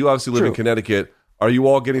Florida. You obviously live in Connecticut. Are you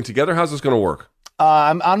all getting together? How's this going to work?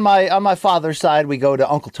 On my father's side, we go to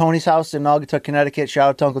Uncle Tony's house in Naugatuck, Connecticut. Shout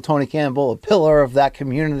out to Uncle Tony Campbell, a pillar of that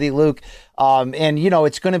community, Luke. And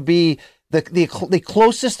it's going to be the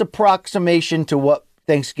closest approximation to what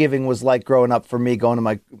Thanksgiving was like growing up for me, going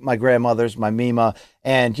to my grandmother's, my Mima.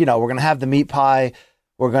 And, we're going to have the meat pie.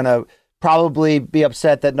 We're going to probably be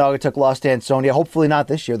upset that Naugatuck lost to Ansonia. Hopefully not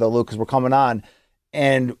this year, though, Luke, because we're coming on.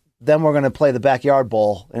 And then we're going to play the Backyard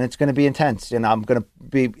Bowl, and it's going to be intense. And I'm going to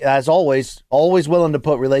be, as always willing to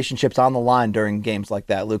put relationships on the line during games like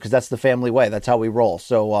that, Luke, because that's the family way. That's how we roll.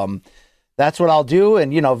 So that's what I'll do.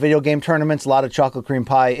 And, video game tournaments, a lot of chocolate cream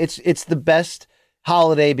pie. It's the best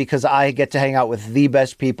holiday because I get to hang out with the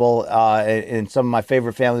best people and some of my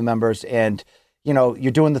favorite family members. And,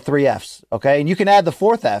 you're doing the 3 Fs, okay? And you can add the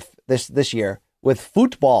 4th F this year with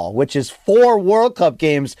football, which is 4 World Cup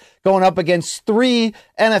games going up against 3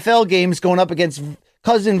 NFL games going up against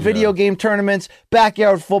cousin video game tournaments,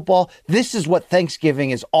 backyard football. This is what Thanksgiving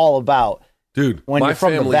is all about. Dude, when my you're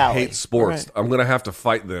from family the Valley. hates sports. Right. I'm going to have to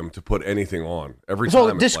fight them to put anything on every time.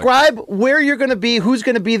 So describe where you're going to be, who's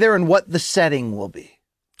going to be there, and what the setting will be.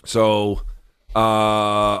 So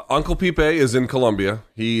Uncle Pipe is in Colombia.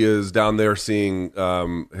 He is down there seeing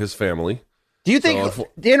his family. Do you think,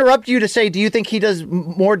 to interrupt you to say, do you think he does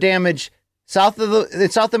more damage in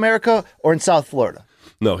South America or in South Florida?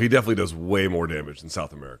 No, he definitely does way more damage in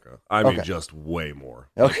South America. I mean, just way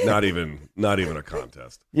more. Okay. Like, not even a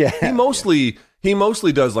contest. Yeah. He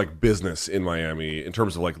mostly does like business in Miami in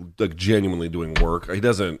terms of like genuinely doing work. He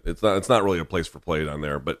doesn't. It's not really a place for play down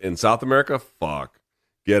there. But in South America,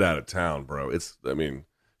 get out of town, bro.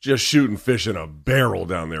 Just shooting fish in a barrel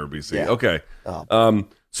down there, BC. Yeah. Okay.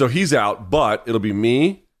 So he's out, but it'll be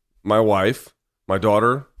me, my wife, my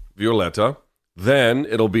daughter, Violetta. Then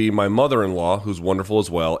it'll be my mother-in-law, who's wonderful as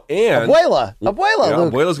well. And Abuela, Luke.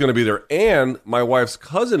 Abuela's going to be there. And my wife's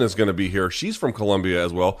cousin is going to be here. She's from Colombia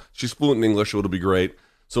as well. She's fluent in English, so it'll be great.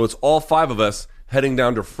 So it's all 5 of us heading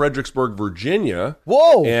down to Fredericksburg, Virginia.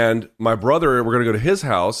 Whoa. And my brother, we're going to go to his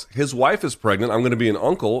house. His wife is pregnant. I'm going to be an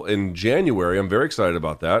uncle in January. I'm very excited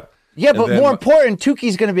about that. Yeah, but more important,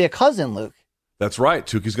 Tuki's going to be a cousin, Luke. That's right.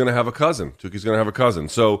 Tuki's going to have a cousin.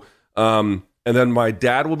 So, and then my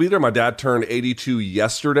dad will be there. My dad turned 82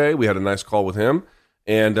 yesterday. We had a nice call with him.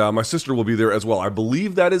 And my sister will be there as well. I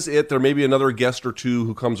believe that is it. There may be another guest or two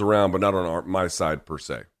who comes around, but not on my side per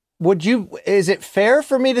se. Is it fair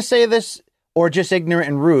for me to say this, or just ignorant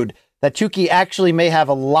and rude, that Tuki actually may have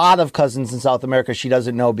a lot of cousins in South America she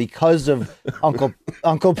doesn't know because of Uncle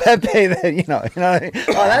Pepe?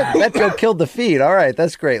 That joke killed the feed. All right,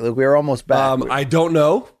 that's great, Luke. We were almost back. I don't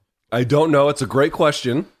know. It's a great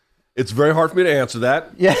question. It's very hard for me to answer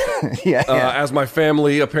that. Yeah, yeah. As my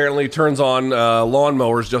family apparently turns on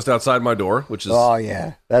lawnmowers just outside my door, which is oh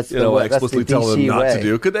yeah, that's I explicitly tell them not way. to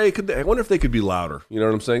do. Could they? I wonder if they could be louder. You know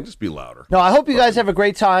what I'm saying? Just be louder. No, I hope you guys have a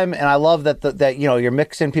great time, and I love that that you're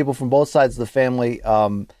mixing people from both sides of the family.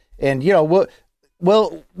 And will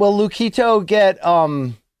Luquito get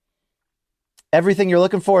everything you're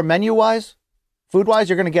looking for menu wise, food wise?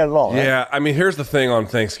 You're going to get it all. Right? Yeah, I mean, here's the thing on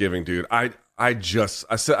Thanksgiving, dude. I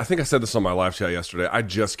think I said this on my live chat yesterday. I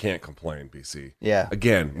just can't complain, BC. Yeah.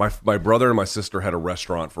 Again, my brother and my sister had a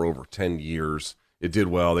restaurant for over 10 years. It did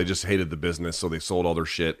well. They just hated the business, so they sold all their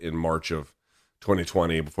shit in March of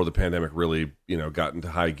 2020 before the pandemic really, got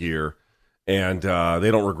into high gear. And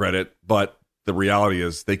they don't regret it, but the reality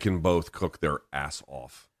is they can both cook their ass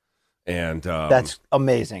off. And that's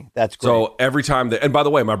amazing. That's great. So every time and by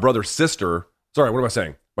the way, my brother's sister, sorry, what am I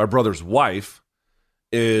saying? My brother's wife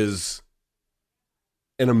is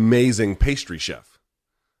an amazing pastry chef,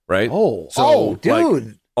 right?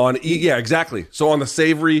 Dude. Yeah, exactly. So on the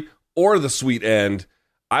savory or the sweet end,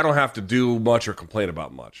 I don't have to do much or complain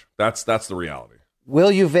about much. That's the reality.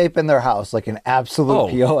 Will you vape in their house like an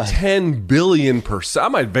absolute POS? 10 billion%. I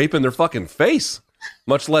might vape in their fucking face,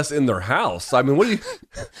 much less in their house. I mean, what do you...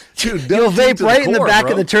 Dude, you'll vape right in the back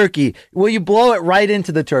of the turkey. Will you blow it right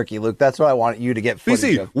into the turkey, Luke? That's what I want you to get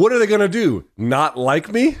footage of. What are they going to do? Not like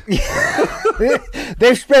me?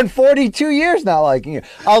 They've spent 42 years not liking you.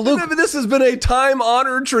 Luke, this has been a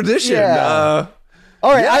time-honored tradition. Yeah.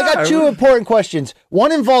 All right, I got two important questions.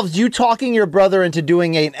 One involves you talking your brother into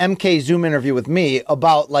doing an MK Zoom interview with me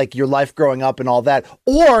about like your life growing up and all that,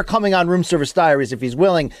 or coming on Room Service Diaries if he's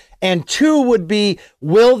willing. And two would be,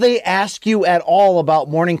 will they ask you at all about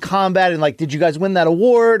Morning Combat and like, did you guys win that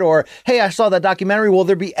award? Or, hey, I saw that documentary. Will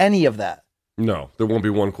there be any of that? No, there won't be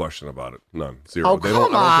one question about it. None. Zero. Oh,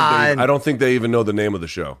 come on. I don't think they even know the name of the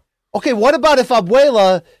show. Okay, what about if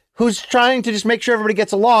Abuela, who's trying to just make sure everybody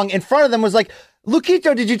gets along, in front of them was like,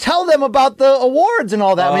 Luquito, did you tell them about the awards and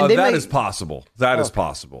all that? I mean, that is possible. That is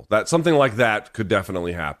possible. That something like that could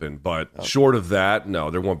definitely happen. But short of that, no,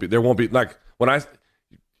 there won't be. There won't be like when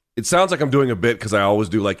it sounds like I'm doing a bit because I always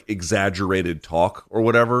do like exaggerated talk or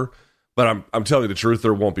whatever. But I'm telling you the truth.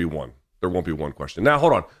 There won't be one. There won't be one question. Now,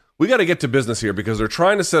 hold on. We got to get to business here because they're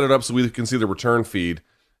trying to set it up so we can see the return feed,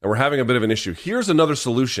 and we're having a bit of an issue. Here's another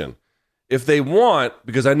solution. If they want,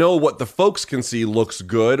 because I know what the folks can see looks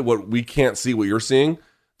good, what we can't see, what you're seeing,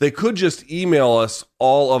 they could just email us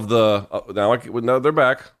all of the. Now they're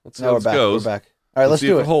back. Let's see how this goes. We're back. All right, let's see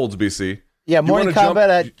do if it. It holds, BC. Yeah,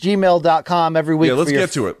 morningcombat@gmail.com every week. Yeah, let's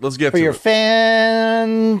get to it. Let's get to it. For your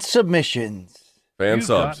fan submissions. Fan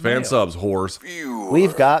subs, whores.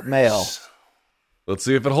 We've got mail. Let's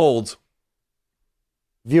see if it holds.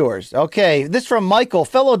 Viewers. Okay, this from Michael.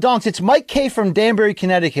 Fellow donks, it's Mike K from Danbury,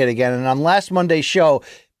 Connecticut again. And on last Monday's show,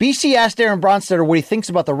 BC asked Aaron Bronstetter what he thinks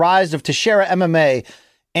about the rise of Teixeira MMA.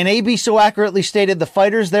 And AB so accurately stated the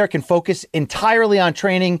fighters there can focus entirely on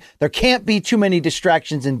training. There can't be too many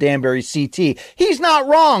distractions in Danbury CT. He's not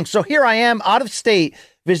wrong. So here I am out of state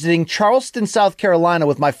visiting Charleston, South Carolina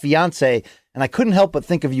with my fiance. And I couldn't help but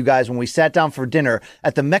think of you guys when we sat down for dinner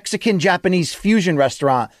at the Mexican-Japanese fusion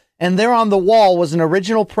restaurant. And there on the wall was an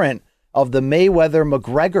original print of the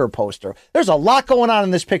Mayweather-McGregor poster. There's a lot going on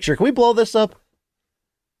in this picture. Can we blow this up?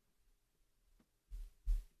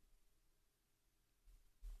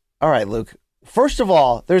 All right, Luke. First of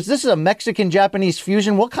all, this is a Mexican-Japanese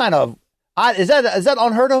fusion. What kind of... Is that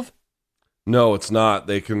unheard of? No, it's not.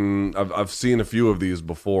 They can... I've seen a few of these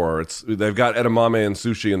before. They've got edamame and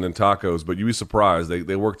sushi and then tacos, but you'd be surprised.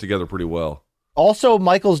 They work together pretty well. Also,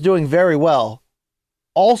 Michael's doing very well.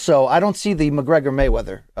 Also, I don't see the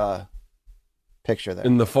McGregor-Mayweather picture there.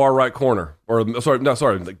 In the far right corner. In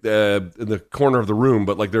the corner of the room,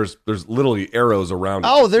 but like there's literally arrows around it.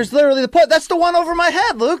 Oh, there's literally that's the one over my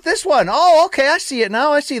head, Luke. This one. Oh, okay, I see it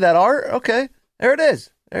now. I see that art. Okay, there it is.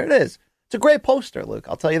 It's a great poster, Luke.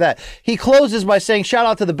 I'll tell you that. He closes by saying, shout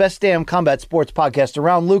out to the best damn combat sports podcast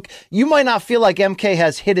around. Luke, you might not feel like MK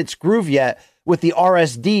has hit its groove yet with the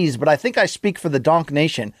RSDs, but I think I speak for the Donk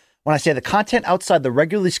Nation when I say the content outside the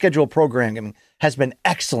regularly scheduled programming has been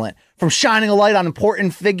excellent. From shining a light on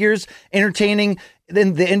important figures, entertaining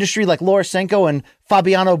in the industry like Laura Senko and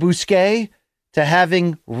Fabiano Busquet, to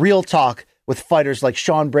having real talk with fighters like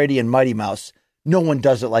Sean Brady and Mighty Mouse. No one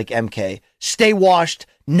does it like MK. Stay washed,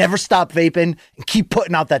 never stop vaping, and keep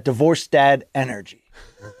putting out that divorced dad energy.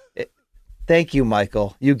 Thank you,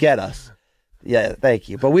 Michael. You get us. Yeah, thank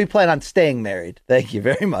you. But we plan on staying married. Thank you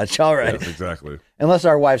very much. All right. Yes, exactly. unless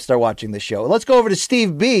our wives start watching the show. Let's go over to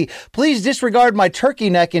Steve B. Please disregard my turkey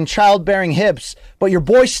neck and childbearing hips, but your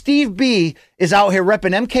boy Steve B is out here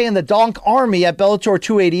repping MK and the Donk Army at Bellator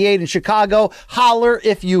 288 in Chicago. Holler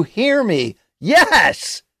if you hear me.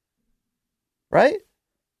 Yes! Right?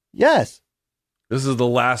 Yes. This is the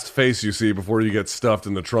last face you see before you get stuffed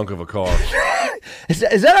in the trunk of a car. Is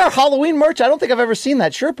that our Halloween merch? I don't think I've ever seen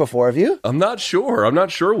that shirt before. Have you? I'm not sure. I'm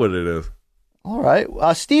not sure what it is. All right.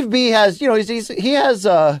 Steve B has, he has,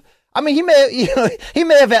 he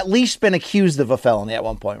may have at least been accused of a felony at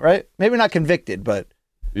one point, right? Maybe not convicted, but.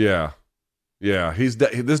 Yeah. Yeah. This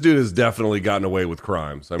dude has definitely gotten away with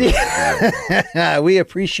crimes. I mean, we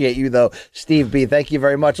appreciate you though, Steve B. Thank you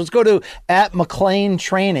very much. Let's go to @McLean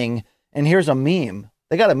Training. And here's a meme.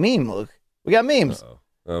 They got a meme, Luke. We got memes. Uh-oh.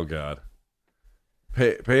 Oh God.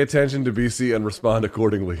 Pay attention to BC and respond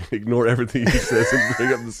accordingly. Ignore everything he says and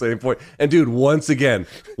bring up the same point. And dude, once again,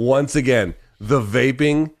 the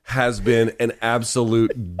vaping has been an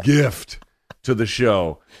absolute gift to the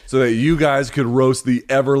show so that you guys could roast the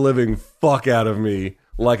ever-living fuck out of me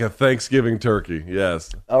like a Thanksgiving turkey.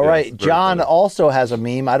 Yes. All right. Yes, John also has a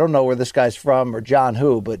meme. I don't know where this guy's from or John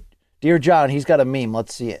who, but dear John, he's got a meme.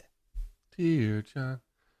 Let's see it. Dear John.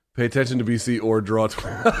 Pay attention to BC or draw.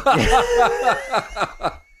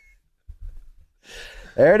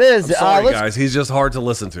 There it is. I'm sorry, guys. He's just hard to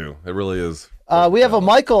listen to. It really is. We have a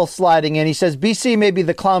Michael sliding in. He says, BC may be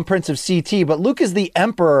the clown prince of CT, but Luke is the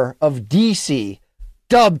emperor of DC.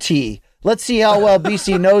 Dub T. Let's see how well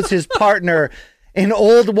BC knows his partner in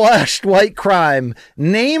old washed white crime.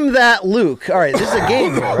 Name that Luke. All right, this is a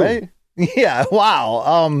game here, right? Yeah,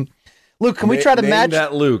 wow. Luke, can we try to match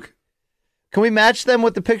that Luke? Can we match them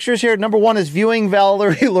with the pictures here? Number one is viewing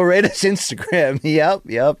Valerie Loreda's Instagram.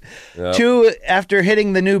 Yep. 2, after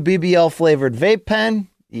hitting the new BBL flavored vape pen.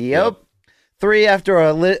 Yep. 3, after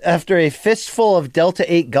a fistful of Delta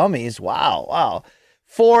 8 gummies. Wow.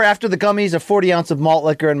 4, after the gummies, a 40 ounce of malt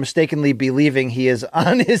liquor and mistakenly believing he is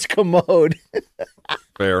on his commode.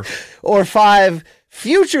 Fair. Or 5,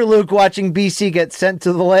 future Luke watching BC get sent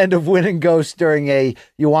to the land of Win and Ghost during a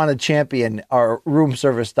You Want a Champion or Room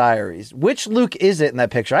Service Diaries. Which Luke is it in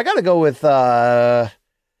that picture? I got to go with... Boy,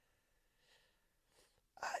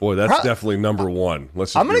 that's definitely number one.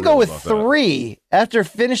 I'm going to go with 3 after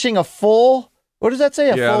finishing a full... What does that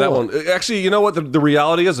say? One. Actually, you know what? The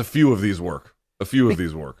reality is a few of these work.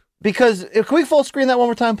 Because... Can we full screen that one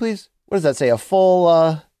more time, please? What does that say? A full...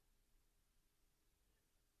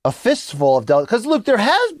 A fistful of Delta. Because, Luke, there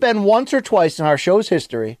has been once or twice in our show's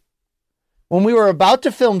history when we were about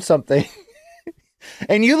to film something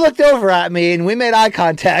and you looked over at me and we made eye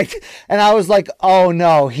contact and I was like, oh,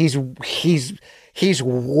 no, he's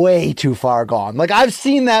way too far gone. Like, I've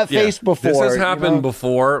seen that face before. This has happened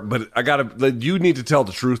before, but you need to tell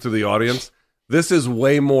the truth to the audience. This is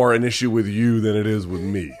way more an issue with you than it is with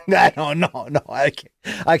me. No.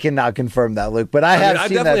 I cannot confirm that, Luke. But I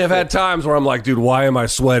definitely have had times where I'm like, dude, why am I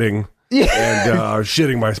sweating and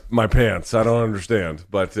shitting my pants? I don't understand.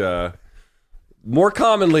 But more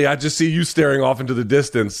commonly, I just see you staring off into the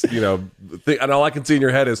distance, and all I can see in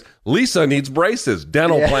your head is, Lisa needs braces,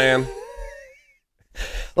 dental plan.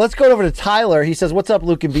 Let's go over to Tyler. He says, what's up,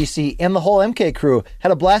 Luke and BC and the whole MK crew?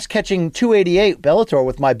 Had a blast catching 288 Bellator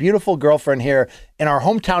with my beautiful girlfriend here in our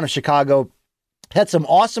hometown of Chicago. Had some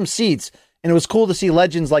awesome seats, and it was cool to see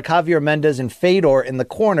legends like Javier Mendez and Fedor in the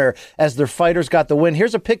corner as their fighters got the win.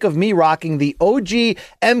 Here's a pic of me rocking the OG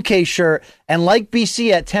MK shirt, and like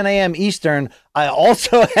BC at 10 a.m. Eastern, I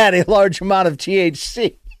also had a large amount of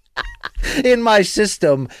THC in my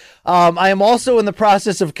system. I am also in the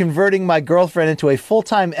process of converting my girlfriend into a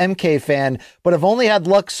full-time MK fan, but have only had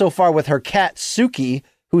luck so far with her cat, Suki,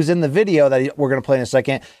 who's in the video that we're going to play in a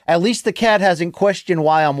second. At least the cat hasn't questioned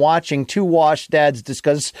why I'm watching 2 washed dads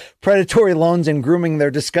discuss predatory loans and grooming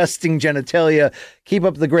their disgusting genitalia. Keep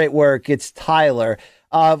up the great work. It's Tyler.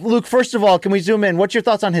 Luke, first of all, can we zoom in? What's your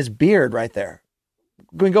thoughts on his beard right there?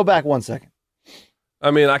 Can we go back 1 second?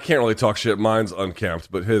 I mean, I can't really talk shit. Mine's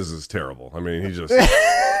unkempt, but his is terrible. I mean, he just...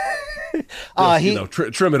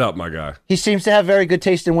 trim it up, my guy. He seems to have very good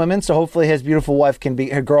taste in women, so hopefully his beautiful wife can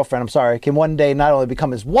one day not only become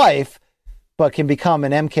his wife, but can become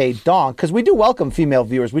an MK donk, because we do welcome female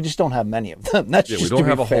viewers. We just don't have many of them. We don't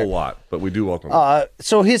have a whole lot, but we do welcome them.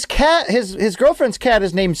 So his cat, his girlfriend's cat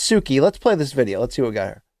is named Suki. Let's play this video. Let's see what we got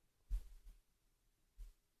here.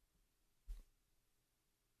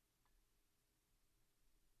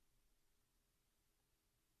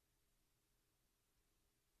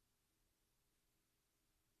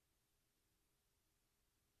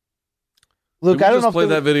 Luke, I don't know if play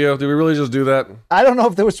that video. Did we really just do that? I don't know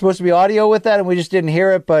if there was supposed to be audio with that and we just didn't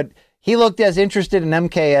hear it, but he looked as interested in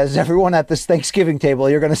MK as everyone at this Thanksgiving table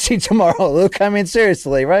you're going to see tomorrow, Luke. I mean,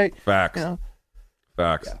 seriously, right? Facts. You know?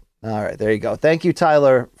 Facts. Yeah. All right, there you go. Thank you,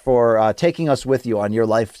 Tyler, for taking us with you on your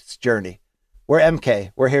life's journey. We're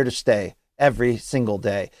MK. We're here to stay every single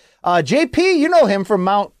day. JP, you know him from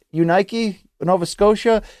Mount Unique, Nova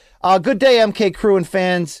Scotia. Good day, MK crew and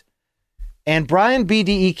fans. And Brian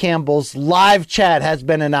BDE Campbell's live chat has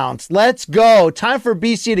been announced. Let's go. Time for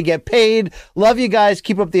BC to get paid. Love you guys.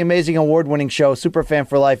 Keep up the amazing award-winning show. Super fan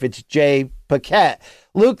for life. It's Jay Paquette.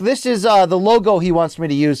 Luke, this is the logo he wants me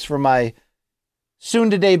to use for my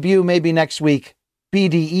soon-to-debut, maybe next week,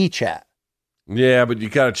 BDE chat. Yeah, but you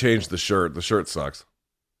got to change the shirt. The shirt sucks.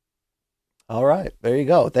 All right. There you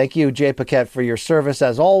go. Thank you, Jay Paquette, for your service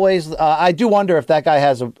as always. I do wonder if that guy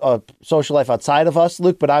has a social life outside of us,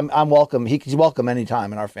 Luke, but I'm welcome. He's welcome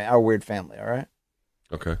anytime in our weird family. All right.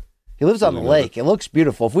 Okay. He lives on the lake. It looks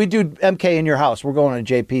beautiful. If we do MK in your house, we're going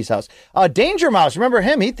to JP's house. Danger Mouse, remember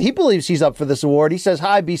him? He believes he's up for this award. He says,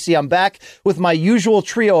 "Hi, BC. I'm back with my usual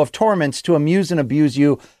trio of torments to amuse and abuse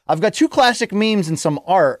you. I've got 2 classic memes and some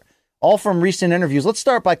art, all from recent interviews. Let's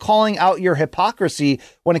start by calling out your hypocrisy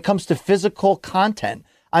when it comes to physical content.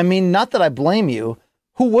 I mean, not that I blame you.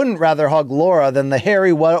 Who wouldn't rather hug Laura than the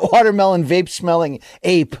hairy watermelon vape-smelling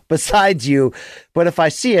ape besides you? But if I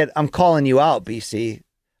see it, I'm calling you out, BC."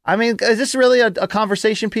 I mean, is this really a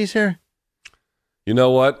conversation piece here? You know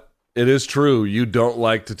what? It is true. You don't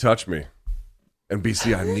like to touch me. And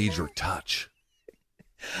BC, I need your touch.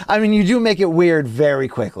 I mean, you do make it weird very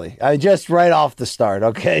quickly. Just right off the start.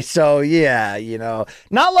 Okay. So yeah,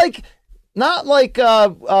 not like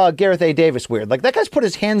Gareth A. Davis weird. Like that guy's put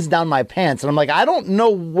his hands down my pants and I'm like, I don't know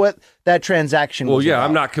what that transaction was. Well, yeah, about.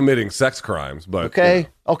 I'm not committing sex crimes, but okay.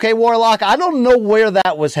 Okay, Warlock. I don't know where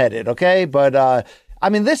that was headed. Okay. But, I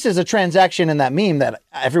mean, this is a transaction in that meme that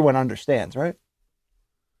everyone understands, right?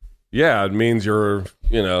 Yeah, it means you're,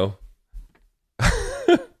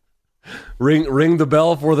 ring the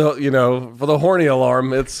bell for the horny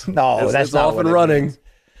alarm. It's that's not off and running. Means.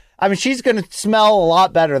 I mean, she's going to smell a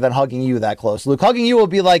lot better than hugging you that close. Luke, hugging you will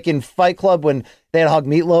be like in Fight Club when they had hug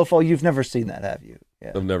Meatloaf. Oh, you've never seen that, have you?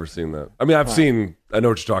 Yeah. I've never seen that. I mean, I know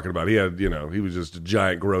what you're talking about. He had, he was just a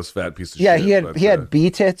giant, gross, fat piece of shit. Yeah, he had B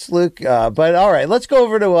tits, Luke. But all right, let's go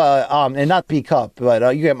over to and not B cup,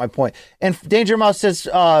 but you get my point. And Danger Mouse says,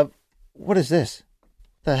 "What is this?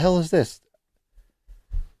 The hell is this?"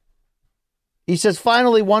 He says,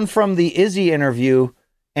 "Finally, one from the Izzy interview,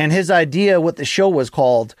 and his idea what the show was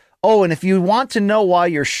called. Oh, and if you want to know why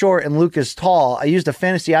you're short and Luke is tall, I used a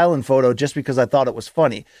Fantasy Island photo just because I thought it was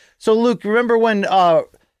funny." So, Luke, remember when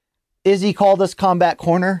Izzy called us Combat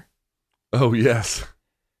Corner? Oh, yes.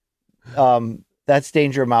 That's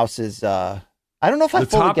Danger Mouse's. I don't know if I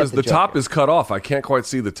fully get the top is cut off. I can't quite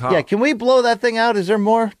see the top. Yeah, can we blow that thing out? Is there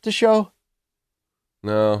more to show?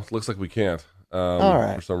 No, looks like we can't. All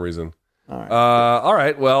right. For some reason. All right. All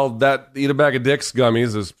right. Well, that Eat a Bag of Dicks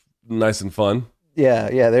gummies is nice and fun. Yeah,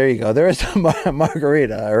 there you go. There is a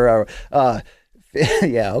margarita.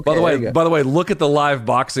 Yeah, okay. By the way, look at the live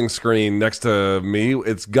boxing screen next to me.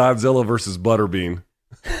 It's Godzilla versus Butterbean.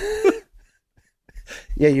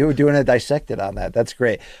 Yeah, you were doing a dissected on that. That's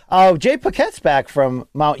great. Jay Paquette's back from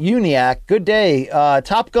Mount Uniac. Good day.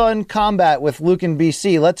 Top Gun combat with Luke and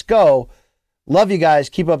BC. Let's go. Love you guys.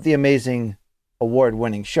 Keep up the amazing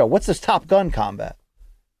award-winning show. What's this Top Gun combat?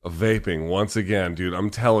 Vaping once again, dude. I'm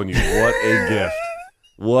telling you, what a gift.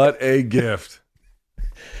 What a gift.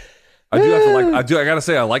 I gotta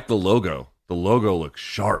say, I like the logo. The logo looks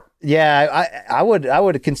sharp. Yeah, I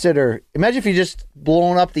would consider. Imagine if you just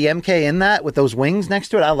blown up the MK in that with those wings next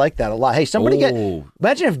to it. I like that a lot. Hey, imagine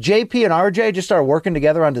if JP and RJ just started working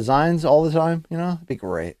together on designs all the time. It'd be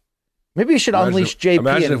great. Maybe you should unleash JP.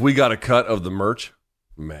 Imagine if we got a cut of the merch,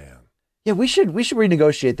 man. Yeah, we should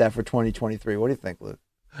renegotiate that for 2023. What do you think, Luke?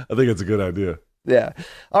 I think it's a good idea. Yeah.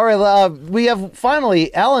 All right. We have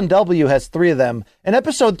finally, Alan W. has 3 of them. In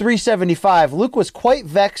episode 375, Luke was quite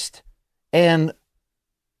vexed and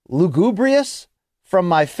lugubrious from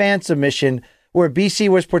my fan submission where BC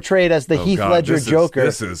was portrayed as the Heath Ledger Joker.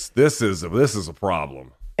 This is a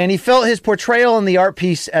problem. And he felt his portrayal in the art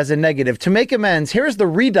piece as a negative. To make amends, here's the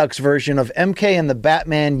Redux version of MK in the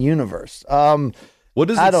Batman universe. What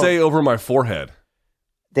does it say over my forehead?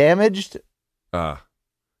 Damaged? Yeah,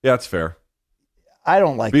 it's fair. I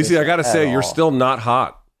don't like BC, I gotta say, you're still not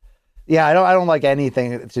hot. Yeah, I don't like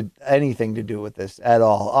anything to do with this at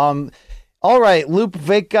all. All right, Luke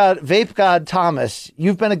Vape God Thomas,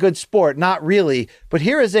 you've been a good sport. Not really, but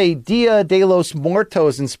here is a Dia de los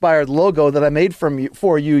Muertos inspired logo that I made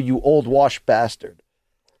for you, you old wash bastard.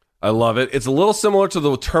 I love it. It's a little similar to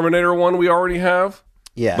the Terminator one we already have.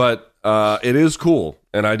 Yeah. But it is cool,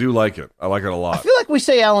 and I do like it. I like it a I lot. feel like we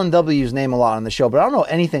say Alan W's name a lot on the show, but I don't know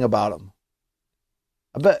anything about him.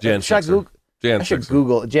 I bet Jan should I Sixer. Jan I should Sixer.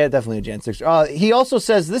 Google definitely a Jan Sixer. He also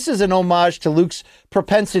says this is an homage to Luke's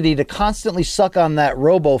propensity to constantly suck on that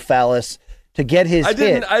robo-phallus to get his I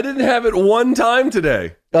didn't have it one time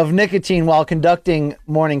today. of nicotine while conducting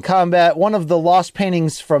morning combat. One of the lost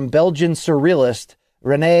paintings from Belgian surrealist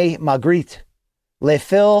René Magritte, Le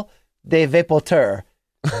Fil des Vapoteurs,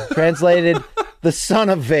 translated the son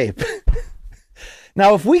of vape.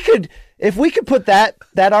 Now, if we could put that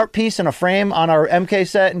art piece in a frame on our MK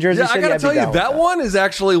set in Jersey City, I gotta I'd be tell you, down with that one is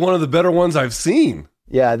actually one of the better ones I've seen.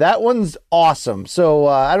 Yeah, that one's awesome. So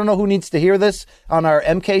I don't know who needs to hear this on our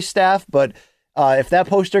MK staff, but if that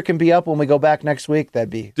poster can be up when we go back next week, that'd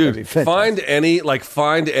be fantastic.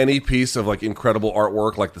 find any piece of like incredible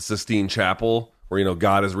artwork like the Sistine Chapel where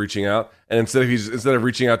God is reaching out, and instead of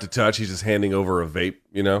reaching out to touch, he's just handing over a vape,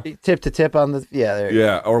 tip to tip on the there you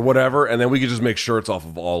go. or whatever, and then we could just make shirts off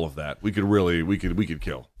of all of that. We could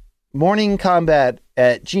kill.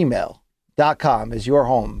 morningcombat@gmail.com is your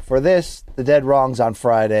home for this, the Dead Wrongs on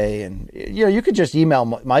Friday. And you could just email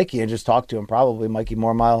Mikey and just talk to him, probably Mikey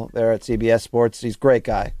Mormile there at CBS Sports. He's a great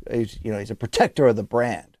guy. He's a protector of the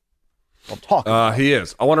brand. I'll talk He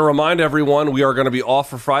is. I want to remind everyone we are going to be off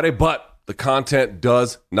for Friday, but the content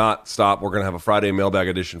does not stop. We're going to have a Friday mailbag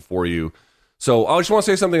edition for you. So I just want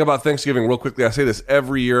to say something about Thanksgiving real quickly. I say this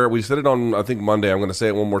every year. We said it on, I think, Monday. I'm going to say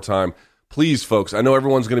it one more time. Please, folks, I know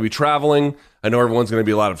everyone's going to be traveling. I know everyone's going to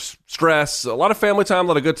be a lot of stress, a lot of family time, a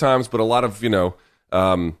lot of good times, but a lot of, a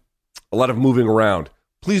lot of moving around.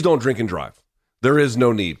 Please don't drink and drive. There is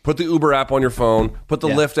no need. Put the Uber app on your phone. Put the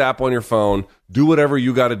Lyft app on your phone. Do whatever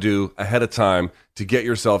you got to do ahead of time to get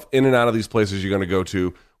yourself in and out of these places you're going to go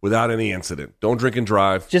to without any incident. Don't drink and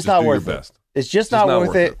drive. Just not do worth your it. best. It's just not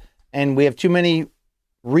worth it. And we have too many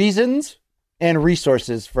reasons and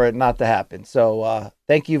resources for it not to happen. So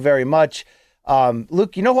thank you very much.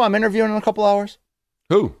 Luke, you know who I'm interviewing in a couple hours?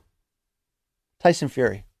 Who? Tyson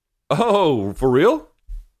Fury. Oh, for real?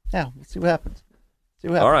 Yeah, let's see what happens.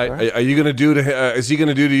 All right. Are you going to do to? Is he going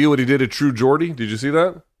to do to you what he did to True Geordie? Did you see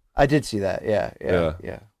that? I did see that. Yeah.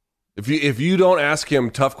 If you don't ask him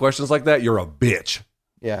tough questions like that, you're a bitch.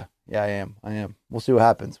 Yeah, I am. We'll see what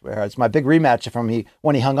happens. It's my big rematch from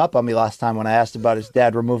when he hung up on me last time when I asked about his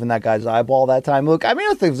dad removing that guy's eyeball that time. Look, I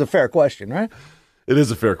think it was a fair question, right? It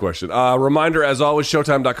is a fair question. Reminder, as always,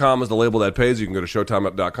 Showtime.com is the label that pays. You can go to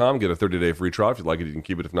Showtime.com, get a 30-day free trial. If you like it, you can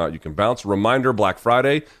keep it. If not, you can bounce. Reminder, Black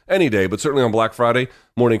Friday, any day, but certainly on Black Friday,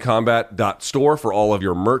 morningcombat.store for all of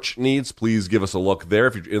your merch needs. Please give us a look there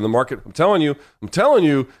if you're in the market. I'm telling you,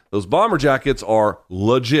 those bomber jackets are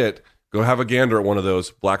legit. Go have a gander at one of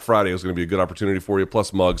those. Black Friday is going to be a good opportunity for you,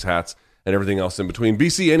 plus mugs, hats, and everything else in between.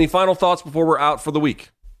 BC, any final thoughts before we're out for the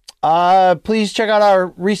week? Please check out our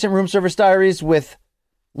recent room service diaries with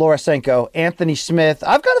Laura Senko, Anthony Smith.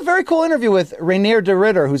 I've got a very cool interview with Rainier de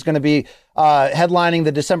Ritter, who's going to be headlining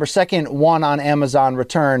the December 2nd one on Amazon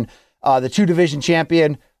return, the 2-division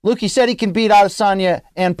champion. Luke, he said he can beat Adesanya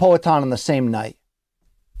and Poatan on the same night.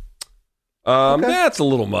 Okay. That's a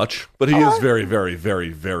little much, but he is very, very, very,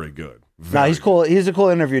 very good. No, he's cool. He's a cool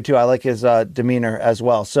interview too. I like his demeanor as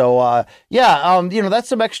well. So that's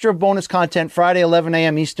some extra bonus content. Friday, 11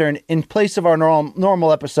 a.m. Eastern, in place of our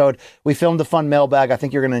normal episode. We filmed a fun mailbag. I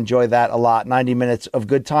think you're going to enjoy that a lot. 90 minutes of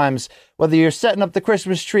good times. Whether you're setting up the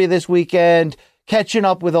Christmas tree this weekend, catching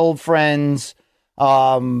up with old friends,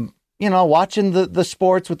 watching the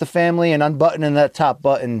sports with the family and unbuttoning that top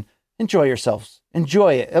button. Enjoy yourselves.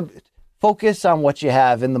 Enjoy it. Focus on what you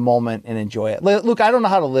have in the moment and enjoy it. Look, I don't know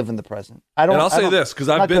how to live in the present. I'll say this, because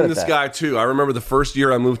I've been this guy too. I remember the first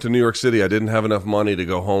year I moved to New York City, I didn't have enough money to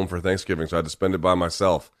go home for Thanksgiving, so I had to spend it by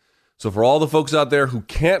myself. So for all the folks out there who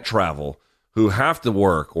can't travel, who have to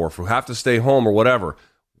work, or who have to stay home or whatever,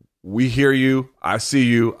 we hear you. I see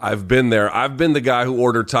you. I've been there. I've been the guy who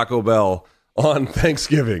ordered Taco Bell on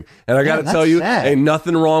Thanksgiving. And I got to tell you, sad. Ain't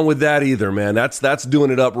nothing wrong with that either, man. That's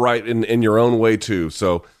doing it up right in your own way too.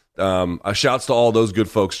 So a shouts to all those good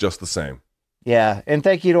folks just the same. Yeah, and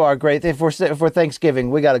thank you to our great, for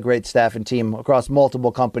Thanksgiving, we got a great staff and team across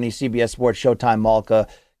multiple companies, CBS Sports, Showtime, Malka,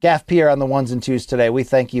 Gaff Pierre on the ones and twos today. We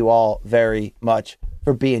thank you all very much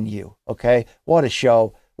for being you, okay? What a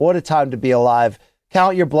show. What a time to be alive.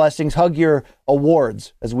 Count your blessings, hug your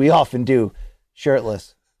awards, as we often do,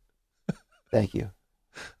 shirtless. Thank you.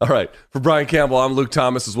 All right. For Brian Campbell, I'm Luke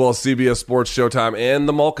Thomas, as well as CBS Sports, Showtime, and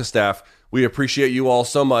the Malka staff. We appreciate you all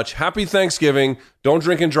so much. Happy Thanksgiving. Don't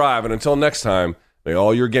drink and drive. And until next time, may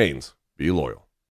all your gains be loyal.